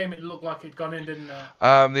watching the game, it looked like it had gone in, didn't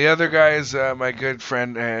it? The other guy is my good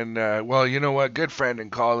friend and, well, you know what? Good friend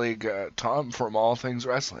and colleague, Tom from All Things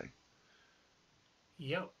Wrestling.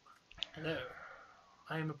 Yo. Hello.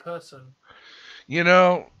 I am a person. You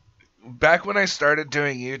know... Back when I started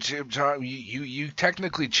doing YouTube, Tom, you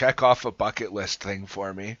technically check off a bucket list thing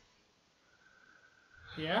for me.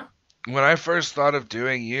 Yeah? When I first thought of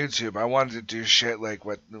doing YouTube, I wanted to do shit like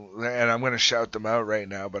what, and I'm going to shout them out right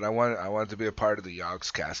now, but I wanted to be a part of the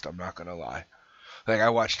Yogscast, I'm not going to lie. Like, I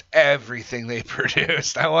watched everything they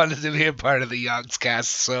produced. I wanted to be a part of the Yogscast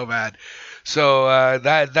so bad. So,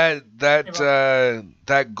 that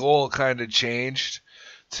goal kind of changed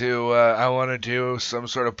to I want to do some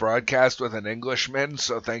sort of broadcast with an Englishman,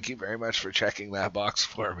 so thank you very much for checking that box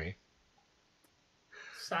for me.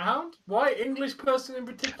 Sound? Why English person in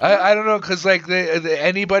particular? I don't know, because like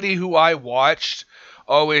anybody who I watched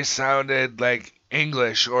always sounded like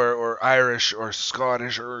English or Irish or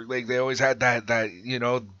Scottish, or like they always had that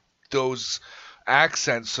those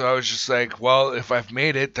accents. So I was just like, well, if I've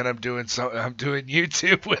made it, then I'm doing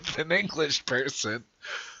YouTube with an English person.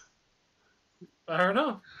 Fair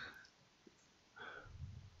enough.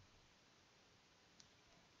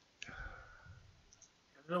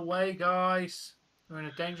 Get it away, guys. We're in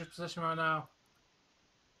a dangerous position right now.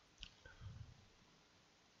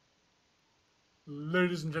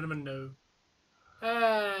 Ladies and gentlemen, no.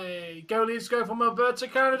 Hey, go Leafs, go from Alberta,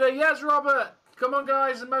 Canada. Yes, Robert. Come on,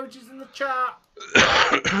 guys. Emojis in the chat.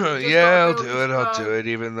 Yeah, I'll do it,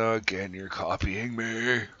 even though, again, you're copying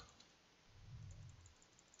me.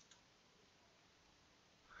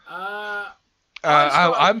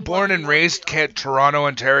 I'm born and raised Toronto,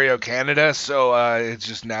 Ontario, Canada, so it's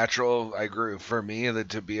just natural. I grew for me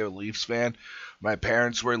to be a Leafs fan. My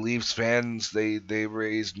parents were Leafs fans. They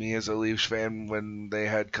raised me as a Leafs fan when they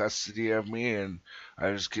had custody of me, and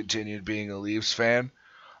I just continued being a Leafs fan.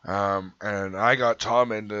 And I got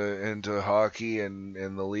Tom into hockey and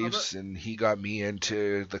the Leafs, and he got me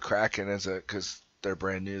into the Kraken because they're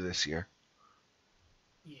brand new this year.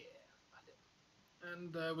 Yeah,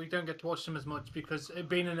 and we don't get to watch them as much because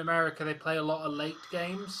being in America, they play a lot of late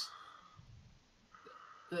games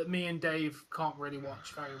that me and Dave can't really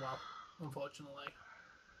watch very well, unfortunately.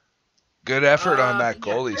 Good effort on that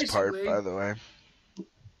goalie's part, by the way.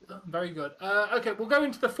 Very good. Okay, we'll go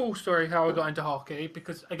into the full story how I got into hockey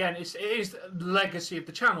because again, it is the legacy of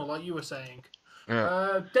the channel, like you were saying.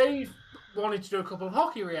 Yeah. Dave wanted to do a couple of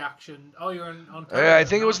hockey reaction. Oh, you're in Ontario. Yeah, I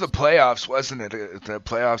think it was the playoffs, wasn't it? The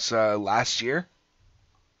playoffs last year.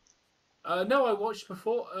 No, I watched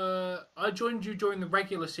before. I joined you during the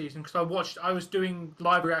regular season because I was doing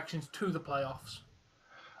live reactions to the playoffs.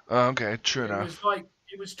 Oh, okay, true enough.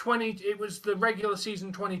 It was the regular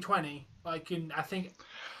season 2020. I think.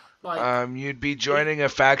 You'd be joining a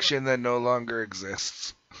faction that no longer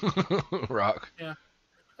exists. Rock. Yeah.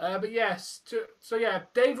 But yes,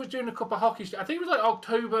 Dave was doing a couple of hockey. I think it was like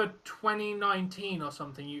October 2019 or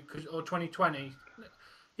something. Or 2020.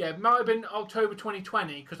 Yeah, it might have been October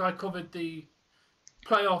 2020 because I covered the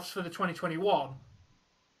playoffs for the 2021.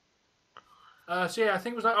 I think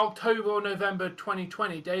it was like October or November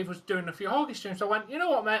 2020. Dave was doing a few hockey streams. So I went, you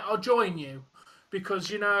know what, mate, I'll join you.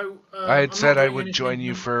 Because I had said I would join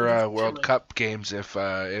you for World Cup games if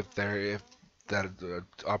that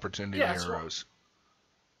opportunity arose.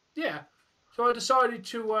 So I decided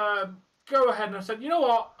to go ahead and I said, you know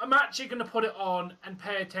what, I'm actually going to put it on and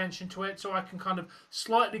pay attention to it so I can kind of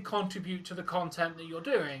slightly contribute to the content that you're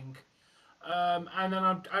doing. And then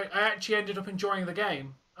I actually ended up enjoying the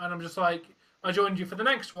game, and I'm just like, I joined you for the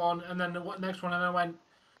next one, and then the next one, and I went.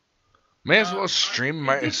 May as well stream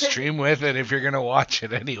with it if you're gonna watch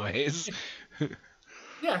it anyways.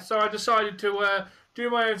 Yeah, so I decided to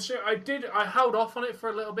do my own. I held off on it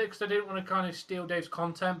for a little bit because I didn't want to kind of steal Dave's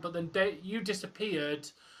content. But then you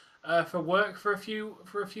disappeared for work for a few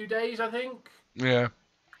days, I think. Yeah.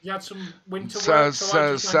 You had some winter work.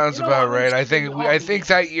 Sounds about right. I think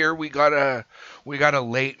that year we got a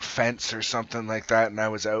late fence or something like that, and I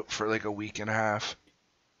was out for like a week and a half.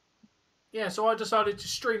 Yeah, so I decided to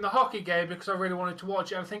stream the hockey game because I really wanted to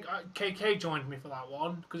watch it. I think KK joined me for that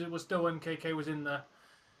one because it was still when KK was in the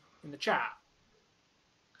chat.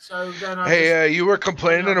 So then you were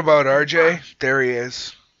complaining about RJ? There he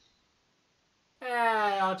is.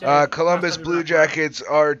 Hey, RJ. Columbus Blue Jackets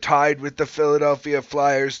are tied with the Philadelphia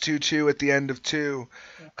Flyers 2-2 at the end of 2.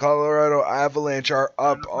 Yeah. Colorado Avalanche are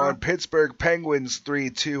up on Pittsburgh Penguins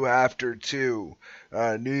 3-2 after 2.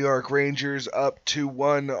 New York Rangers up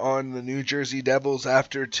 2-1 on the New Jersey Devils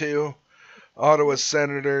after 2. Ottawa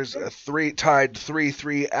Senators tied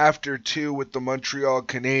 3-3 after 2 with the Montreal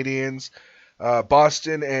Canadiens.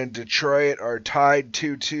 Boston and Detroit are tied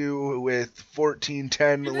 2-2 with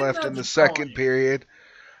 14:10 left in the second period.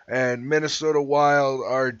 And Minnesota Wild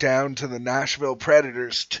are down to the Nashville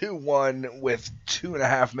Predators 2-1 with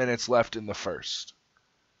 2.5 minutes left in the first.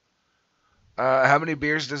 How many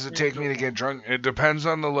beers does it take me to get drunk? It depends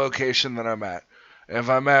on the location that I'm at. If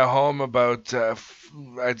I'm at home, about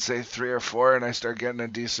I'd say 3 or 4, and I start getting a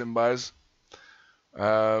decent buzz.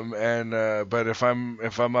 But if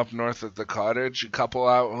I'm up north at the cottage,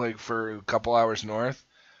 for a couple hours north,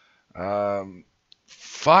 we're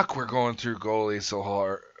going through goalies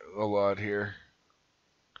a lot here.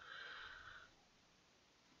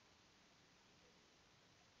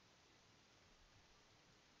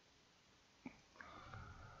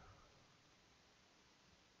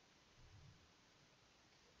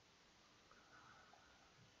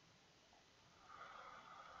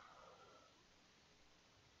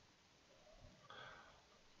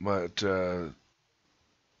 But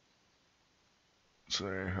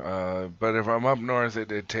So, but if I'm up north,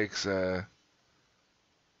 it takes it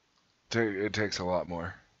takes a lot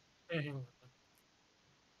more.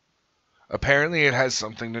 Apparently, it has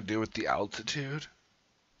something to do with the altitude.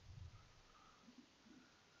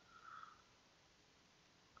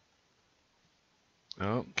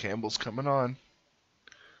 Oh, Campbell's coming on.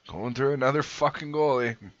 Going through another fucking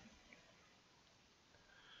goalie.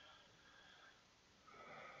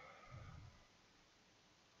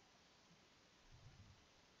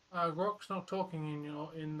 Rock's not talking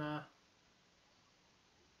in there.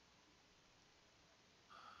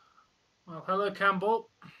 Well, hello, Campbell.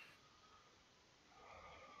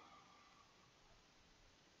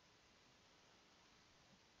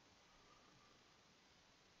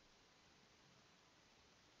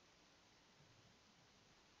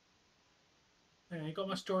 Yeah, you got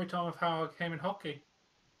my story time of how I came in hockey.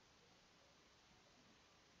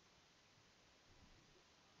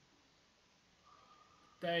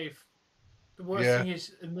 Dave, the worst thing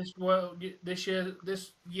is in this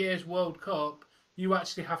year's World Cup, you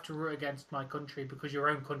actually have to root against my country because your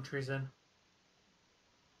own country's in.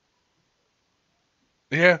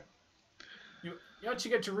 Yeah. You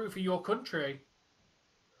actually get to root for your country.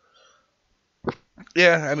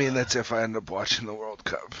 Yeah, I mean that's if I end up watching the World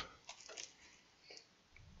Cup.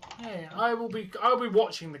 Yeah, I'll be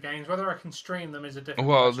watching the games. Whether I can stream them is a different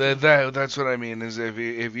Well, question. that's what I mean. Is if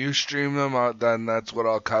you stream them, then that's what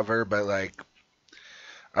I'll cover. But like,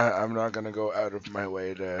 I'm not gonna go out of my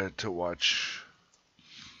way to watch.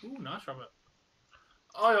 Ooh, nice, Robert.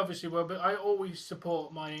 I obviously will, but I always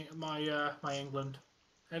support my England.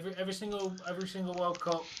 Every single World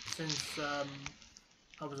Cup since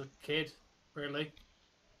I was a kid, really.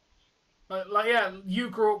 Like yeah,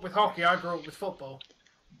 you grew up with hockey. I grew up with football.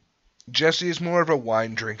 Jessie is more of a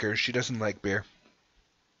wine drinker. She doesn't like beer.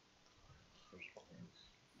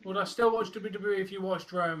 Would I still watch WWE if you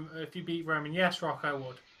watched Rome? If you beat Roman? Yes, Rock, I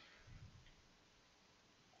would.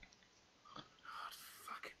 God,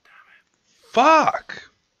 fucking Fuck!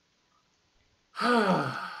 damn it.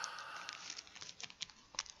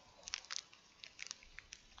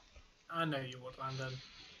 I know you would, Landon.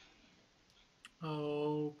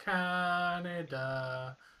 Oh,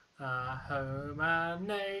 Canada, our home and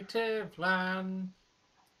native land.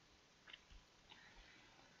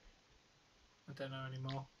 I don't know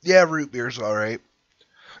anymore. Yeah, root beer's alright.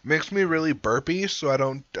 Makes me really burpy, so I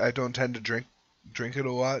don't tend to drink it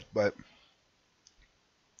a lot, but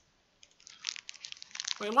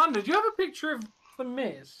Wait, Landon, do you have a picture of The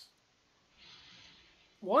Miz?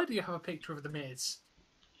 Why do you have a picture of The Miz?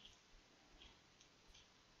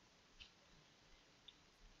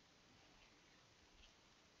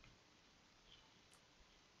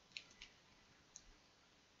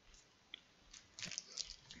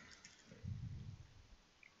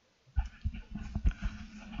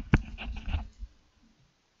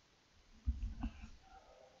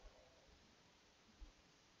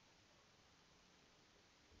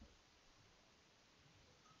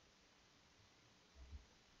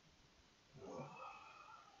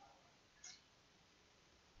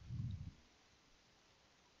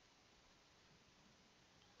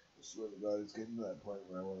 I swear to God, it's getting to that point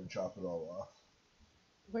where I want to chop it all off.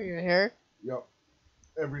 For your hair? Yep.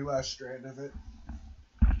 Every last strand of it.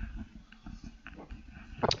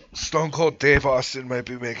 Stone Cold Dave Austin might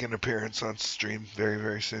be making an appearance on stream very,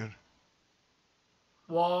 very soon.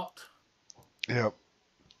 What? Yep.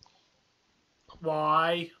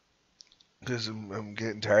 Why? Because I'm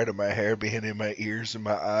getting tired of my hair being in my ears and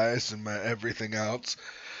my eyes and my everything else.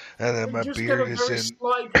 And then my Just beard get a is very in...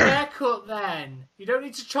 slight haircut then. You don't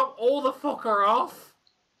need to chop all the fucker off.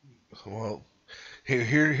 Well,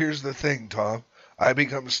 here's the thing, Tom. I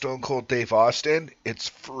become Stone Cold Dave Austin. It's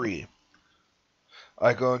free.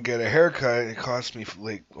 I go and get a haircut. It costs me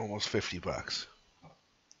like almost $50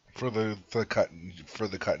 for the cut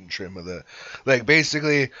and trim of the, like,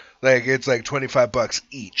 basically, like, it's like $25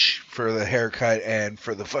 each for the haircut and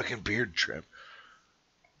for the fucking beard trim.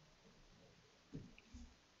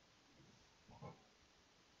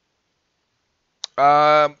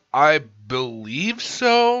 I believe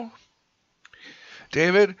so,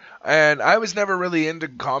 David. And I was never really into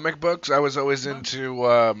comic books. I was always into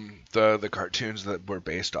the cartoons that were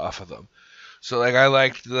based off of them. So like I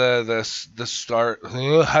liked the start.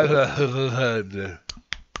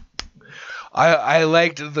 I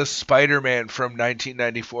liked the Spider-Man from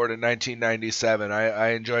 1994 to 1997. I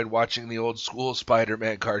enjoyed watching the old school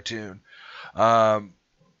Spider-Man cartoon.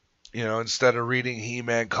 You know, instead of reading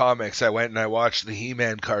He-Man comics, I went and I watched the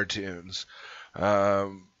He-Man cartoons. You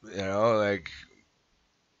know, like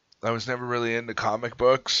I was never really into comic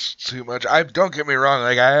books too much. Don't get me wrong,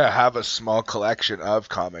 like I have a small collection of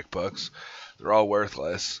comic books. They're all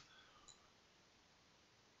worthless.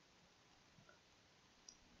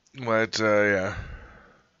 But yeah.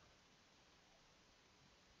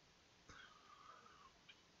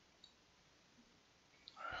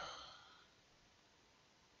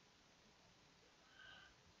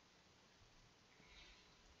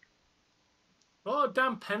 A lot of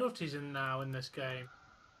damn penalties in this game.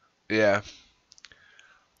 Yeah.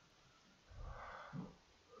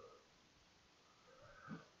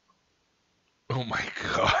 Oh my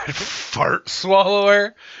god, fart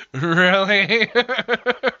swallower? Really?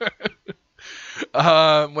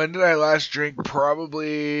 When did I last drink?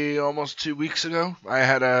 Probably almost 2 weeks ago. I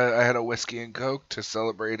had a whiskey and coke to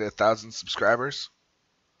celebrate 1,000 subscribers.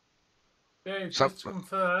 Yeah, just to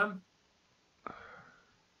confirm.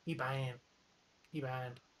 He banned.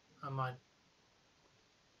 I'm mine.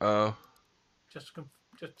 Oh. Just to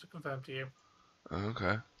confirm to you.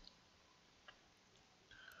 Okay.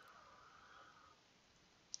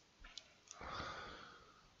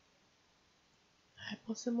 I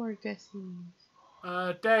put some more guessing.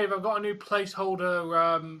 Dave, I've got a new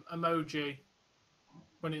placeholder emoji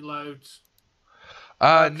when it loads.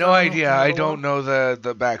 No idea. I don't know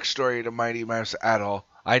the backstory to Mighty Mouse at all.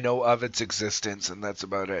 I know of its existence, and that's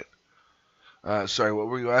about it. Sorry, what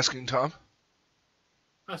were you asking, Tom?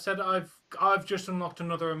 I said I've just unlocked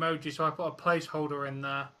another emoji, so I put a placeholder in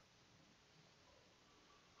there.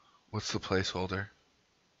 What's the placeholder?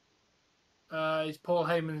 It's Paul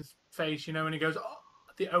Heyman's face, you know, when he goes, oh,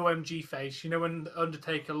 the OMG face, you know, when the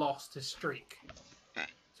Undertaker lost his streak.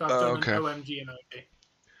 So I've done an OMG emoji.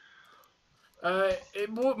 It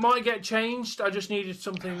might get changed. I just needed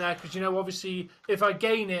something there because, you know, obviously if I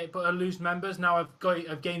gain it but I lose members, now I've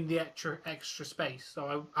gained the extra space,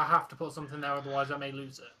 so I have to put something there, otherwise I may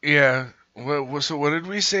lose it. Yeah. So what did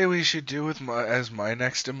we say we should do with my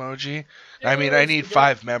next emoji? I mean, I need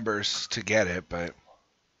 5 members to get it, but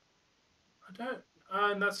I don't.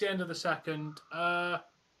 And that's the end of the second.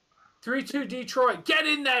 3-2 Detroit. Get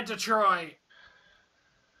in there, Detroit.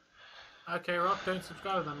 Okay, Rock, don't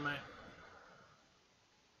subscribe then, mate.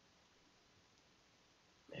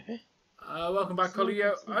 Maybe. Welcome back,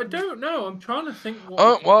 Colio. I don't know. I'm trying to think what.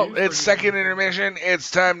 Oh, well, it's second intermission. It's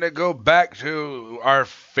time to go back to our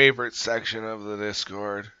favorite section of the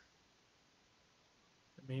Discord.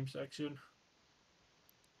 The meme section.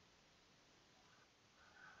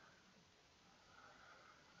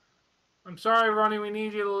 I'm sorry, Ronnie. We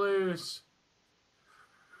need you to lose.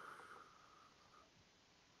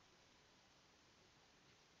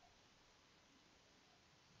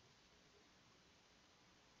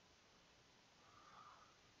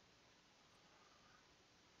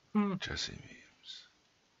 Jesse memes.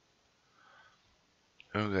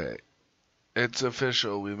 Okay. It's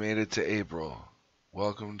official. We made it to April.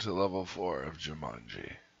 Welcome to level 4 of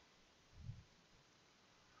Jumanji.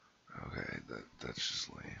 Okay, that's just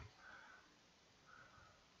lame.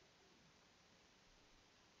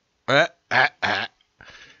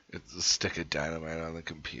 It's a stick of dynamite on the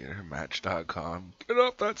computer. Match.com. Get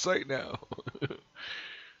off that site now.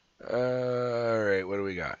 Alright, what do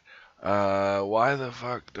we got? Why the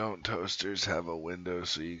fuck don't toasters have a window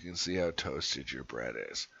so you can see how toasted your bread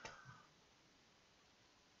is?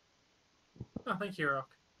 Oh, thank you, Rock.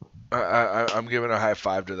 I'm giving a high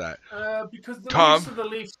five to that. Because the Tom? Leafs are the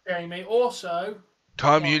Leafs, Jamie. Also,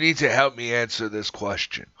 Tom, you need to help me answer this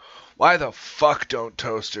question. Why the fuck don't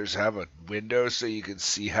toasters have a window so you can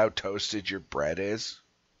see how toasted your bread is?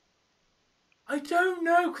 I don't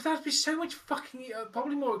know, because that'd be so much fucking...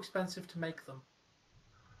 probably more expensive to make them.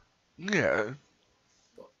 Yeah.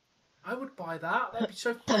 But I would buy that. That'd be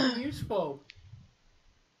so fucking useful.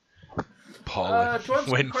 Paul,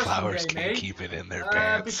 when question, flowers Jamie, can't keep it in their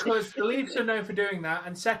pants. Because the Leafs are known for doing that.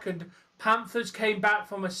 And second, Panthers came back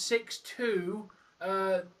from a 6-2.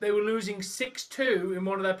 They were losing 6-2 in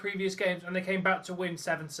one of their previous games, and they came back to win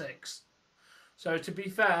 7-6. So to be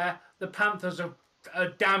fair, the Panthers are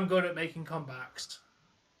damn good at making comebacks.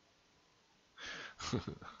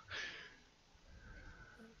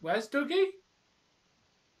 Where's Dougie?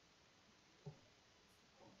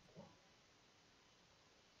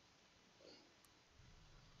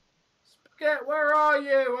 Spaghetti, where are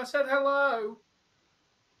you? I said hello.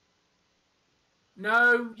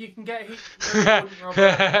 No, you can get hit. No,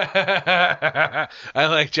 I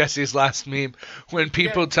like Jesse's last meme. When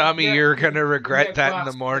people tell me you're going to regret that in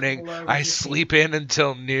the morning, I sleep in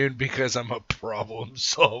until noon because I'm a problem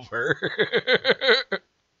solver.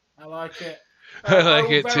 I like it. I like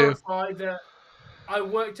it too. That I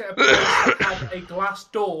worked at a place that had a glass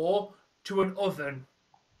door to an oven.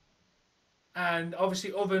 and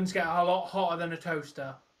obviously ovens get a lot hotter than a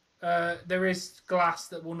toaster. There is glass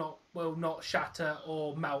that will not shatter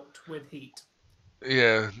or melt with heat.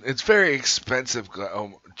 Yeah, it's very expensive.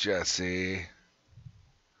 Oh, Jesse.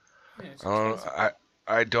 Yeah, it's Oh, expensive.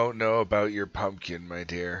 I don't know about your pumpkin, my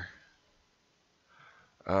dear.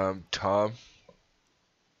 Tom,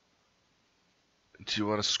 do you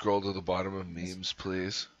want to scroll to the bottom of memes,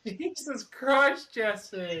 please? Jesus Christ,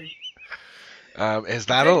 Jesse! Is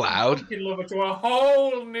that Take the allowed? pumpkin lover to a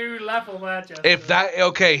whole new level there, Jesse. If that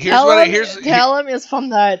okay, here's Tell what him, here's tell him it's from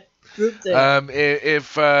that group there.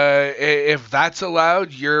 if that's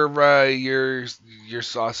allowed, your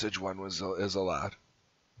sausage one is allowed.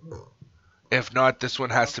 If not, this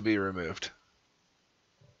one has to be removed.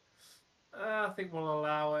 I think we'll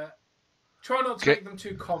allow it. Try not to Okay. make them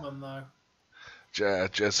too common, though.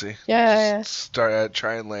 Jesse. Yeah.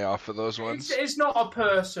 Try and lay off of those ones. It's not a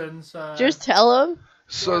person, so. Just tell him.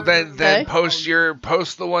 So Why then don't Okay.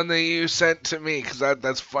 post the one that you sent to me, because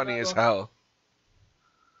that's funny as hell.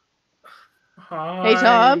 Hey,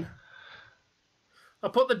 Tom. I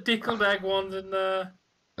put the dickled egg ones in there.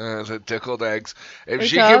 The dickled eggs. If Hey,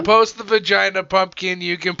 she Tom. can post the vagina pumpkin,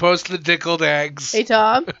 you can post the dickled eggs. Hey,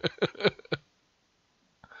 Tom.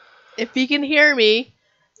 If you can hear me,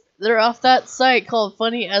 they're off that site called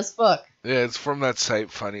Funny as Fuck. Yeah, it's from that site,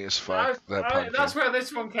 funny as fuck. Pumpkin. That's where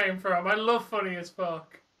this one came from. I love Funny as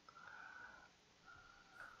Fuck.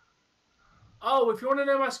 Oh, if you want to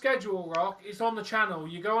know my schedule, Rock, it's on the channel.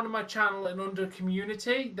 You go onto my channel and under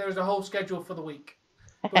Community, there's a whole schedule for the week.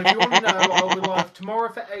 But if you want to know, I'll be live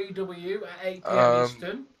tomorrow for AEW at 8 p.m.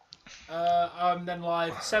 Eastern. I'm then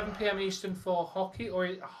live 7 p.m. Eastern for hockey, or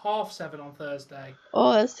 7:30 on Thursday.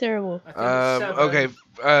 Oh, that's terrible. I think it's 7. Okay,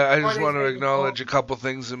 I just Friday's want to 8 acknowledge a couple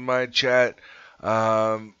things in my chat.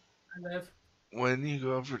 I live. When you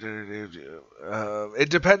go for dinner,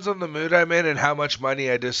 it depends on the mood I'm in and how much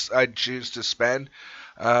money I choose to spend.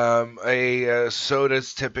 A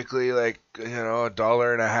soda's typically like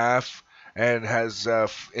 $1.50 and has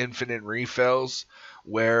infinite refills.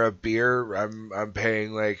 Where a beer, I'm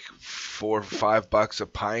paying like $4 or $5 a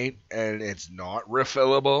pint, and it's not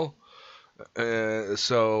refillable.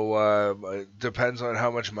 So it depends on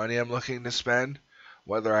how much money I'm looking to spend,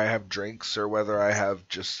 whether I have drinks or whether I have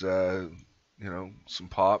just some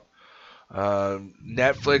pop.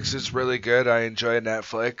 Netflix is really good. I enjoy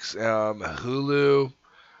Netflix. Hulu.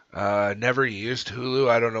 Never used Hulu.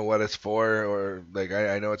 I don't know what it's for, or like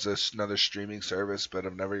I know it's another streaming service, but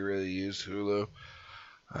I've never really used Hulu.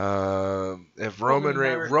 If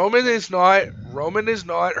Roman is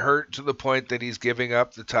not hurt to the point that he's giving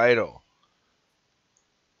up the title.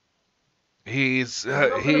 If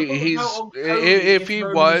he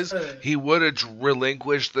was, he would have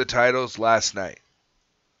relinquished the titles last night.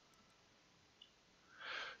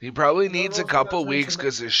 He probably needs a couple weeks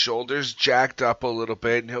because his shoulder's jacked up a little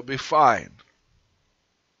bit, and he'll be fine.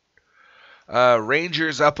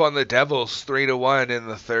 Rangers up on the Devils 3-1 in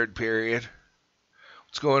the third period.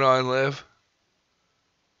 What's going on, Liv?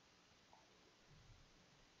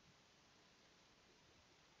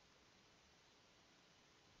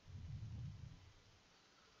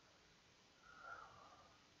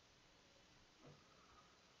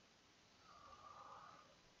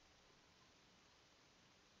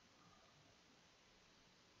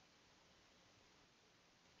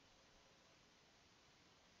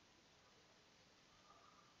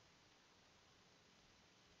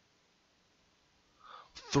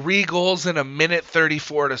 Three goals in a minute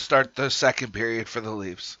 34 to start the second period for the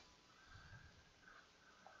Leafs.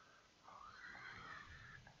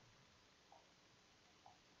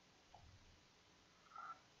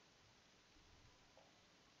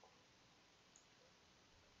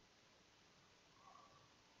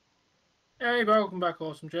 Hey, welcome back,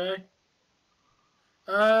 Awesome Jay.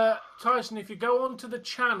 Tyson, if you go onto the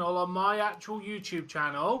channel on my actual YouTube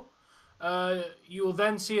channel, you'll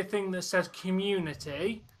then see a thing that says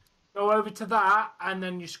Community. Go over to that, and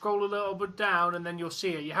then you scroll a little bit down, and then you'll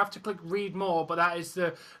see it. You have to click Read More, but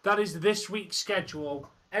that is this week's schedule.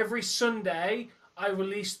 Every Sunday, I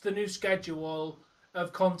release the new schedule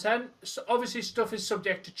of content. So obviously, stuff is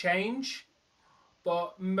subject to change.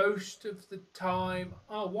 But most of the time...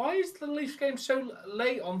 Oh, why is the Leafs game so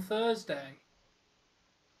late on Thursday?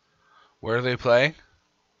 Where are they playing?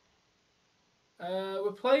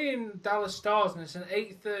 We're playing Dallas Stars, and it's an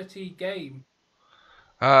 8:30 game.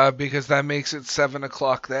 Because that makes it 7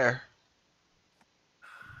 o'clock there.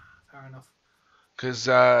 Fair enough. Because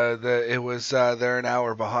they're an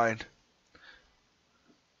hour behind.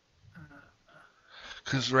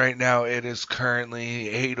 Because right now it is currently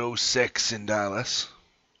 8:06 in Dallas.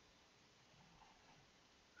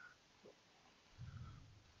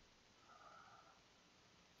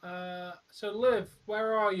 So Liv,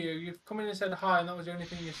 where are you? You've come in and said hi, and that was the only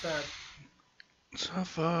thing you said. So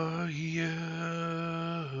for you,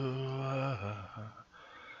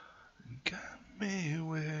 got me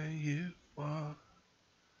where you are.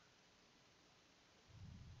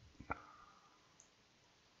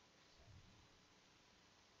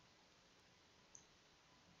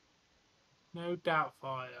 No doubt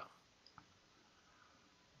fire.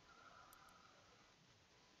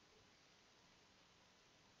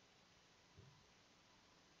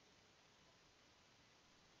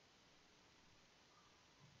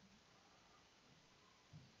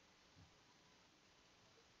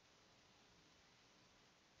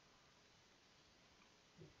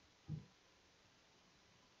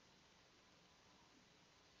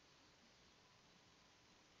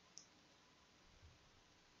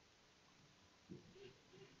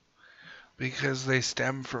 Because they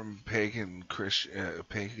stem from pagan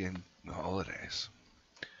pagan holidays.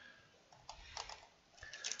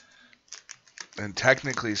 And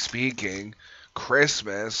technically speaking,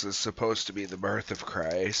 Christmas is supposed to be the birth of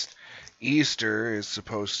Christ. Easter is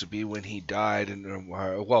supposed to be when he died, and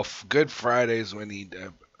Good Friday is when he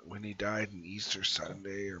died, and Easter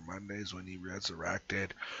Sunday or Monday is when he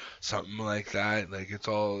resurrected, something like that. Like it's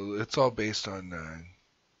all based on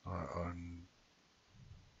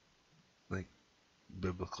like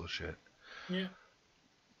biblical shit. Yeah.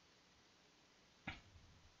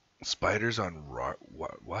 Spiders on what?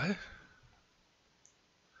 What?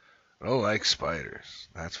 I don't like spiders.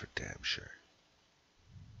 That's for damn sure.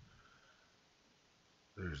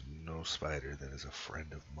 There's no spider that is a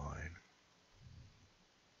friend of mine.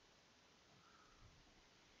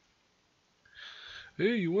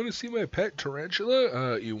 Hey, you want to see my pet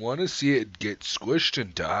tarantula? You want to see it get squished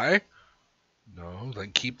and die? No,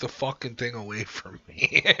 then keep the fucking thing away from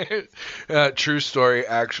me. True story,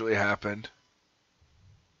 actually happened.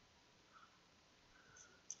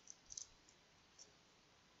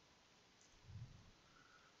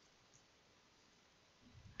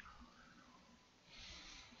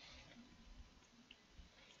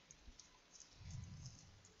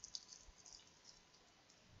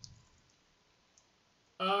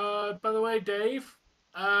 By the way, Dave,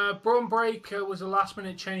 Braun Breaker was a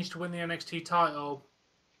last-minute change to win the NXT title.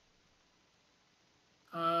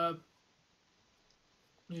 Can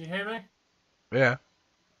you hear me? Yeah.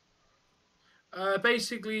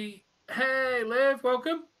 Basically, hey, Liv,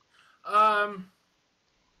 welcome. Hey,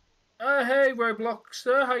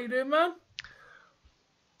 Robloxster, how you doing, man?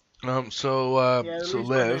 So Liv's doing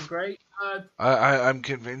Liv, great. I'm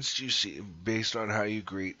convinced you see, based on how you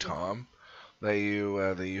greet Tom, that you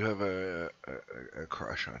have a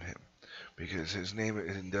crush on him, because his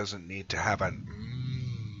name doesn't need to have an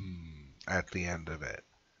at the end of it.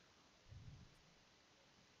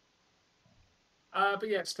 But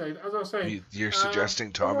yes, Dave, as I was saying, You're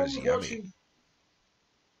suggesting Tom is yummy. watching...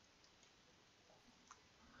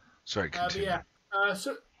 Sorry, continue.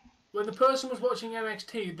 So when the person was watching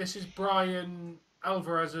NXT, this is Brian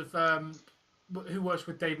Alvarez of who works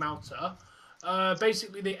with Dave Meltzer.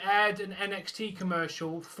 Basically, they aired an NXT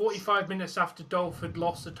commercial 45 minutes after Dolph had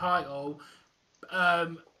lost the title,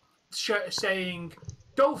 saying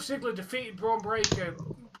Dolph Ziggler defeated Braun Breaker,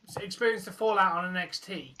 experienced the fallout on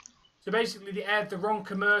NXT. So basically, they aired the wrong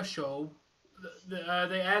commercial. They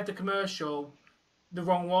aired the commercial, the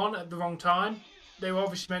wrong one at the wrong time. They were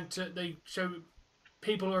obviously meant to. So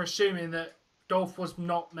people are assuming that Dolph was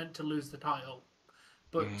not meant to lose the title,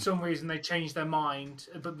 but for some reason they changed their mind.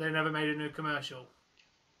 But they never made a new commercial.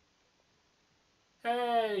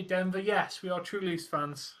 Hey, Denver. Yes, we are true Leafs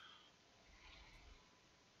fans.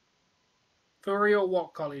 For real,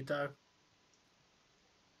 what, Colito?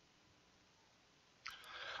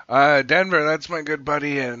 Denver, that's my good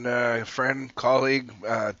buddy and friend, colleague,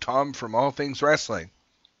 Tom from All Things Wrestling.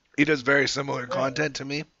 He does very similar content to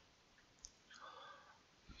me.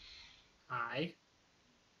 Hi.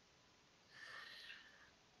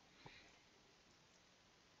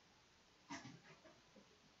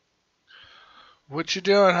 What you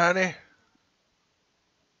doing, honey?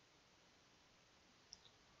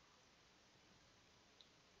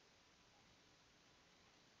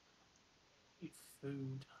 Eat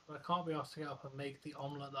food. I can't be asked to get up and make the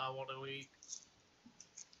omelette that I want to eat.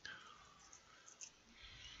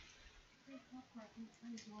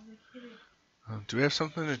 Do we have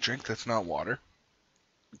something to drink that's not water?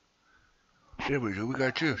 Yeah, we do. We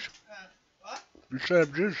got juice. What? You should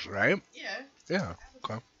have juice, right? Yeah. Yeah.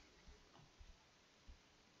 Okay.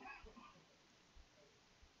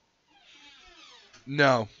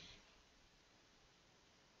 No.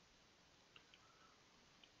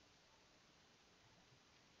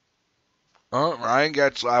 Ryan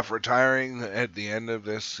Getzlaf retiring at the end of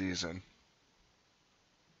this season.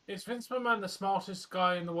 Is Vince McMahon the smartest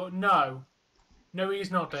guy in the world? No. No,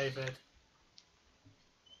 he's not, David.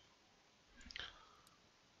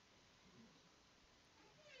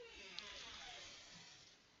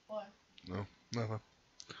 What? No, nothing.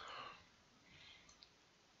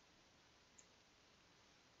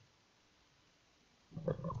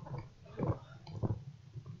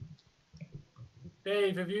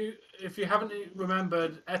 Dave, if you haven't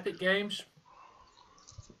remembered, Epic Games.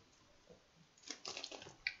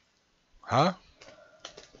 Huh? I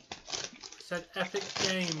said Epic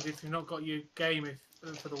Games if you've not got your game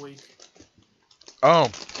for the week. Oh.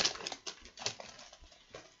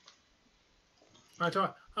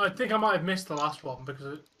 I think I might have missed the last one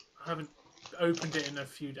because I haven't opened it in a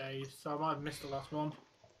few days, so I might have missed the last one.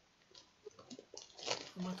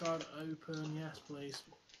 Oh my god, open, yes please.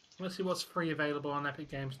 Let's see what's free available on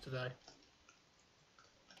Epic Games today.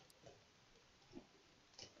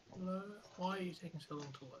 Why are you taking so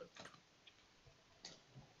long to load?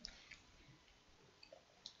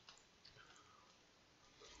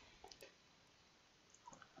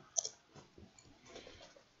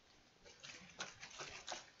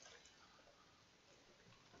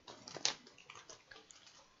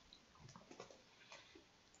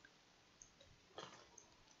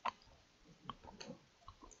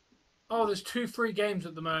 Oh, there's 2 free games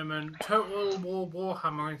at the moment. Total War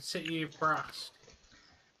Warhammer and City of Brass.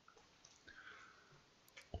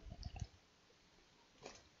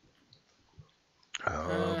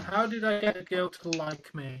 How did I get a girl to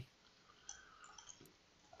like me?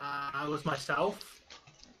 I was myself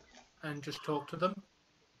and just talked to them.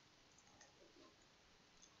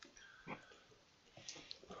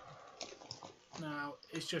 Now,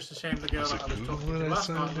 it's just a shame the girl that I was talking to last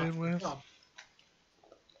night.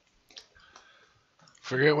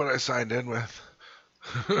 Forget what I signed in with.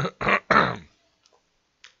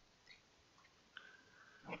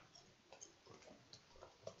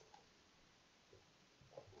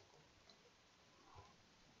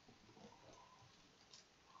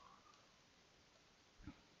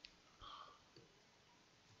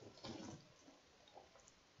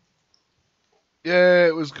 Yeah,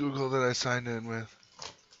 it was Google that I signed in with.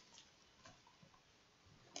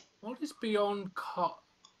 What is Beyond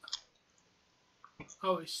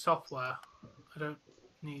Oh, it's software. I don't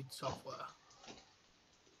need software.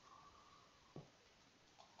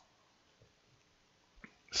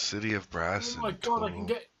 City of Brass. Oh my god, I can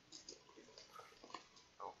get...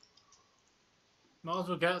 Might as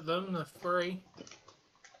well get them, they're free.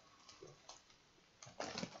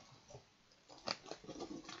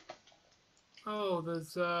 Oh,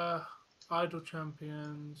 there's Idle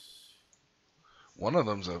Champions. One of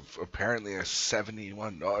them's apparently a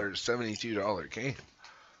 $72 game.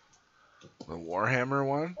 The Warhammer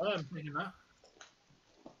one? Oh, I'm taking that.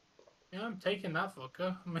 Yeah, I'm taking that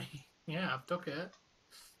fucker. I mean, yeah, I've took it.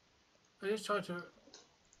 I just tried to...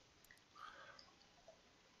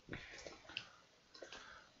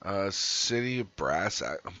 City of Brass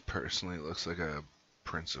personally looks like a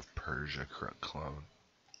Prince of Persia clone.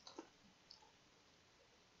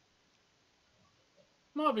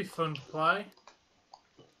 Might be fun to play.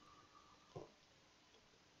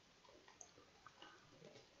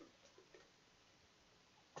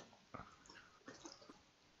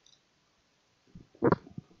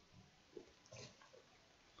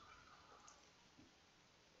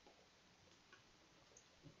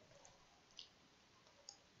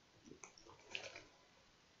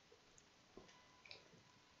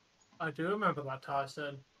 I do remember that,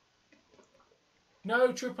 Tyson.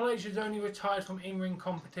 No, Triple H is only retired from in-ring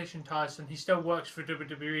competition, Tyson. He still works for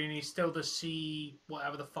WWE and he's still the C...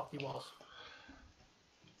 whatever the fuck he was.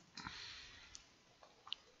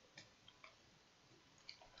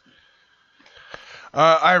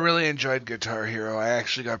 I really enjoyed Guitar Hero. I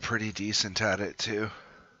actually got pretty decent at it too.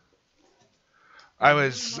 I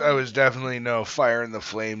was definitely no fire in the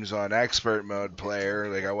flames on expert mode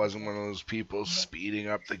player. Like I wasn't one of those people speeding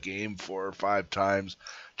up the game 4 or 5 times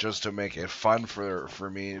just to make it fun for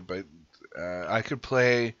me. But I could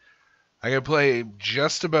play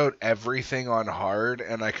just about everything on hard,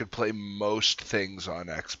 and I could play most things on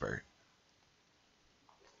expert.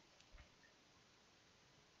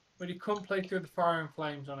 But you couldn't play through the Fire and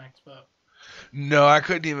Flames on expert. No, I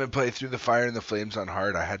couldn't even play through the Fire and the Flames on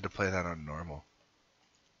hard. I had to play that on normal.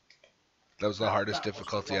 That was the hardest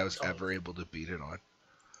difficulty I was ever able to beat it on.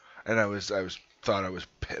 And I thought I was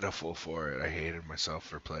pitiful for it. I hated myself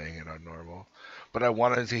for playing it on normal. But I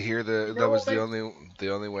wanted to hear that was the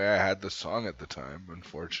only way I had the song at the time,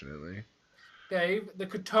 unfortunately. Dave, the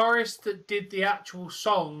guitarist that did the actual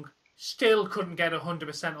song still couldn't get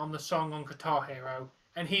 100% on the song on Guitar Hero,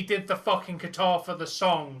 and he did the fucking guitar for the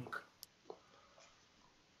song.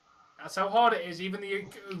 That's how hard it is. Even the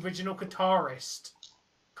original guitarist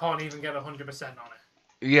can't even get 100% on it.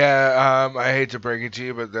 Yeah, I hate to break it to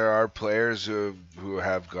you, but there are players who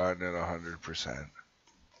have gotten it 100%.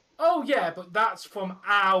 Oh yeah, but that's from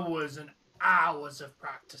hours and hours of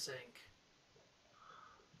practicing.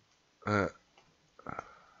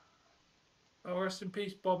 Oh, rest in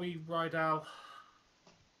peace, Bobby Rydell.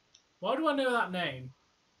 Why do I know that name?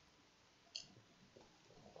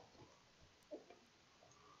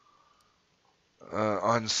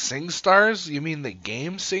 On SingStars? You mean the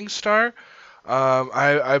game SingStar?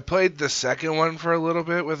 I played the second one for a little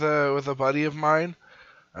bit with a buddy of mine.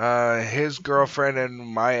 His girlfriend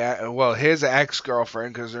and his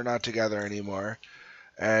ex-girlfriend, because they're not together anymore,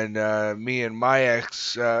 and me and my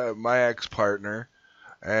ex-partner,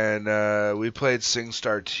 and we played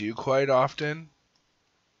SingStar 2 quite often.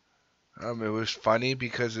 It was funny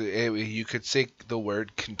because you could say the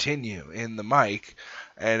word continue in the mic,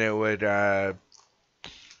 and it would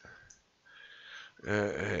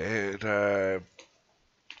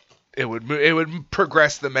it would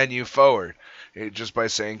progress the menu forward just by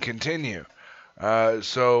saying continue. I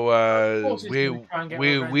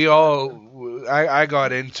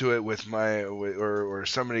got into it with or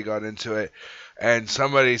somebody got into it, and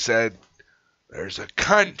somebody said, "There's a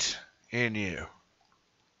cunt in you."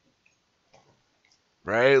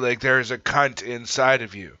 Right? Like there's a cunt inside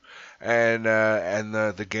of you. And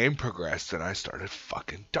the game progressed and I started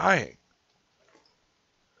fucking dying.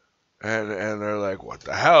 And they're like, "What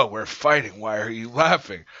the hell? We're fighting. Why are you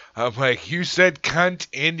laughing?" I'm like, "You said cunt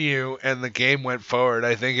in you," and the game went forward.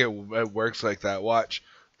 I think it works like that. Watch.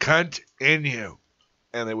 Cunt in you.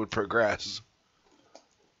 And it would progress.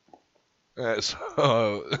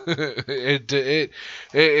 So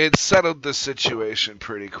it settled the situation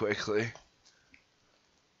pretty quickly.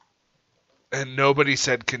 And nobody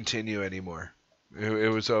said continue anymore.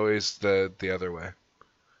 It was always the other way.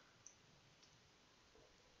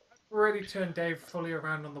 Really turned Dave fully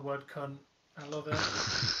around on the word cunt. I love it.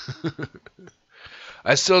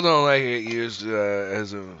 I still don't like it used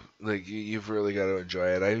as a like. You've really got to enjoy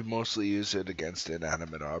it. I mostly use it against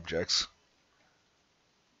inanimate objects.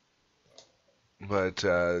 But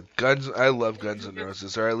guns. I love Guns N'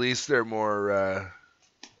 Roses, or at least they're more.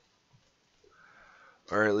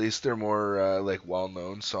 Like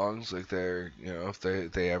well-known songs. Like they're, if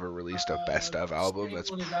they ever released a best of album, that's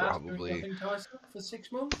probably for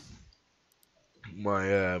 6 months.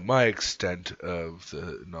 my extent of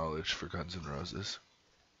the knowledge for Guns N' Roses.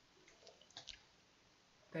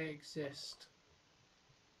 They exist.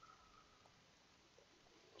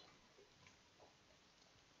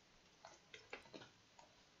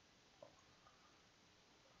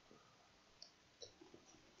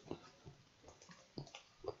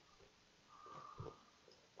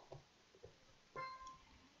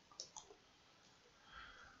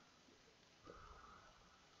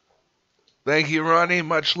 Thank you, Ronnie.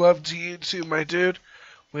 Much love to you too, my dude.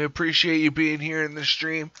 We appreciate you being here in the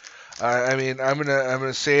stream. I'm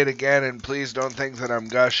gonna say it again, and please don't think that I'm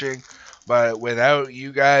gushing. But without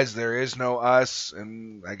you guys, there is no us,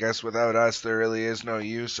 and I guess without us, there really is no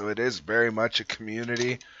you. So it is very much a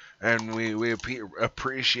community, and we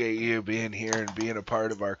appreciate you being here and being a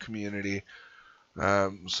part of our community,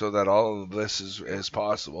 so that all of this is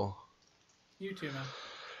possible. You too,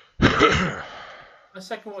 man. I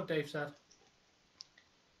second what Dave said.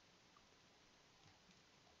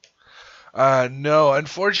 No,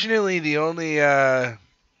 unfortunately, the only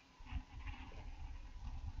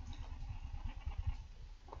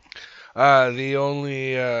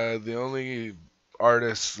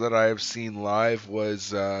artists that I have seen live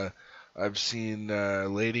was I've seen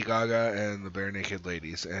Lady Gaga and the Bare Naked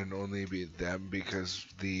Ladies, and only them because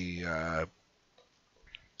the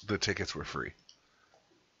tickets were free.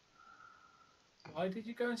 Why did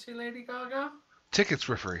you go and see Lady Gaga? Tickets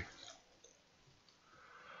were free.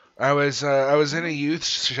 I was in a youth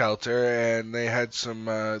shelter, and they have some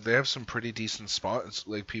pretty decent spots,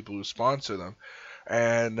 like people who sponsor them,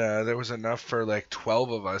 and there was enough for like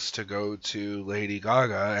 12 of us to go to Lady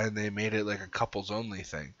Gaga, and they made it like a couples only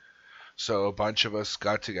thing. So a bunch of us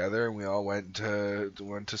got together, and we all went to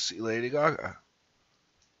see Lady Gaga.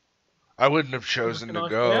 I wouldn't have chosen to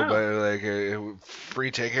go, but like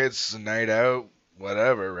free tickets, night out,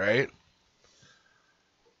 whatever, right?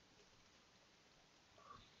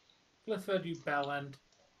 Clifford, you bellend.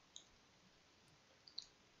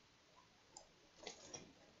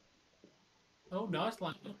 Oh, nice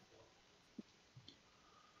line.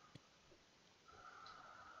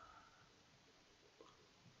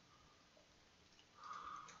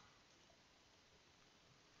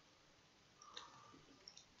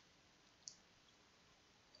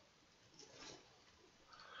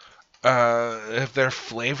 If they're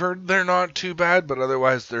flavored, they're not too bad, but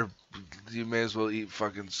otherwise, you may as well eat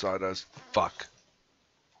fucking sawdust. Fuck.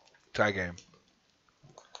 Tie game.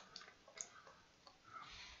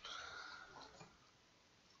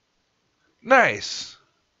 Nice.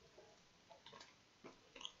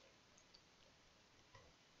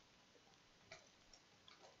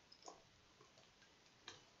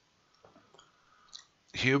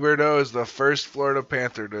 Huberdeau is the first Florida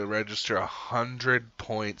Panther to register 100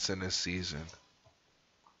 points in a season.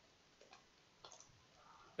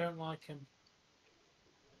 Don't like him.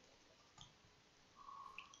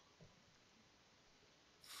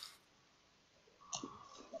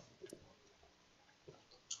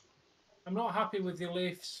 I'm not happy with the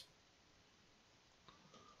Leafs.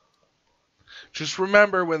 Just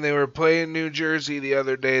remember when they were playing New Jersey the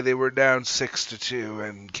other day, they were down 6-2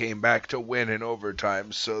 and came back to win in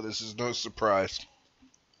overtime, so this is no surprise.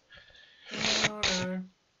 Oh, no.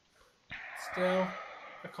 Still,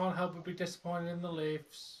 I can't help but be disappointed in the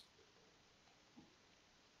Leafs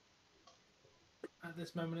at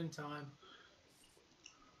this moment in time.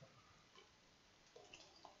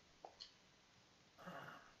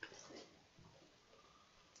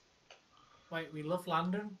 Wait, we love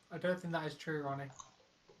Landon? I don't think that is true, Ronnie.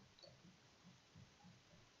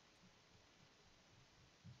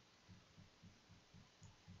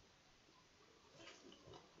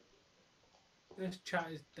 This chat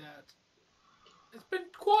is dead. It's been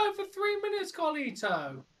quiet for 3 minutes,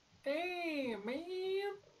 Carlito. Hey,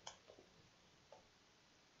 man.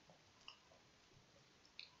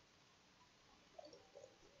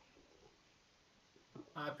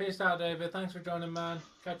 Peace out, David. Thanks for joining, man.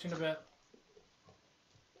 Catch you in a bit.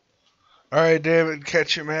 All right, David,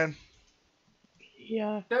 catch you, man.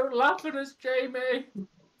 Yeah. Don't laugh at us, Jamie.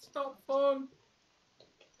 It's not fun.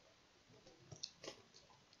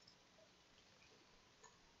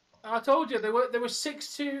 I told you they were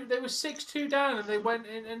 6-2. They were 6-2 down, and they went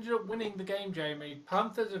and ended up winning the game. Jamie,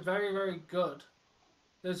 Panthers are very, very good.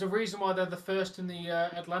 There's a reason why they're the first in the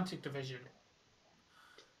Atlantic Division.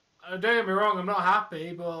 Don't get me wrong, I'm not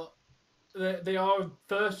happy, but they are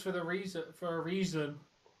first for a reason.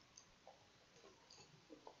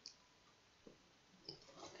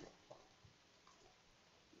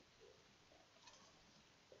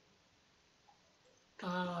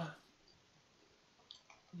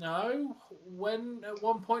 No. When at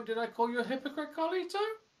one point did I call you a hypocrite, Carlito?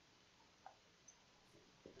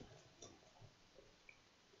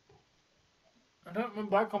 I don't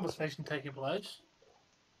remember that conversation taking place.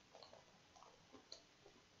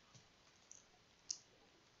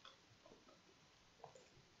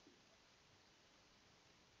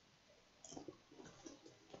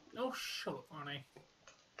 Oh, shut up, Ronnie.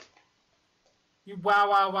 You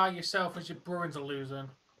wow yourself as your Bruins are losing.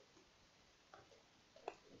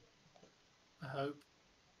 I hope.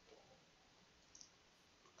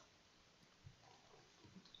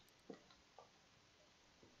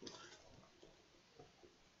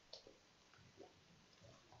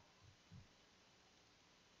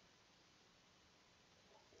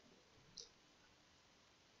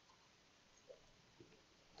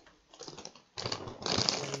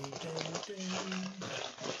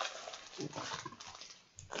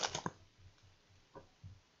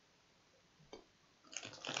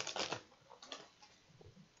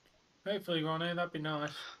 Hopefully, Ronnie, that'd be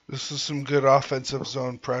nice. This is some good offensive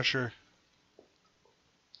zone pressure.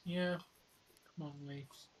 Yeah. Come on,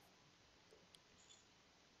 Leafs.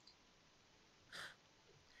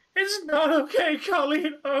 It's not okay,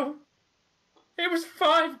 Carlito. It was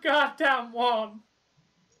 5 goddamn 1.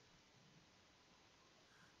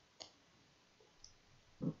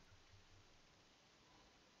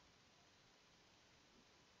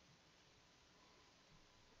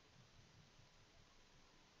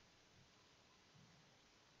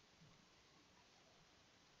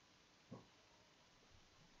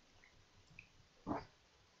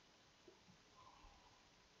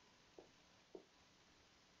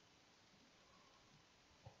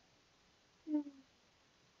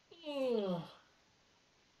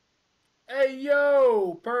 Hey,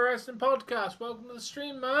 yo, Pro Wrestling Podcast. Welcome to the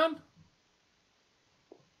stream, man.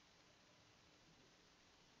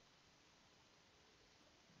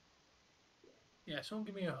 Yeah, someone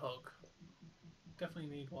give me a hug. Definitely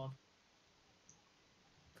need one.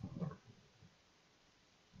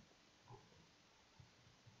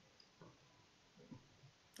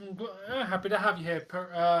 Happy to have you here.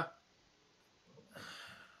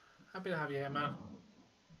 Happy to have you here, man.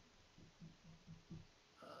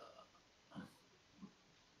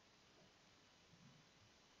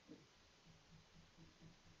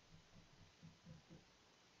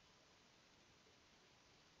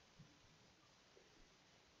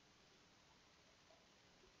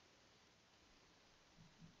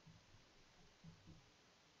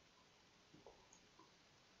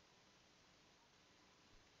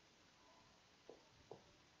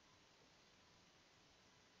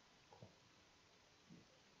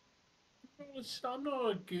 I'm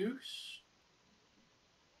not a goose.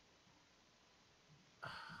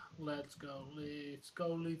 Let's go. Let's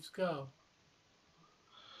go. Let's go.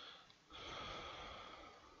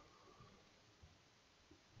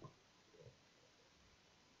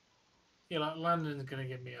 Yeah, like Landon's gonna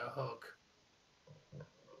give me a hug.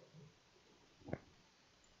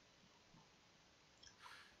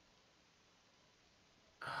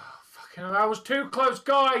 Oh, fucking hell, I was too close,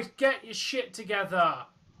 guys. Get your shit together.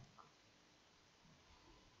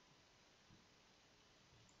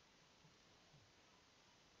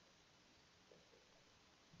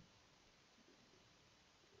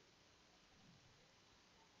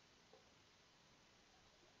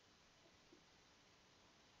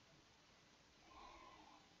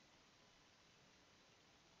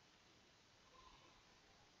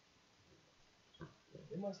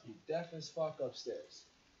 They must be deaf as fuck upstairs.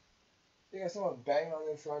 They got someone banging on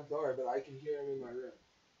their front door, but I can hear them in my room.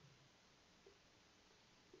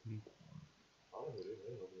 I don't know who it is. I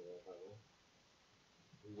didn't open it that time.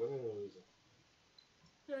 We winning or losing?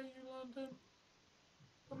 Yeah, you, London.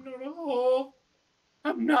 I'm not a whore.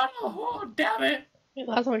 I'm not a whore, damn it. Yeah,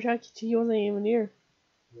 last time I checked, he wasn't even here.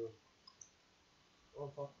 No.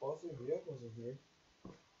 Oh, fuck. Both their vehicles are here.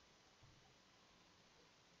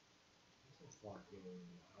 This is fucking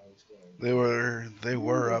high scoring. They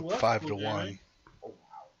were up Ooh, that's 5-1. cool, Jamie. Oh,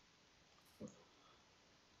 wow.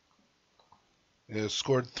 They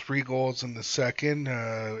scored 3 goals in the second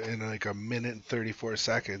in like a minute and 34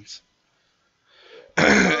 seconds.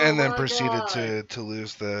 And then my proceeded God. to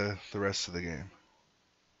lose the rest of the game.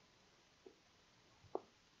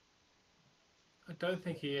 I don't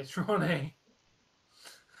think he is, Ronnie.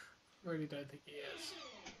 Really don't think he is.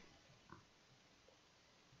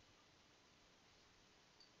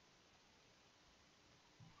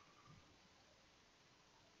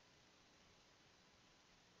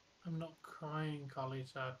 I'm not crying,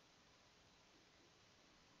 Carlito.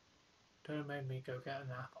 Don't make me go get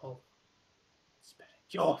an apple. Spit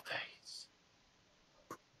in your face.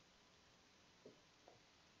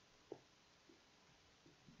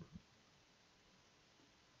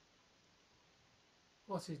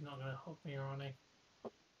 What's he's not going to hug me, Ronnie?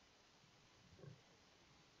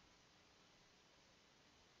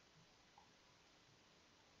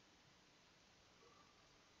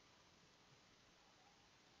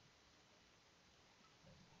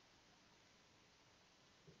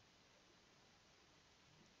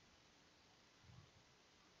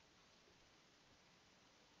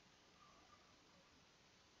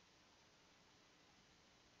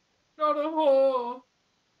 Not a whore.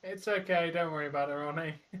 It's okay. Don't worry about it, Ronnie.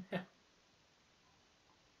 I'm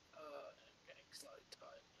getting slightly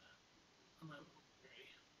tired. I'm hungry.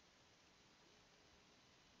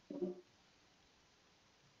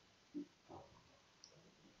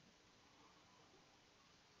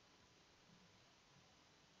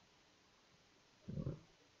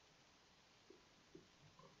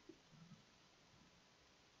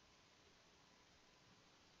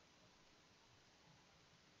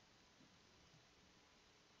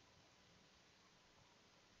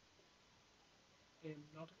 I'm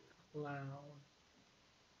not a clown.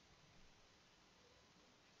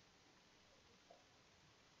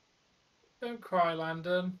 Don't cry,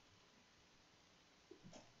 Landon.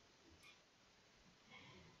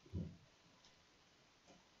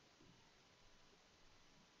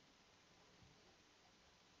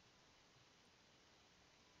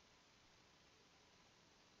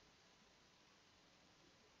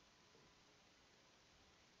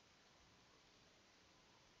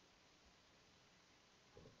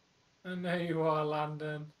 And there you are,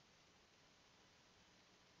 Landon.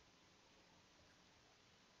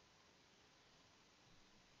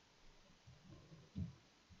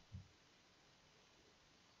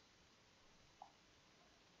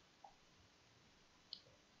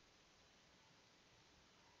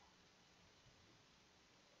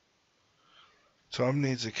 Tom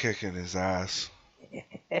needs a kick in his ass.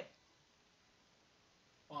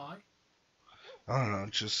 Why? I don't know,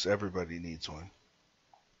 just everybody needs one.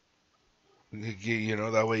 You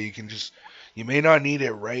know, that way you can just, you may not need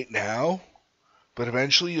it right now, but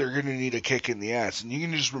eventually you're going to need a kick in the ass. And you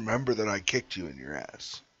can just remember that I kicked you in your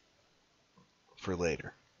ass for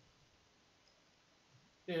later.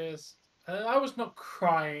 Yes. I was not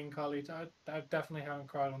crying, Carlito. I definitely haven't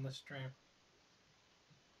cried on this stream.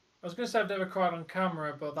 I was going to say I've never cried on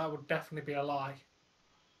camera, but that would definitely be a lie.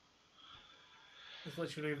 It's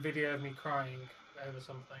literally a video of me crying over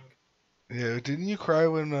something. Yeah, didn't you cry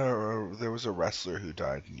when there was a wrestler who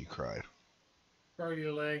died and you cried? Brody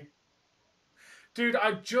Lee. Dude,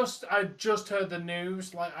 I just heard the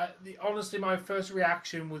news. Like, honestly, my first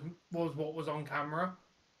reaction was what was on camera.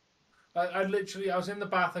 I was in the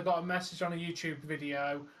bath. I got a message on a YouTube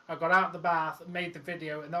video. I got out of the bath, made the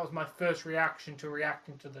video, and that was my first reaction to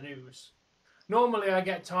reacting to the news. Normally, I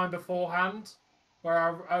get time beforehand where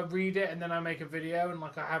I read it and then I make a video and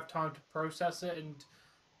like I have time to process it.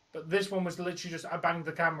 But this one was literally just I banged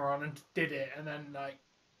the camera on and did it, and then like,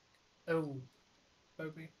 oh,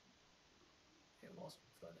 Bobby, it wasn't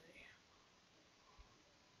funny.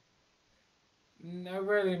 No,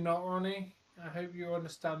 really not, Ronnie. I hope you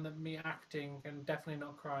understand that me acting and definitely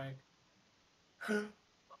not crying.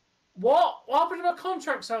 What? What happened to my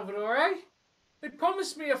contract, Salvador, eh? They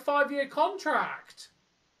promised me a 5-year contract.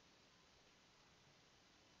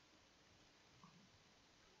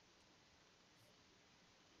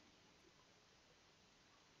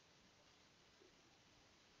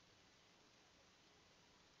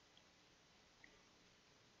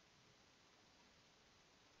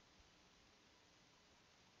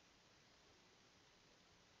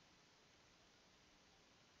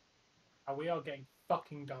 We are getting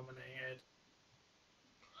fucking dominated.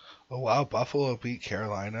 Oh wow, Buffalo beat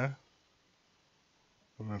Carolina.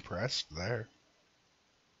 I'm impressed there.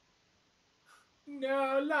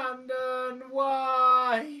 No, London,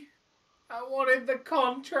 why? I wanted the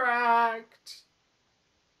contract.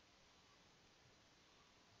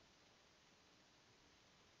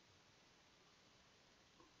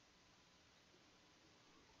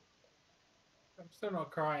 I'm still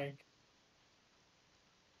not crying.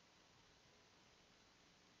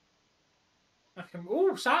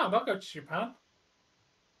 Oh, Sam, I'll go to Japan.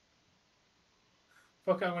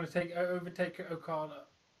 Fuck, I'm going to overtake Okada.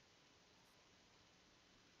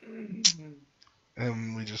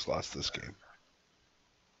 And we just lost this game.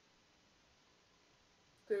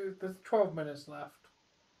 Dude, there's 12 minutes left.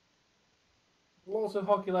 Lots of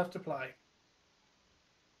hockey left to play.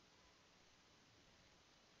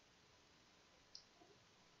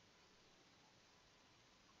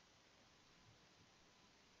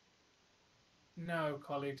 No,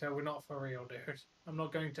 Carlito, we're not for real, dude. I'm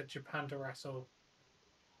not going to Japan to wrestle.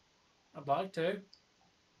 I'd like to.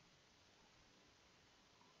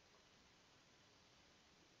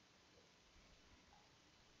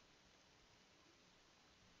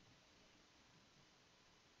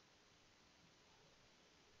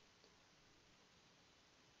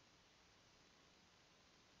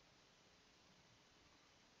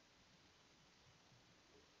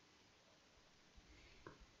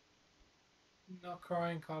 Not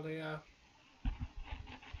crying, Carlito.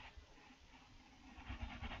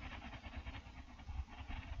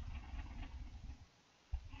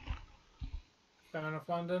 Fair enough,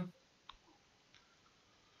 London.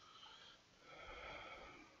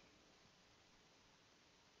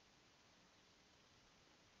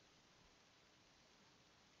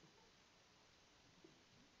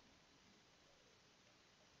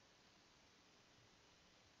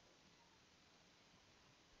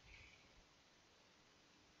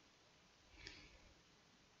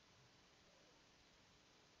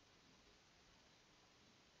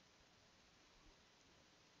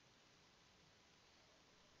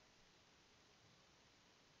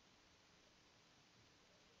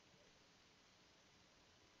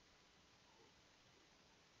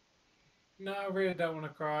 No, I really don't want to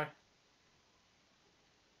cry.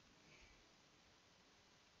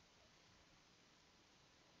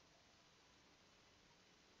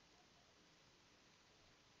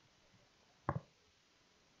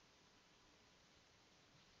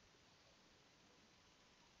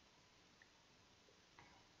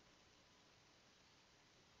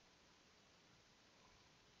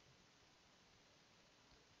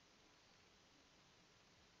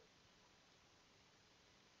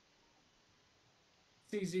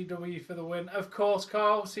 CZW for the win. Of course,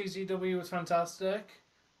 Carl. CZW was fantastic.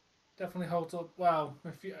 Definitely holds up well.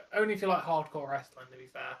 Only if you like hardcore wrestling, to be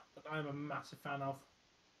fair. But I'm a massive fan of.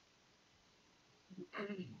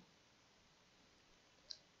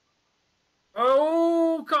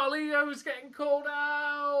 Oh, Carlito's getting called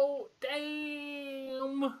out.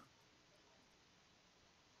 Damn.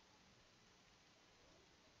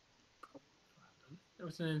 It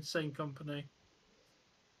was an insane company.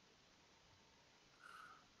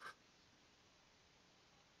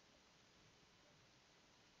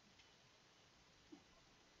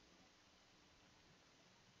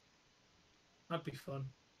 That'd be fun.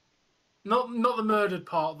 Not the murdered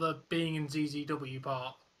part, the being in ZZW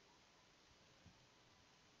part.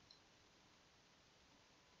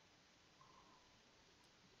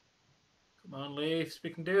 Come on, Leafs.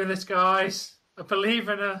 We can do this, guys. I believe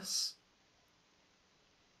in us.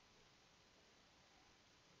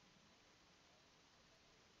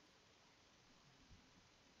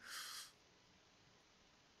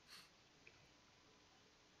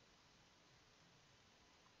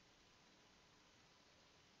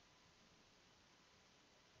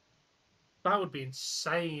 That would be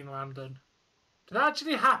insane, Landon. Did that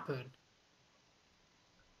actually happen?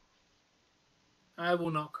 I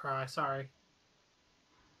will not cry, sorry.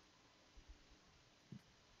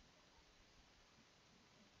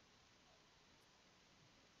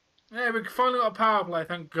 Hey, we finally got a power play,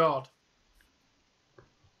 thank God.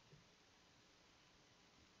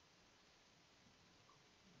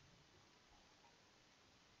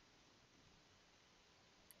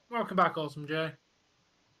 Welcome back, Awesome Jay.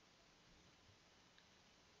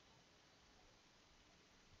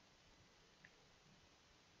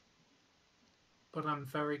 But I'm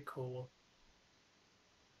very cool.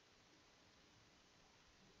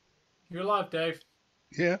 You're alive, Dave.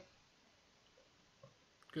 Yeah.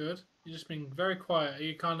 Good. You're just being very quiet. Are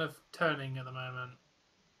you kind of turning at the moment?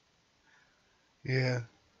 Yeah.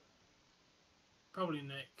 Probably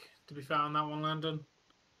Nick, to be fair on that one, Landon.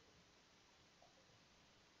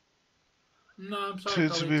 No, I'm sorry,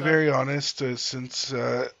 To be very honest, since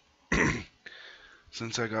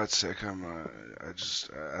since I got sick, I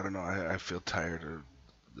don't know. I feel tired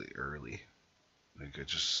early. Like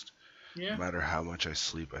no matter how much I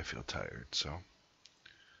sleep, I feel tired. So,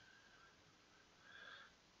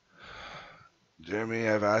 Jeremy,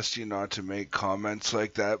 I've asked you not to make comments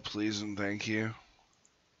like that, please and thank you.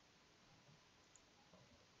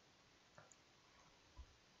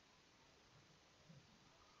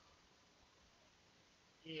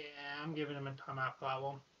 Yeah, I'm giving him a timeout for that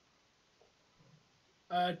one.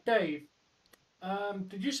 Dave,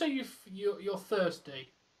 did you say you're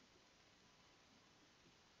thirsty?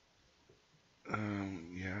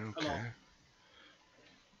 Yeah, okay.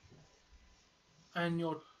 And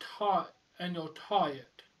you're tired.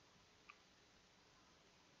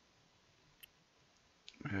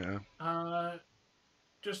 Yeah.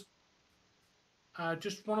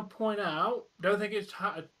 Just want to point out. Don't think it's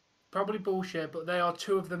probably bullshit, but they are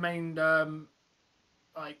two of the main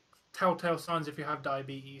like telltale signs if you have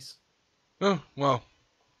diabetes. Oh, well.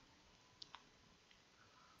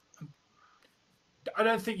 I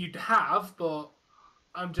don't think you'd have, but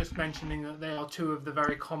I'm just mentioning that they are two of the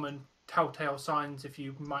very common telltale signs if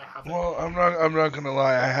you might have it. Well, I'm not gonna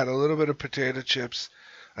lie. I had a little bit of potato chips.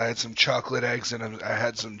 I had some chocolate eggs and I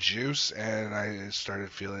had some juice, and I started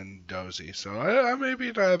feeling dozy. So I may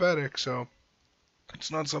be diabetic. So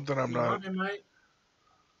it's not something I'm not. Might be, mate.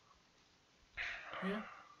 Yeah.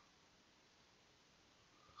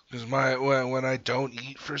 Because when I don't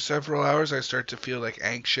eat for several hours, I start to feel like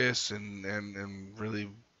anxious and really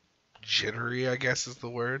jittery, I guess is the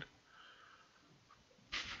word.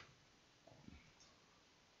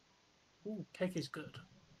 Ooh, cake is good.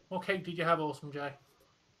 What cake did you have, Awesome Jay?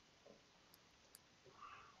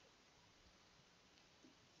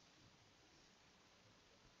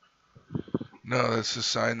 No, that's a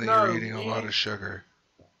sign that you're eating a lot of sugar.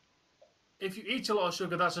 If you eat a lot of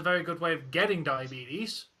sugar, that's a very good way of getting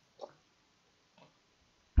diabetes.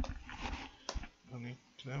 Honey,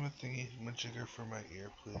 can I have a thingy majigger for my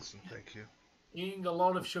ear, please, and thank you. Eating a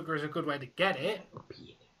lot of sugar is a good way to get it.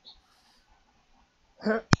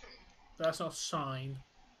 That's not a sign.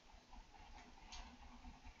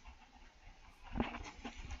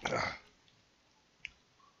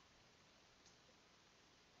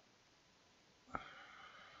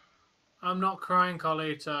 I'm not crying,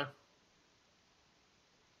 Carlito.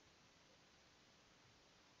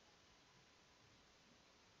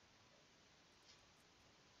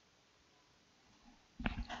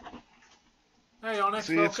 Hey, Onyx,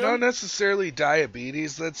 See, welcome. it's not necessarily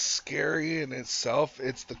diabetes that's scary in itself.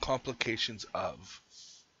 It's the complications of.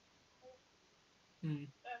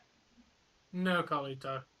 No,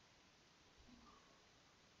 Carlito.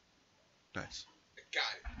 Nice. Got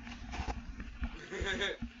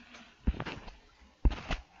it.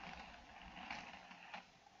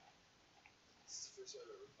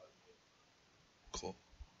 Cool.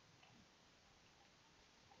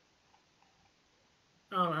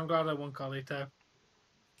 Oh, I'm glad I won, Carlito.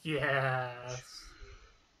 Yes.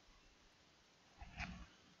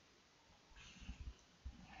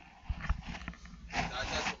 That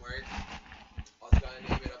doesn't work. I was gonna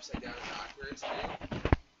name it upside down and backwards.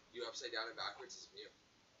 You upside down and backwards is mute.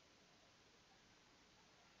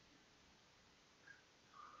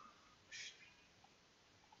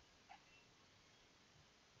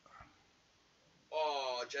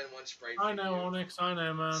 Oh, Gen 1 Sprite for I know, you. Onyx. I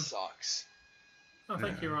know, man. Sucks. Oh,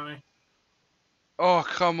 thank you, Ronnie. Oh,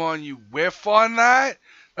 come on, you whiff on that?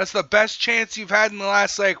 That's the best chance you've had in the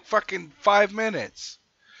last, like, fucking 5 minutes.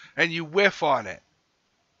 And you whiff on it.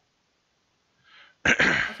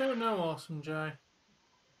 I don't know, Awesome Jay.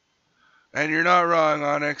 And you're not wrong,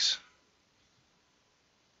 Onyx.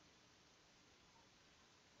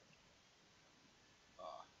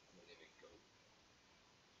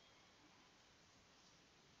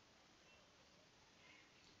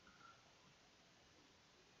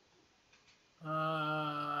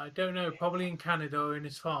 don't know. Probably in Canada or in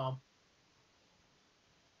his farm.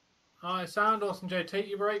 Alright, sound awesome, Joe. Take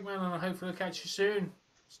your break, man, and hopefully we'll catch you soon.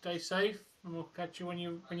 Stay safe, and we'll catch you when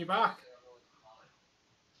you're back.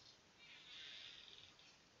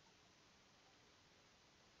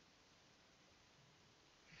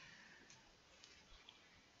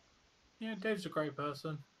 Yeah, Dave's a great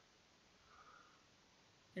person.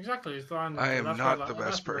 Exactly, he's fine. I am not the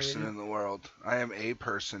best person in the world. I am a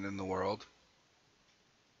person in the world.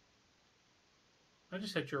 I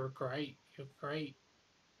just said you're great. You're great.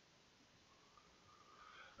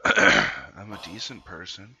 I'm a decent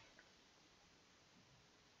person.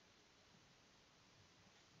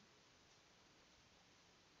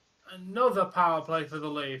 Another power play for the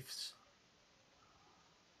Leafs.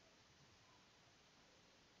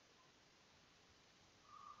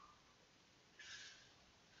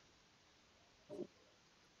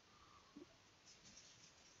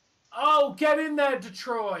 Oh, get in there,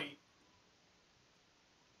 Detroit.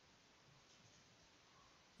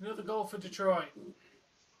 Another goal for Detroit.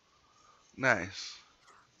 Nice.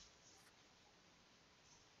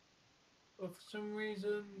 But for some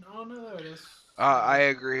reason, oh no, there it is. I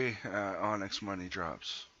agree. Onyx money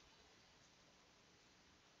drops.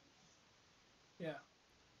 Yeah.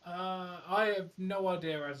 I have no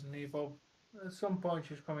idea, Resident Evil. At some point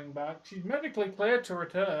she's coming back. She's medically cleared to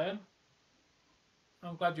return.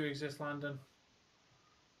 I'm glad you exist, Landon.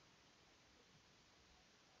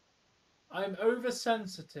 I'm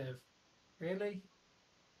oversensitive. Really?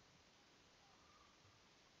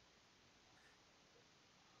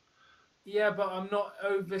 Yeah, but I'm not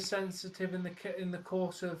oversensitive in the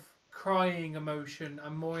course of crying emotion.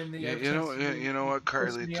 I'm more in the you know what,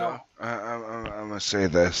 Carlito? I'm gonna say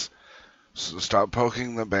this. So stop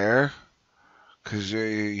poking the bear, cause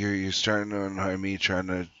you're starting to annoy me trying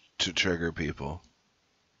to trigger people.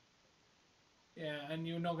 Yeah, and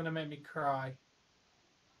you're not gonna make me cry.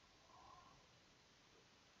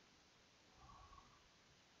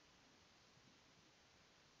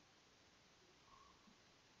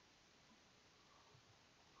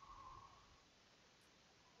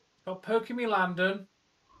 Stop poking me, Landon.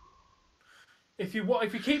 If you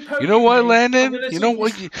keep poking You know what, me, Landon? You know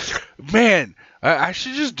what? Man, I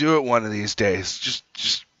should just do it one of these days.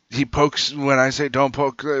 Just he pokes when I say don't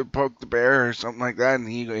poke the bear or something like that, and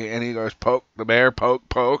he goes poke the bear,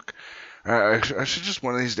 poke. I should just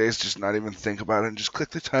one of these days just not even think about it and just click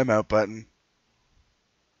the timeout button.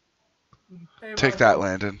 Hey, Take that,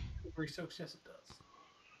 Landon. Yes, it does.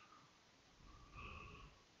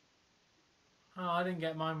 Oh, I didn't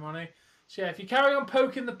get my money. So yeah, if you carry on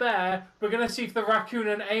poking the bear, we're going to see if the raccoon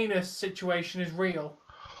and anus situation is real.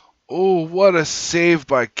 Oh, what a save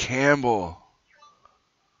by Campbell.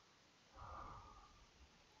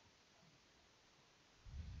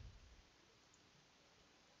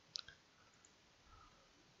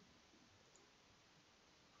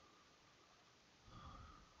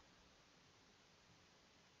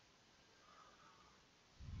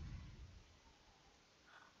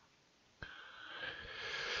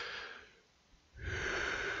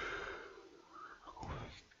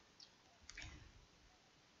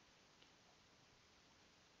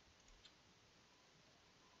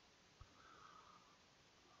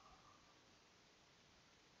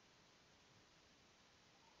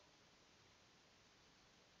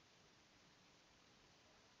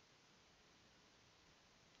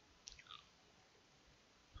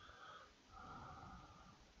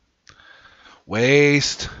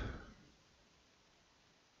 Waste.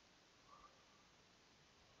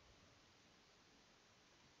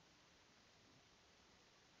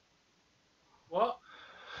 What?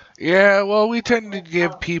 Yeah, well, we tend to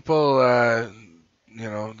give people,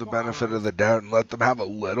 the benefit of the doubt and let them have a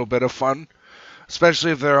little bit of fun,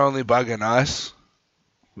 especially if they're only bugging us,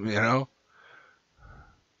 you know?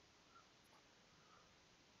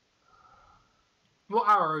 What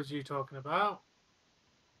arrows are you talking about?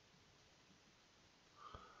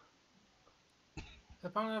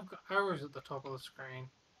 Apparently I've got arrows at the top of the screen.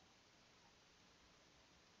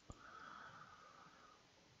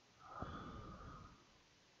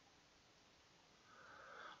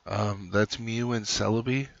 That's Mew and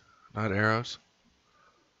Celebi, not arrows.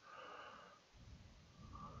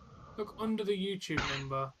 Look under the YouTube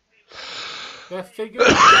number. They're figuring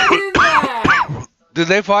it in there! Did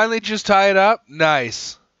they finally just tie it up?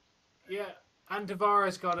 Nice. Yeah, and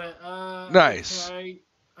Tavares got it. Nice.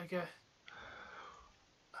 Okay.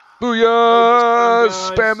 Booyah!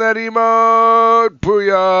 Spam that emote!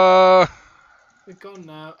 Booyah! They're gone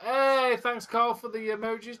now. Hey, thanks, Carl, for the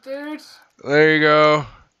emojis, dude. There you go.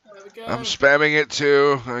 There we go. I'm spamming it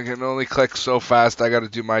too. I can only click so fast. I gotta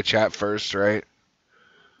do my chat first, right?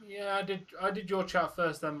 Yeah, I did your chat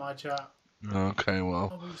first, then my chat. Okay,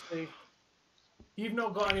 well. Obviously, you've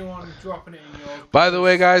not got anyone dropping it in yours. By the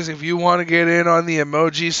way, guys, if you want to get in on the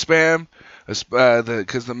emoji spam,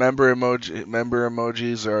 because the member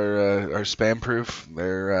emojis are spam proof.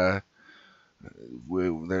 They're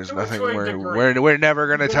there's To nothing a degree. we're never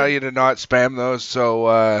gonna tell you to not spam those.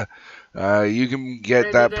 So you can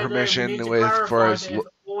get that We permission need to for clarify us. that if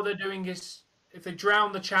all they're doing is if they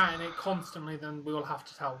drown the chat in it constantly, then we will have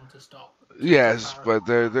to tell them to stop. Yes, but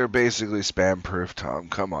they're basically spam proof, Tom.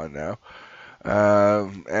 Come on now.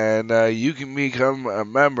 And you can become a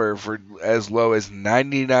member for as low as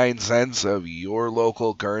 99 cents of your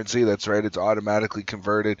local currency. That's right, it's automatically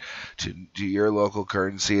converted to your local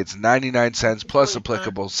currency. It's 99 cents plus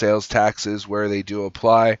applicable sales taxes where they do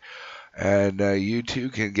apply. And you too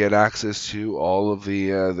can get access to all of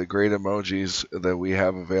the great emojis that we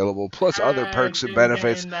have available, plus other perks and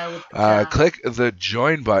benefits. Click the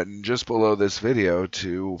join button just below this video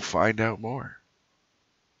to find out more.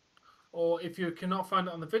 Or if you cannot find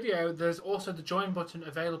it on the video, there's also the join button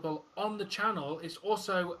available on the channel. It's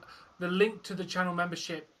also the link to the channel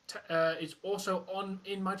membership is also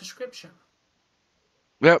in my description.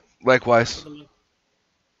 Yep, likewise.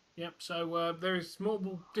 Yep. So there's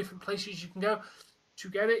multiple different places you can go to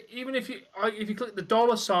get it. Even if you click the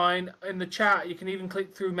 $ in the chat, you can even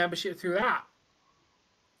click through membership through that.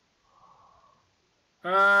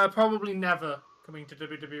 Probably never coming to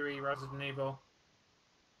WWE Resident Evil.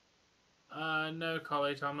 No,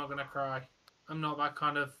 college, I'm not going to cry. I'm not that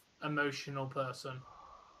kind of emotional person.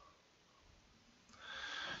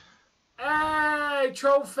 Hey,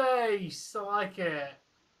 Trollface! I like it.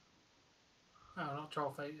 No, not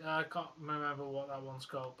Trollface. I can't remember what that one's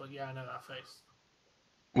called, but yeah, I know that face.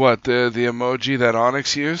 What, the emoji that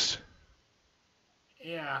Onyx used?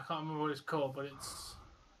 Yeah, I can't remember what it's called, but it's...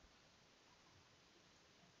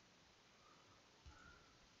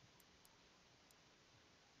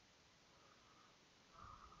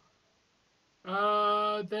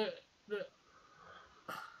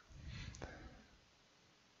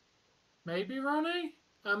 Maybe Ronnie?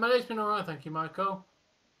 My day's been alright, thank you, Michael.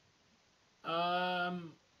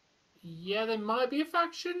 Yeah, there might be a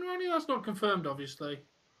faction, Ronnie. That's not confirmed, obviously.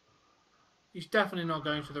 He's definitely not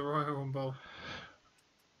going to the Royal Rumble.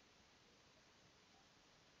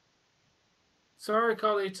 Sorry,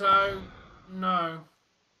 Carlito. No.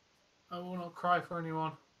 I will not cry for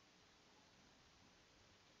anyone.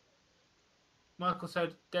 Michael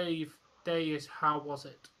said, Dave, day is how was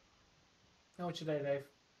it? How was your day, Dave?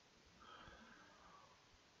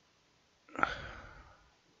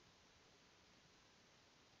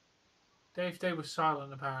 Dave's day was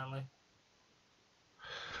silent, apparently.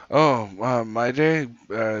 Oh, my day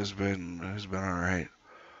has been all right.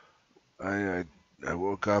 I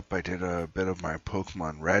woke up. I did a bit of my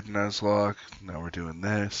Pokemon Red Nuzlocke. Now we're doing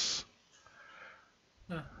this.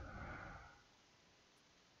 Huh.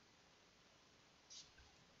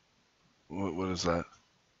 What is that?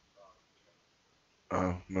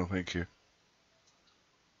 Oh, no, thank you.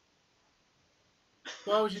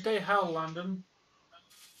 Why was your day hell, Landon?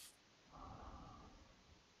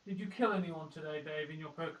 Did you kill anyone today, Dave, in your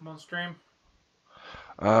Pokemon stream?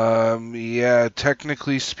 Yeah,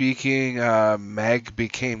 technically speaking, Meg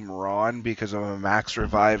became Ron because of a max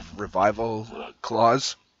revival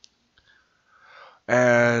clause.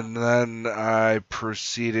 And then I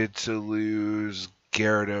proceeded to lose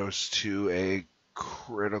Gyarados to a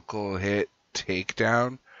critical hit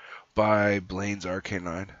takedown by Blaine's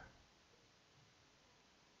Arcanine.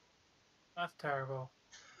 That's terrible.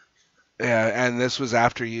 Yeah, and this was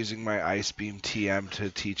after using my Ice Beam TM to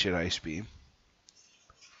teach it Ice Beam.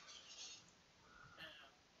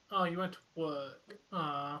 Oh, you went to work.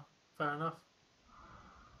 Ah, fair enough.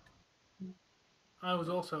 I was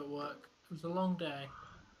also at work. It was a long day.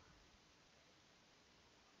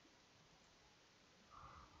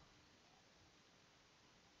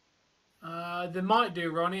 They might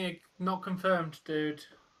do, Ronnie. Not confirmed, dude.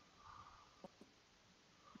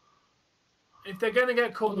 If they're going to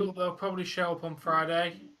get called up, they'll probably show up on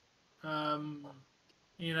Friday.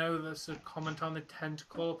 You know, that's a common time they tend to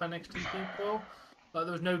call up NXT people. Like,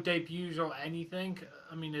 there was no debuts or anything.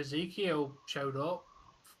 I mean, Ezekiel showed up.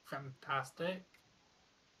 Fantastic.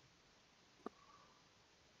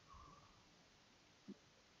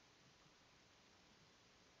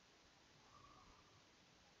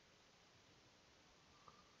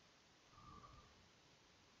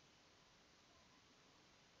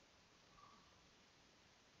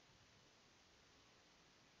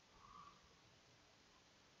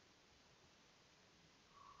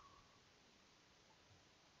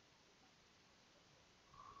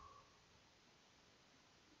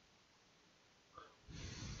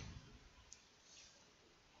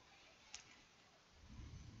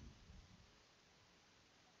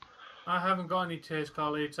 I haven't got any tears,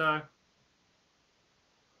 Carlito.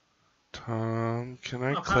 Tom, can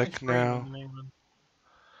I Apparently click it's raining now? in England.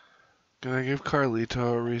 Can I give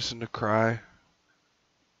Carlito a reason to cry?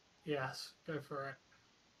 Yes, go for it.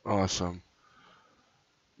 Awesome.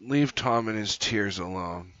 Leave Tom and his tears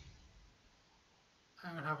alone.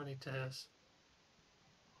 I don't have any tears.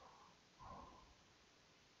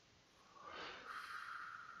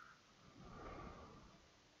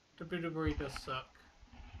 WWE does suck.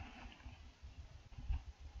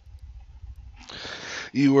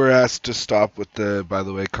 You were asked to stop with the, by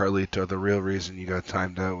the way, Carlito, the real reason you got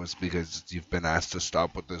timed out was because you've been asked to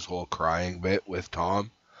stop with this whole crying bit with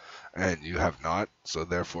Tom, and you have not, so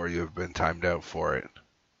therefore you have been timed out for it.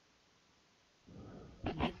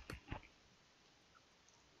 Yep.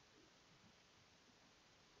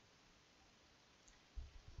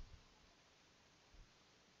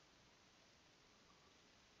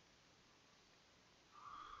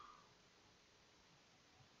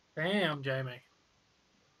 Damn, Jamie.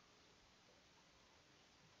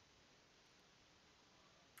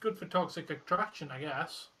 Good for toxic attraction, I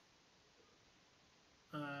guess.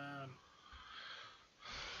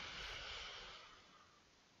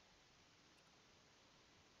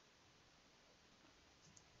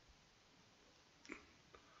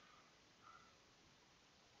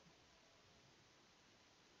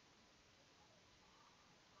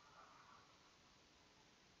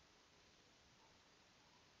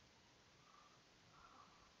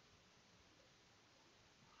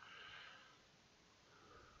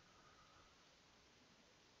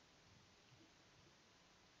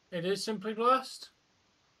 It is simply blessed.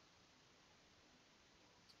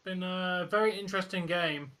 It's been a very interesting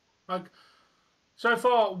game. Like, so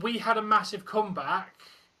far, we had a massive comeback.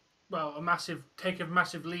 Well, a massive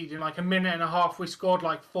lead. In like a minute and a half, we scored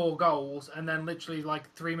like 4 goals, and then literally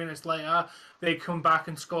like 3 minutes later, they come back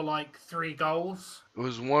and score like 3 goals. It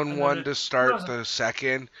was 1-1 to start the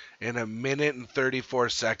second. In a minute and 34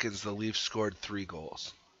 seconds, the Leafs scored 3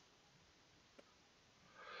 goals.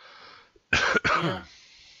 Yeah.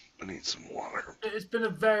 I need some water. It's been a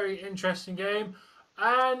very interesting game.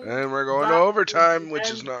 And we're going to overtime,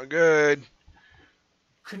 which is not good.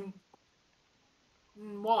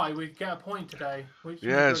 Why? We get a point today.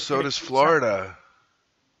 Yeah, so does Florida.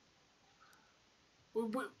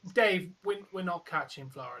 Dave, we're not catching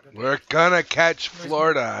Florida. We're going to catch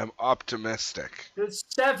Florida. I'm optimistic. There's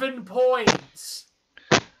 7 points.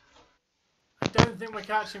 I don't think we're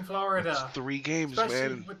catching Florida. That's 3 games,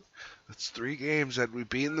 man. That's 3 games. Had we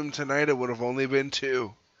beaten them tonight, it would have only been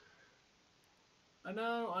 2. I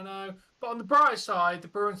know. But on the bright side, the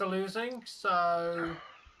Bruins are losing, so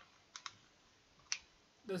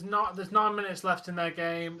there's 9 minutes left in their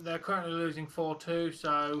game. They're currently losing 4-2,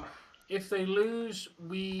 so if they lose,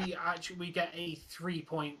 we get a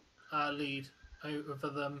 3-point lead over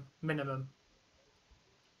them minimum.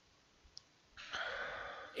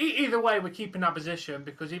 Either way, we're keeping our position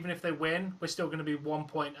because even if they win, we're still going to be 1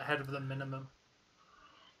 point ahead of them minimum.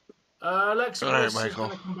 Lex Lewis is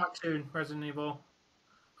going to come back soon, Resident Evil.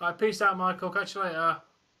 Alright, peace out, Michael. Catch you later.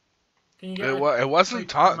 Can you get it wasn't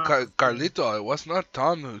Tom, Carlito. It was not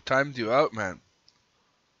Tom who timed you out, man.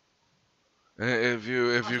 If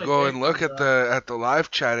you go and look at the live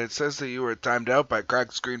chat, it says that you were timed out by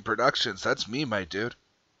Crack Screen Productions. That's me, my dude.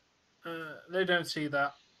 They don't see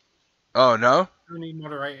that. Oh no. Only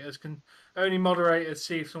moderators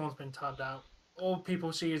see if someone's been timed out. All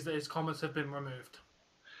people see is that his comments have been removed.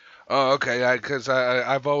 Oh, okay. Because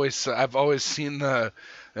I've always seen the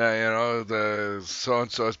the so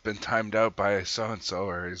and so has been timed out by so and so,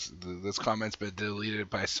 or this comment's been deleted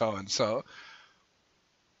by so and so.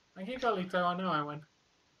 Thank you, Carlito. I know I win.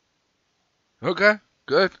 Okay,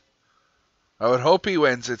 good. I would hope he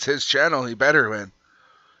wins. It's his channel. He better win.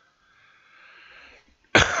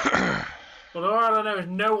 Well, all I know is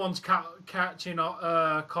no one's catching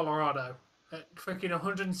Colorado. At freaking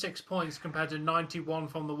 106 points compared to 91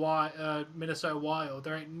 from the Minnesota Wild.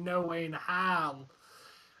 There ain't no way in hell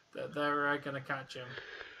that they're going to catch him.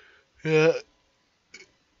 Yeah.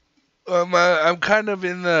 I'm kind of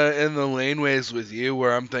in the laneways with you,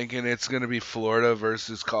 where I'm thinking it's going to be Florida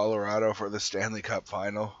versus Colorado for the Stanley Cup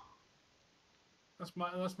final. That's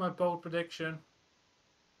my bold prediction.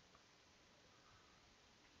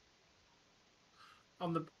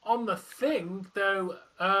 On the thing though,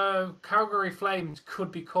 Calgary Flames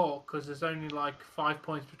could be caught because there's only like 5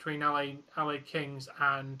 points between LA Kings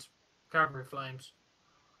and Calgary Flames.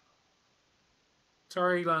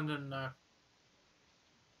 Sorry, London. No.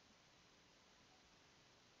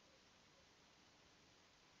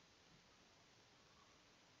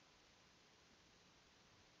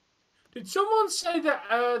 Did someone say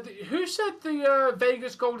that? Who said the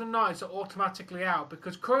Vegas Golden Knights are automatically out?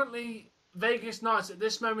 Because currently Vegas Knights at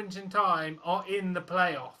this moment in time are in the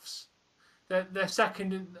playoffs. They're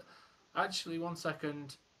second in. Actually, 1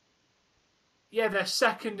 second. Yeah, they're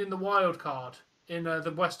second in the wild card in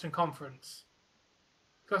the Western Conference.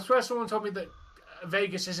 Because I swear someone told me that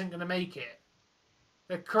Vegas isn't going to make it.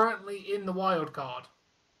 They're currently in the wild card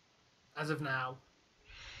as of now.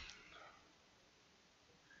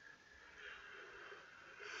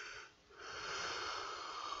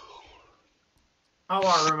 Oh,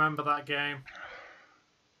 I remember that game.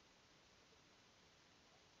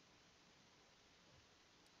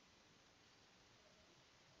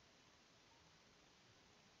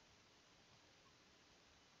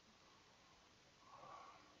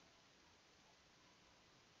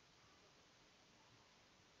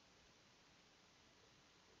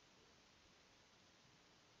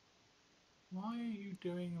 Why are you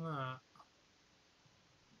doing that?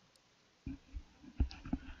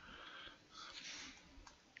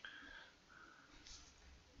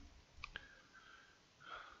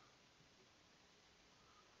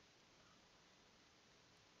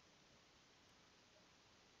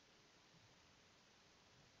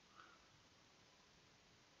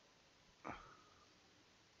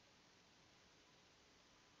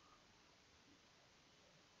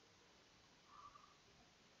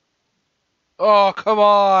 Oh, come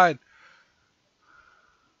on!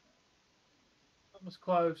 That was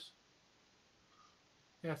close.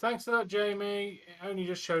 Yeah, thanks for that, Jamie. It only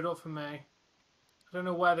just showed up for me. I don't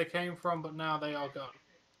know where they came from, but now they are gone.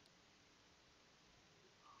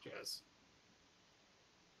 Cheers.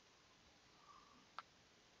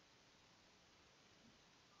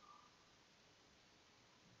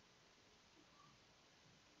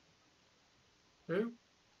 Who?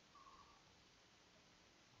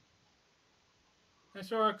 It's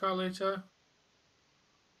alright, Carlito.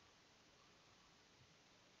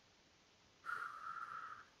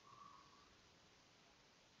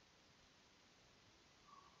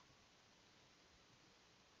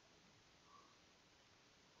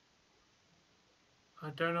 I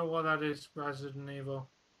don't know what that is, Resident Evil.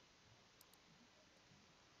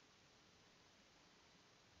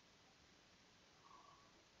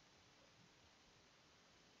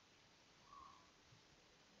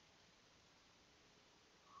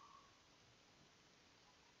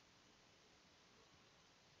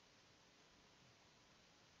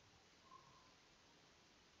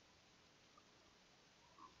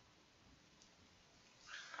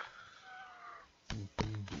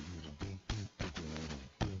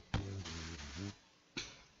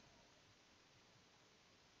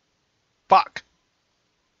 Fuck!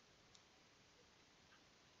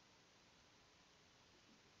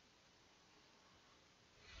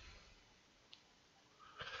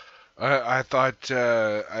 I thought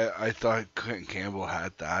I thought Clinton Campbell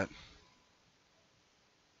had that.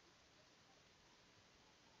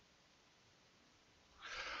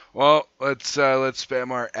 Well, let's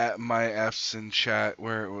spam our at my F's in chat.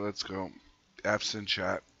 Let's go. F's in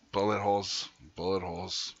chat. Bullet holes. Bullet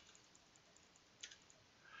holes.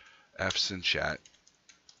 F's in chat.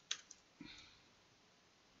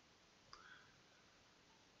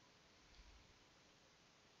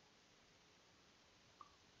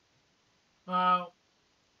 Wow.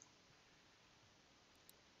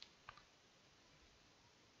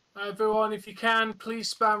 Everyone, if you can,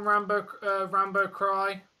 please spam Rambo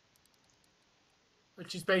Cry,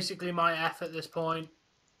 which is basically my F at this point.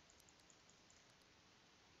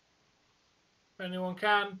 If anyone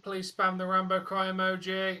can, please spam the Rambo Cry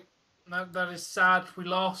emoji. That is sad. We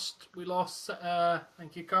lost.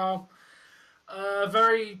 Thank you, Carl.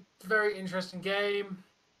 Very, very interesting game.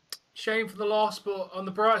 Shame for the loss, but on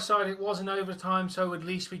the bright side, it was in overtime, so at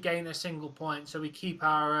least we gain a single point. So we keep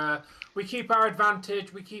our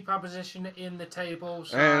advantage, we keep our position in the table.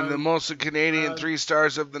 So, And the most Canadian 3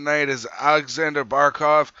 stars of the night is Alexander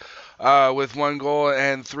Barkov with 1 goal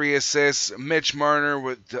and 3 assists. Mitch Marner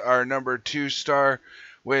with our number 2 star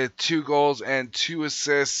with 2 goals and 2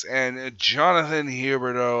 assists. And Jonathan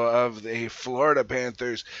Huberdeau of the Florida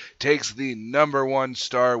Panthers takes the number 1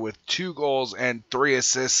 star with 2 goals and 3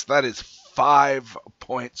 assists. That is 5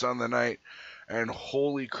 points on the night. And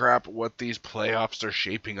holy crap, what these playoffs are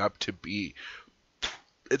shaping up to be.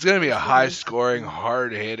 It's going to be a high-scoring,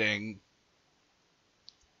 hard-hitting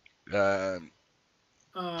playoffs.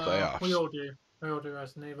 We all do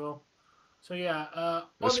Resident Evil. So yeah,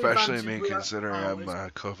 especially me, considering I'm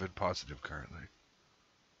COVID positive currently.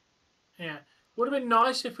 Yeah, would have been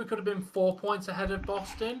nice if we could have been 4 points ahead of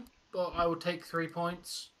Boston, but I would take 3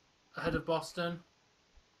 points ahead of Boston.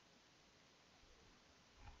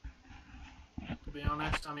 to be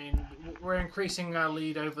honest. I mean, we're increasing our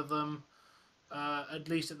lead over them, at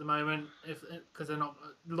least at the moment, because they're not.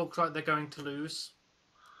 Looks like they're going to lose.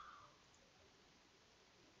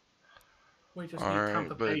 We just All need right,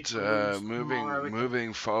 Tampa Bay but to lose tomorrow.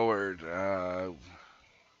 moving forward. Okay,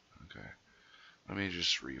 let me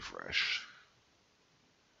just refresh.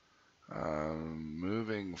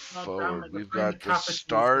 Moving forward, it, we've the got the Capitals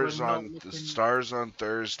Stars were not on looking-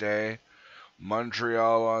 Thursday,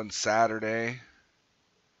 Montreal on Saturday,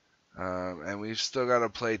 and we've still got to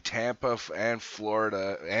play Tampa and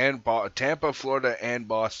Florida Tampa, Florida, and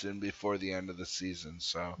Boston before the end of the season.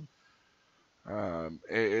 So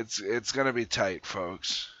it's gonna be tight,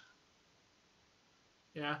 folks.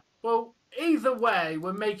 Yeah. Well, either way,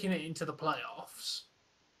 we're making it into the playoffs.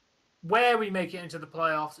 Where we make it into the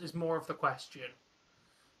playoffs is more of the question.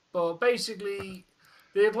 But basically,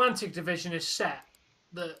 the Atlantic Division is set.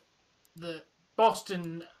 The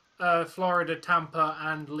Boston, Florida, Tampa,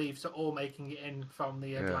 and Leafs are all making it in from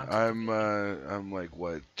the Atlantic Division. I'm like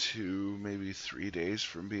what 2, maybe 3 days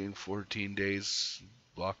from being 14 days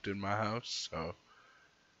locked in my house. So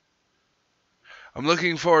I'm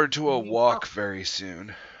looking forward to a walk very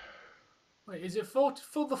soon. Wait, is it for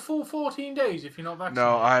the full 14 days if you're not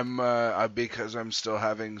vaccinated? No, because I'm still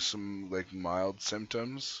having some like mild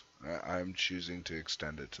symptoms. I'm choosing to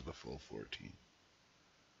extend it to the full 14.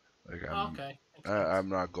 Like I'm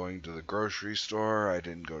not going to the grocery store. I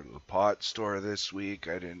didn't go to the pot store this week.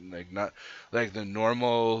 I didn't the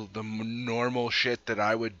normal shit that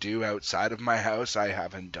I would do outside of my house. I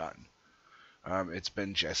haven't done. It's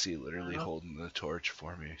been Jesse literally holding the torch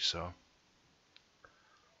for me. So.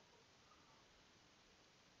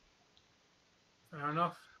 Fair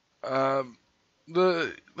enough.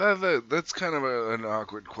 That's kind of an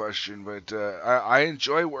awkward question, but I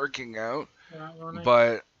enjoy working out, Yeah,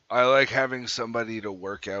 but I like having somebody to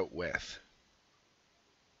work out with.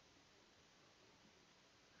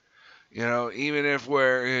 You know, even if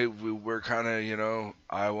we're kind of, you know,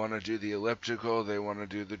 I want to do the elliptical, they want to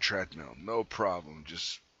do the treadmill, no problem.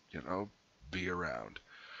 Just, you know, be around.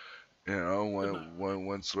 You know,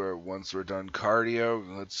 once we're done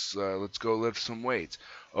cardio, let's go lift some weights.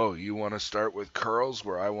 Oh, you want to start with curls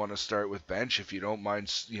where I want to start with bench? If you don't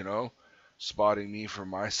mind, you know, spotting me for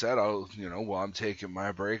my set, I'll, you know, while I'm taking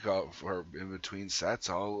my break or in between sets,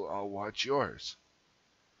 I'll watch yours.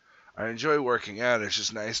 I enjoy working out. It's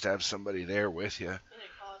just nice to have somebody there with you. And it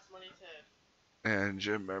costs money too. And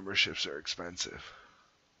gym memberships are expensive.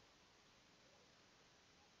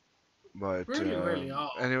 But really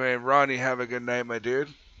are. Anyway, Ronnie, have a good night, my dude.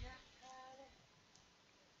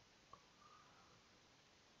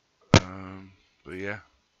 But yeah.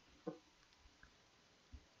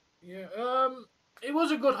 Yeah. It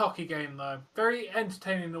was a good hockey game though. Very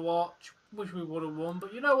entertaining to watch. Wish we would have won,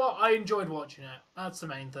 but you know what? I enjoyed watching it. That's the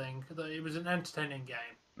main thing. It was an entertaining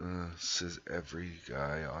game. Says every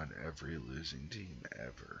guy on every losing team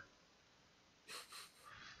ever.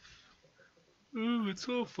 Oh, it's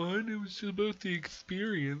all fun. It was just about the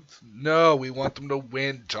experience. No, we want them to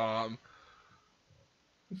win, Tom.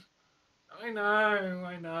 I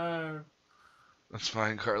know. That's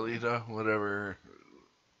fine, Carlita. Whatever.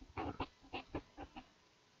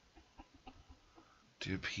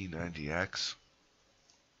 Do P90X.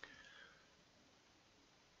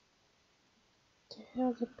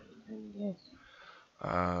 How's a P90X?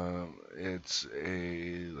 It's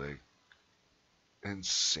a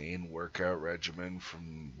insane workout regimen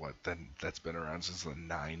from that's been around since the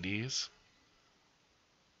 90s.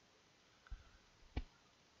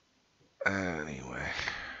 Anyway,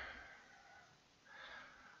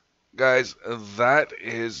 guys, that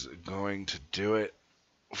is going to do it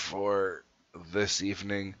for this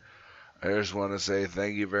evening. I just want to say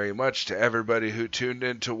thank you very much to everybody who tuned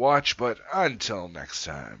in to watch, but until next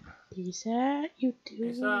time. Peace out, you dude.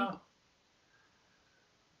 Peace out.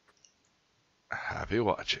 Happy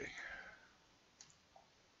watching.